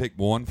had to pick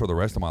one for the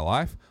rest of my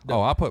life,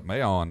 I put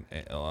mayo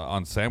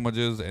on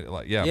sandwiches.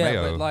 Like Yeah,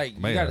 mayo. but like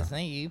mayo. you got to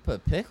think, you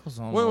put pickles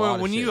on. Wait, a lot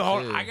of when shit, you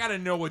hold, too. I gotta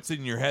know what's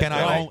in your head. Can I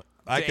though. on-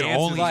 I To can answer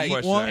only this eat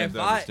question, one? I have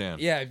to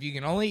understand. if you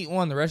can only eat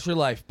one the rest of your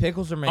life,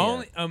 pickles or mayo.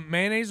 Only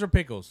mayonnaise or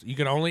pickles. You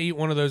can only eat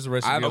one of those the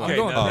rest of I'm your Okay, life.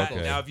 going now,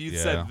 pickles. now if you Yeah.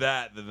 said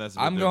that, then that's. A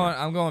bit I'm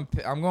different. going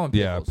pickles.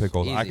 Yeah,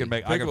 pickles. I Easy. can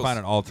make. I can Pickles. find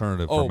an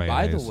alternative Oh, for by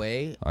mayonnaise. the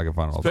way, I can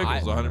find an alternative.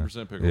 Pickles,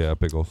 for 100% pickles. Yeah,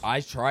 pickles. I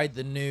tried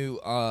the new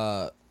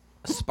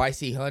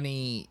spicy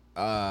honey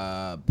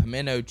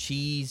pimento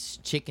cheese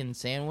chicken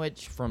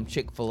sandwich from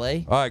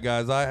Chick-fil-A. All right,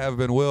 guys. I have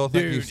been Will.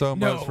 Thank you Dude, so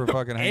much no. for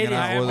fucking hanging Eddie, I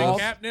out have with been us.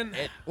 captain.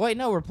 Wait,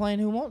 no, we're playing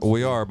Who Wants?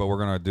 We are, but we're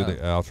gonna do the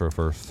outro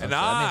first. And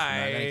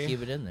I'm gonna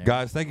keep it in there.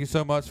 Guys, thank you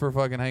so much for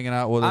fucking hanging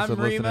out with us I'm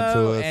and listening Remo,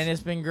 to us. and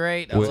it's been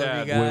great. I we,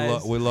 love you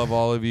guys. we love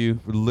all of you.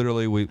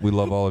 Literally, we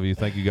love all of you.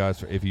 Thank you guys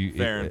for if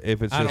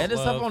it's I just Hit us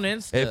up on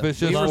Insta. If it's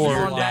just we for-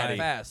 respond that Daddy.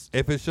 fast.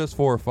 if it's just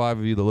 4 or 5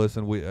 of you to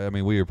listen,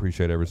 we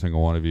appreciate every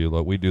single one of you.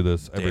 Look, we do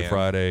this every Damn.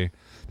 Friday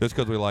just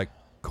because we like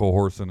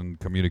coercing and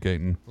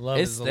communicating. Love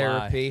It's is a lie.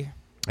 therapy.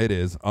 It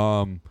is. So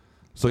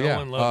No yeah,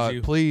 one loves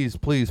you.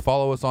 please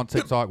follow us on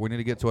TikTok. We need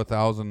to get to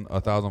 1,000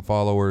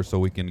 followers so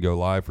we can go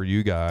live for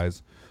you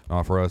guys.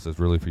 Not for us. It's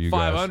really for you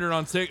guys. 500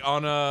 on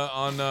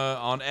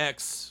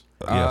X.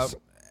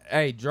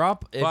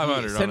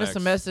 Yes.500 you send on us a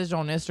X. message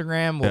on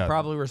Instagram. We'll Yeah.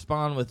 probably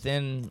respond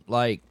within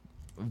like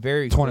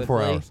very 24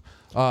 quickly. hours.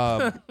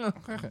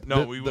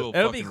 No, we will.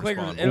 It'll be fucking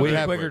quicker. respond. It'll We be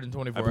have- quicker than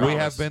 24 I hours. We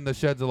have been the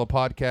Shedzilla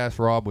podcast.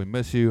 Rob, we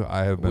miss you.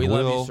 I have been We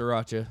Will. love you,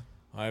 Siracha.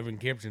 Ivan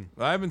Kipchen.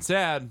 I've been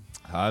sad.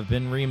 I've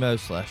been Remo/Nick.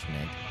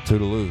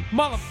 Toodaloo.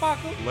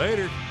 Motherfucker.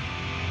 Later.